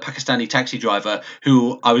I got a Pakistani taxi driver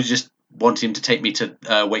who I was just wanting him to take me to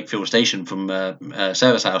Wakefield Station from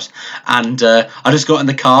Service House, and I just got in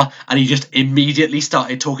the car and he just immediately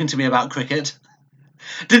started talking to me about cricket.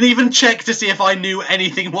 Didn't even check to see if I knew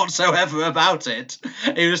anything whatsoever about it.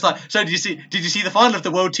 He was just like, "So did you see the final of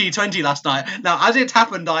the World T20 last night?" Now, as it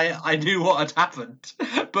happened, I knew what had happened,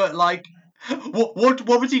 but like,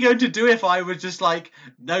 what was he going to do if I was just like,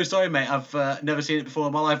 "No, sorry, mate, I've never seen it before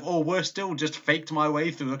in my life," or worse still, just faked my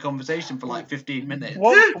way through a conversation for like 15 minutes?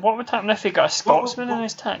 What would happen if he got a Scotsman in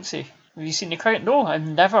his taxi? Have you seen the cricket? No, I've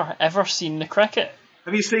never ever seen the cricket.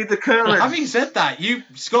 Have you seen the curling? Having said that,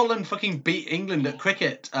 Scotland fucking beat England at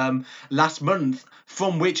cricket last month,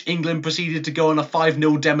 from which England proceeded to go on a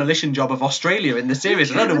 5-0 demolition job of Australia in the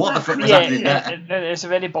series. I don't know what the fuck was happening there. It's a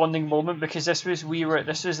very bonding moment because this was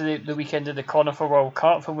the weekend of the Conifer World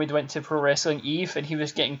Cup when we went to Pro Wrestling Eve and he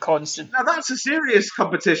was getting constant. Now that's a serious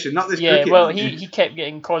competition, not this Yeah, cricket. well, he kept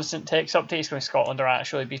getting constant text updates when Scotland are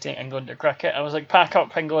actually beating England at cricket. I was like, pack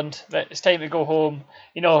up, England. It's time to go home.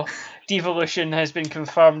 You know, devolution has been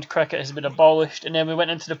confirmed. Cricket has been abolished. And then we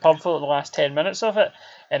went into the pub for the last 10 minutes of it.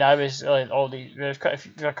 And I was like, there was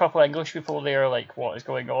a couple of English people there, like, what is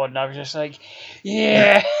going on? And I was just like,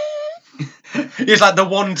 yeah. It's like the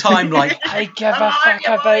one time, like, I give a fuck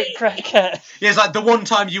about cricket. Yeah, it's like the one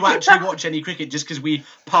time you actually watch any cricket just because we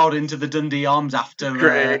piled into the Dundee Arms after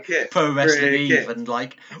Pro Wrestling Eve and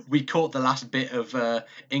like we caught the last bit of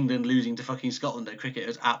England losing to fucking Scotland at cricket. It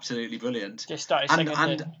was absolutely brilliant. Just started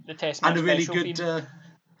singing the Test match and a really special good. theme.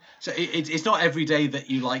 So it's not every day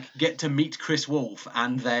that you like get to meet Chris Wolfe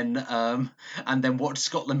and then watch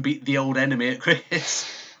Scotland beat the old enemy at cricket.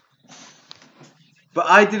 But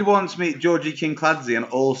I did once meet Georgie Kincladze and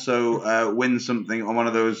also win something on one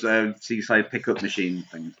of those seaside pickup machine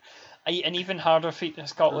things. An even harder feat than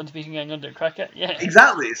Scotland beating England at cricket. Yeah,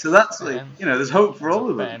 exactly. So that's like, there's hope for all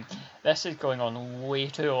of them. This is going on way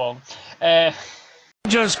too long.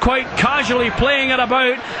 Just quite casually playing it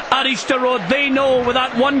about at Easter Road. They know with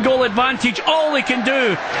that 1-goal advantage, all they can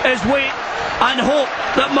do is wait and hope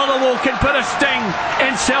that Motherwell can put a sting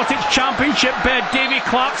in Celtic's championship bid. Davy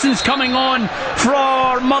Clarkson's coming on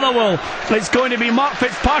for Motherwell. It's going to be Mark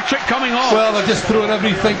Fitzpatrick coming on. Well, they're just throwing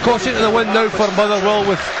everything. Caution to the wind now for Motherwell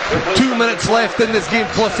with 2 minutes left in this game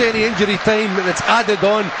plus any injury time, and it's added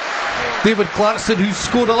on. David Clarkson, who's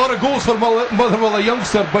scored a lot of goals for Motherwell, a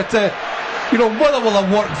youngster, but Motherwell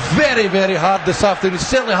have worked very, very hard this afternoon.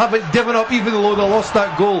 Certainly haven't given up even though they lost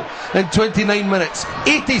that goal in 29 minutes.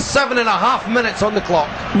 87 and a half minutes on the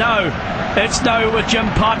clock. Now, it's now with Jim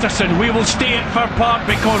Patterson. We will stay at Fir Park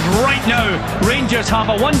because right now Rangers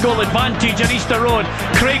have a 1-goal advantage at Easter Road.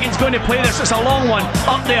 Craigan's going to play this. It's a long one.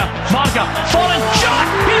 Up there, Varga, falling shot.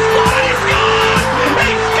 He's scored! He's scored!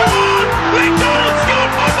 He scored! McDonald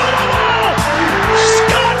scored for Motherwell!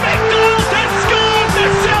 Scott McDonald has scored! The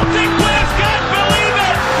Celtic players can't believe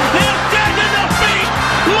it! They're dead in their feet!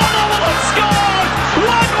 Motherwell have scored!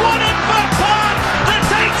 1-1 in Fir Park! The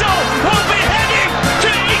title will be heading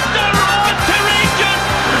to Easter Road to Rangers!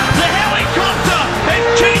 The helicopter is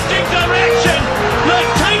changing direction! The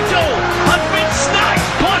title has been snatched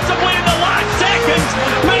possibly in the last seconds!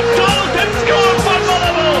 McDonald has scored for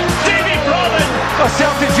Motherwell! Davy Provan!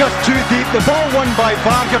 Celtic just too deep. The ball won by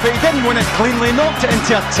Varga, but he didn't win it cleanly. Knocked it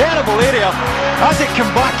into a terrible area. As it came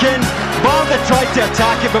back in, Varga tried to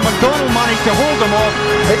attack it, but McDonald managed to hold him off.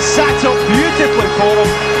 It sat up beautifully for him.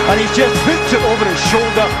 and he's just hooked it over his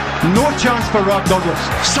shoulder. No chance for Rob Douglas.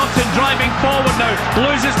 Sutton driving forward now,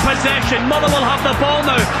 loses possession. Motherwell have the ball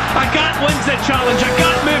now. Agat wins the challenge.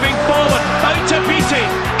 Agat moving forward, out to Beattie.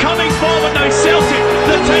 Coming forward now, Celtic.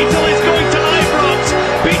 The title is going to Ibrox.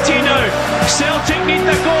 Beattie now. Celtic need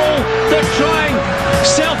the goal. They're trying.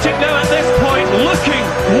 Celtic now at this point looking,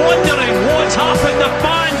 wondering what's happened. The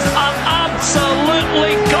fans are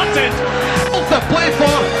absolutely gutted. To play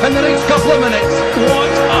for in the next couple of minutes.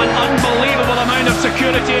 What an unbelievable amount of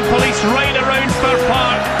security and police right around Fir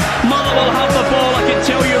Park. Motherwell have the ball. I can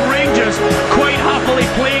tell you Rangers quite happily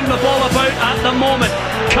playing the ball about at the moment,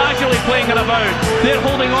 casually playing it about. They're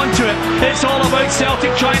holding on to it. It's all about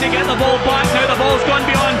Celtic trying to get the ball back. Now the ball's gone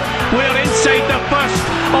beyond. We're inside the first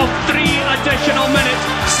of 3 additional minutes.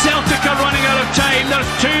 Celtic are running out of time. There's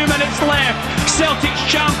 2 minutes left. Celtic's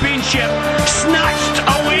championship snatched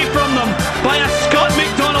away from them by a Scott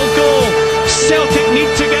McDonald goal. Celtic need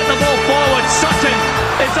to get the ball forward. Sutton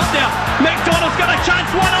is up there. McDonald's got a chance,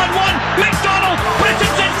 1-on-1. McDonald,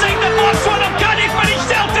 Britain's inside the box. One of can he finish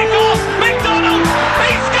Celtic off? McDonald,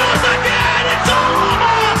 he scores again. It's all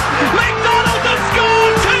over. McDonald has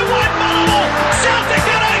scored. 2-1 Motherwell. Celtic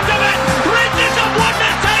are out of it. Rangers have won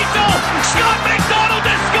the title. Scott McDonald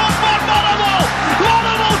has scored for Motherwell.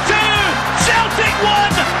 Motherwell 2, Celtic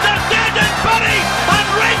 1. They're dead and buried, and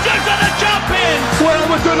Rangers are the champions. Well,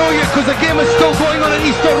 we don't know yet because the game is still going on at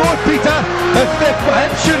Easter Road, Peter. If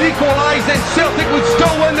Hibs should equalise, then Celtic would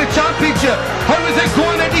still win the championship. How is it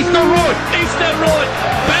going at Easter Road? Easter Road,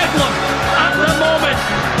 Bedlam at the moment.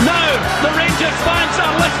 Now, the Rangers fans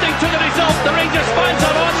are listening to the result. The Rangers fans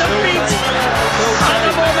are on their feet at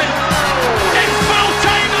the moment. It's full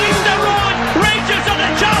time at Easter Road. Rangers are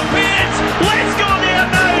the champions. Let's go there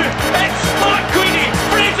now. It's Mark Queenie,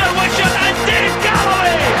 Fraser Wishart and Dave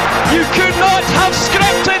Galloway. You could not have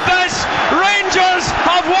scripted this. Rangers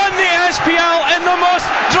have won the SPL in the most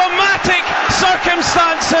dramatic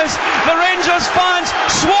circumstances. The Rangers fans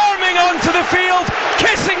swarming onto the field,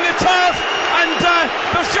 kissing the turf, and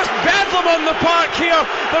there's just bedlam on the park here.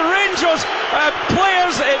 The Rangers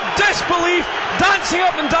players in disbelief, dancing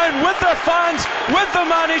up and down with their fans, with the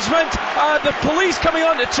management, the police coming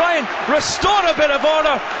on to try and restore a bit of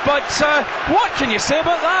order. But what can you say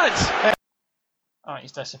about that?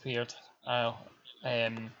 He's disappeared.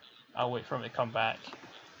 I'll wait for him to come back.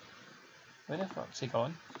 Where the fuck's he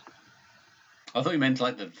gone? I thought you meant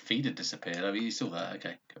like the feed had disappeared. I mean, he's still there.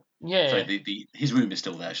 Okay. Cool. Yeah. Sorry, his room is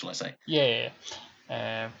still there, shall I say? Yeah.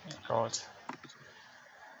 God.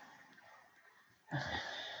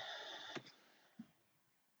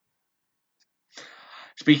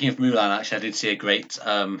 Speaking of Mulan, actually, I did see a great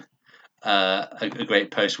a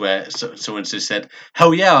great post where someone just said,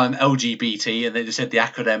 "Hell yeah, I'm LGBT," and they just said the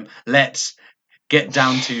acronym "Let's get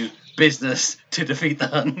down to business to defeat the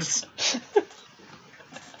Huns."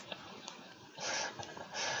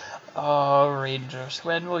 Oh, Rangers,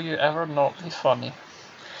 when will you ever not be funny?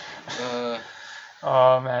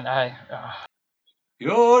 Oh man,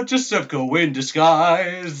 You're just Sevco in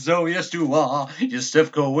disguise. Oh yes, you are. You're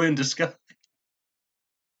Sevco in disguise.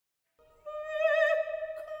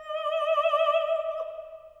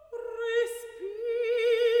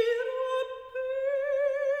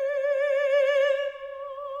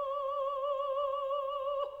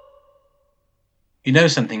 You know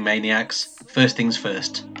something, maniacs? First things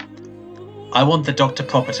first. I want the Dr.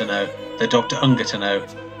 Proper to know, the Dr. Unger to know,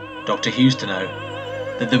 Dr. Hughes to know,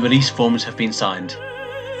 that the release forms have been signed.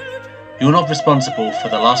 You're not responsible for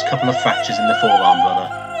the last couple of fractures in the forearm,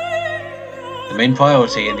 brother. The main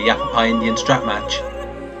priority in the Yavapai Indian strap match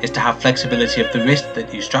is to have flexibility of the wrist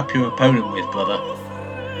that you strap your opponent with, brother.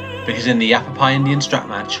 Because in the Yavapai Indian strap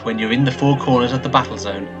match, when you're in the four corners of the battle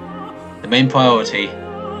zone, the main priority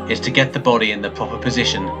is to get the body in the proper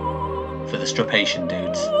position for the strapation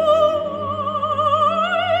dudes.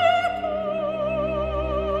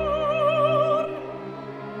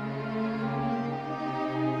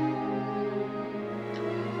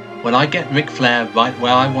 When I get Ric Flair right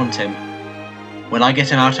where I want him, when I get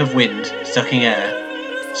him out of wind, sucking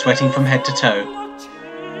air, sweating from head to toe,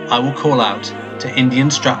 I will call out to Indian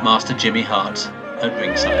Strapmaster Jimmy Hart at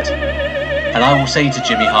ringside. And I will say to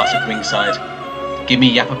Jimmy Hart at ringside, "Give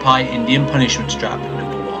me Yavapai Indian Punishment Strap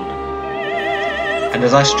number 1. And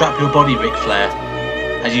as I strap your body, Ric Flair,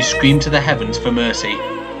 as you scream to the heavens for mercy,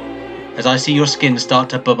 as I see your skin start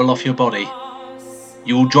to bubble off your body,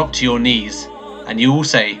 you will drop to your knees and you will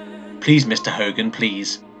say, 'Please, Mr. Hogan,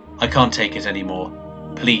 please. I can't take it anymore.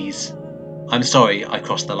 Please. I'm sorry I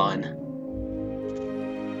crossed the line.'"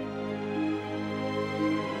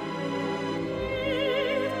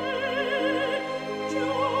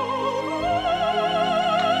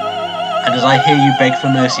 And as I hear you beg for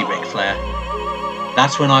mercy, Ric Flair,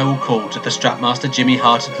 that's when I will call to the Strapmaster Jimmy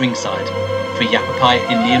Hart at ringside for Yapapai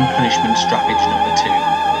Indian Punishment Strappage number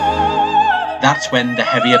 2. That's when the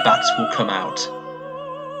heavier bats will come out.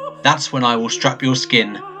 That's when I will strap your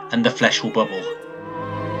skin and the flesh will bubble.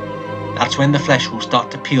 That's when the flesh will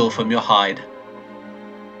start to peel from your hide.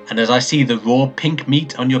 And as I see the raw pink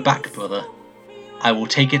meat on your back, brother, I will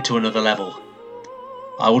take it to another level.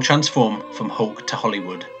 I will transform from Hulk to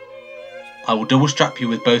Hollywood. I will double strap you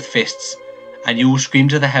with both fists, and you will scream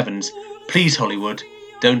to the heavens, "Please, Hollywood,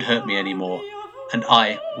 don't hurt me anymore," and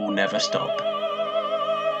I will never stop.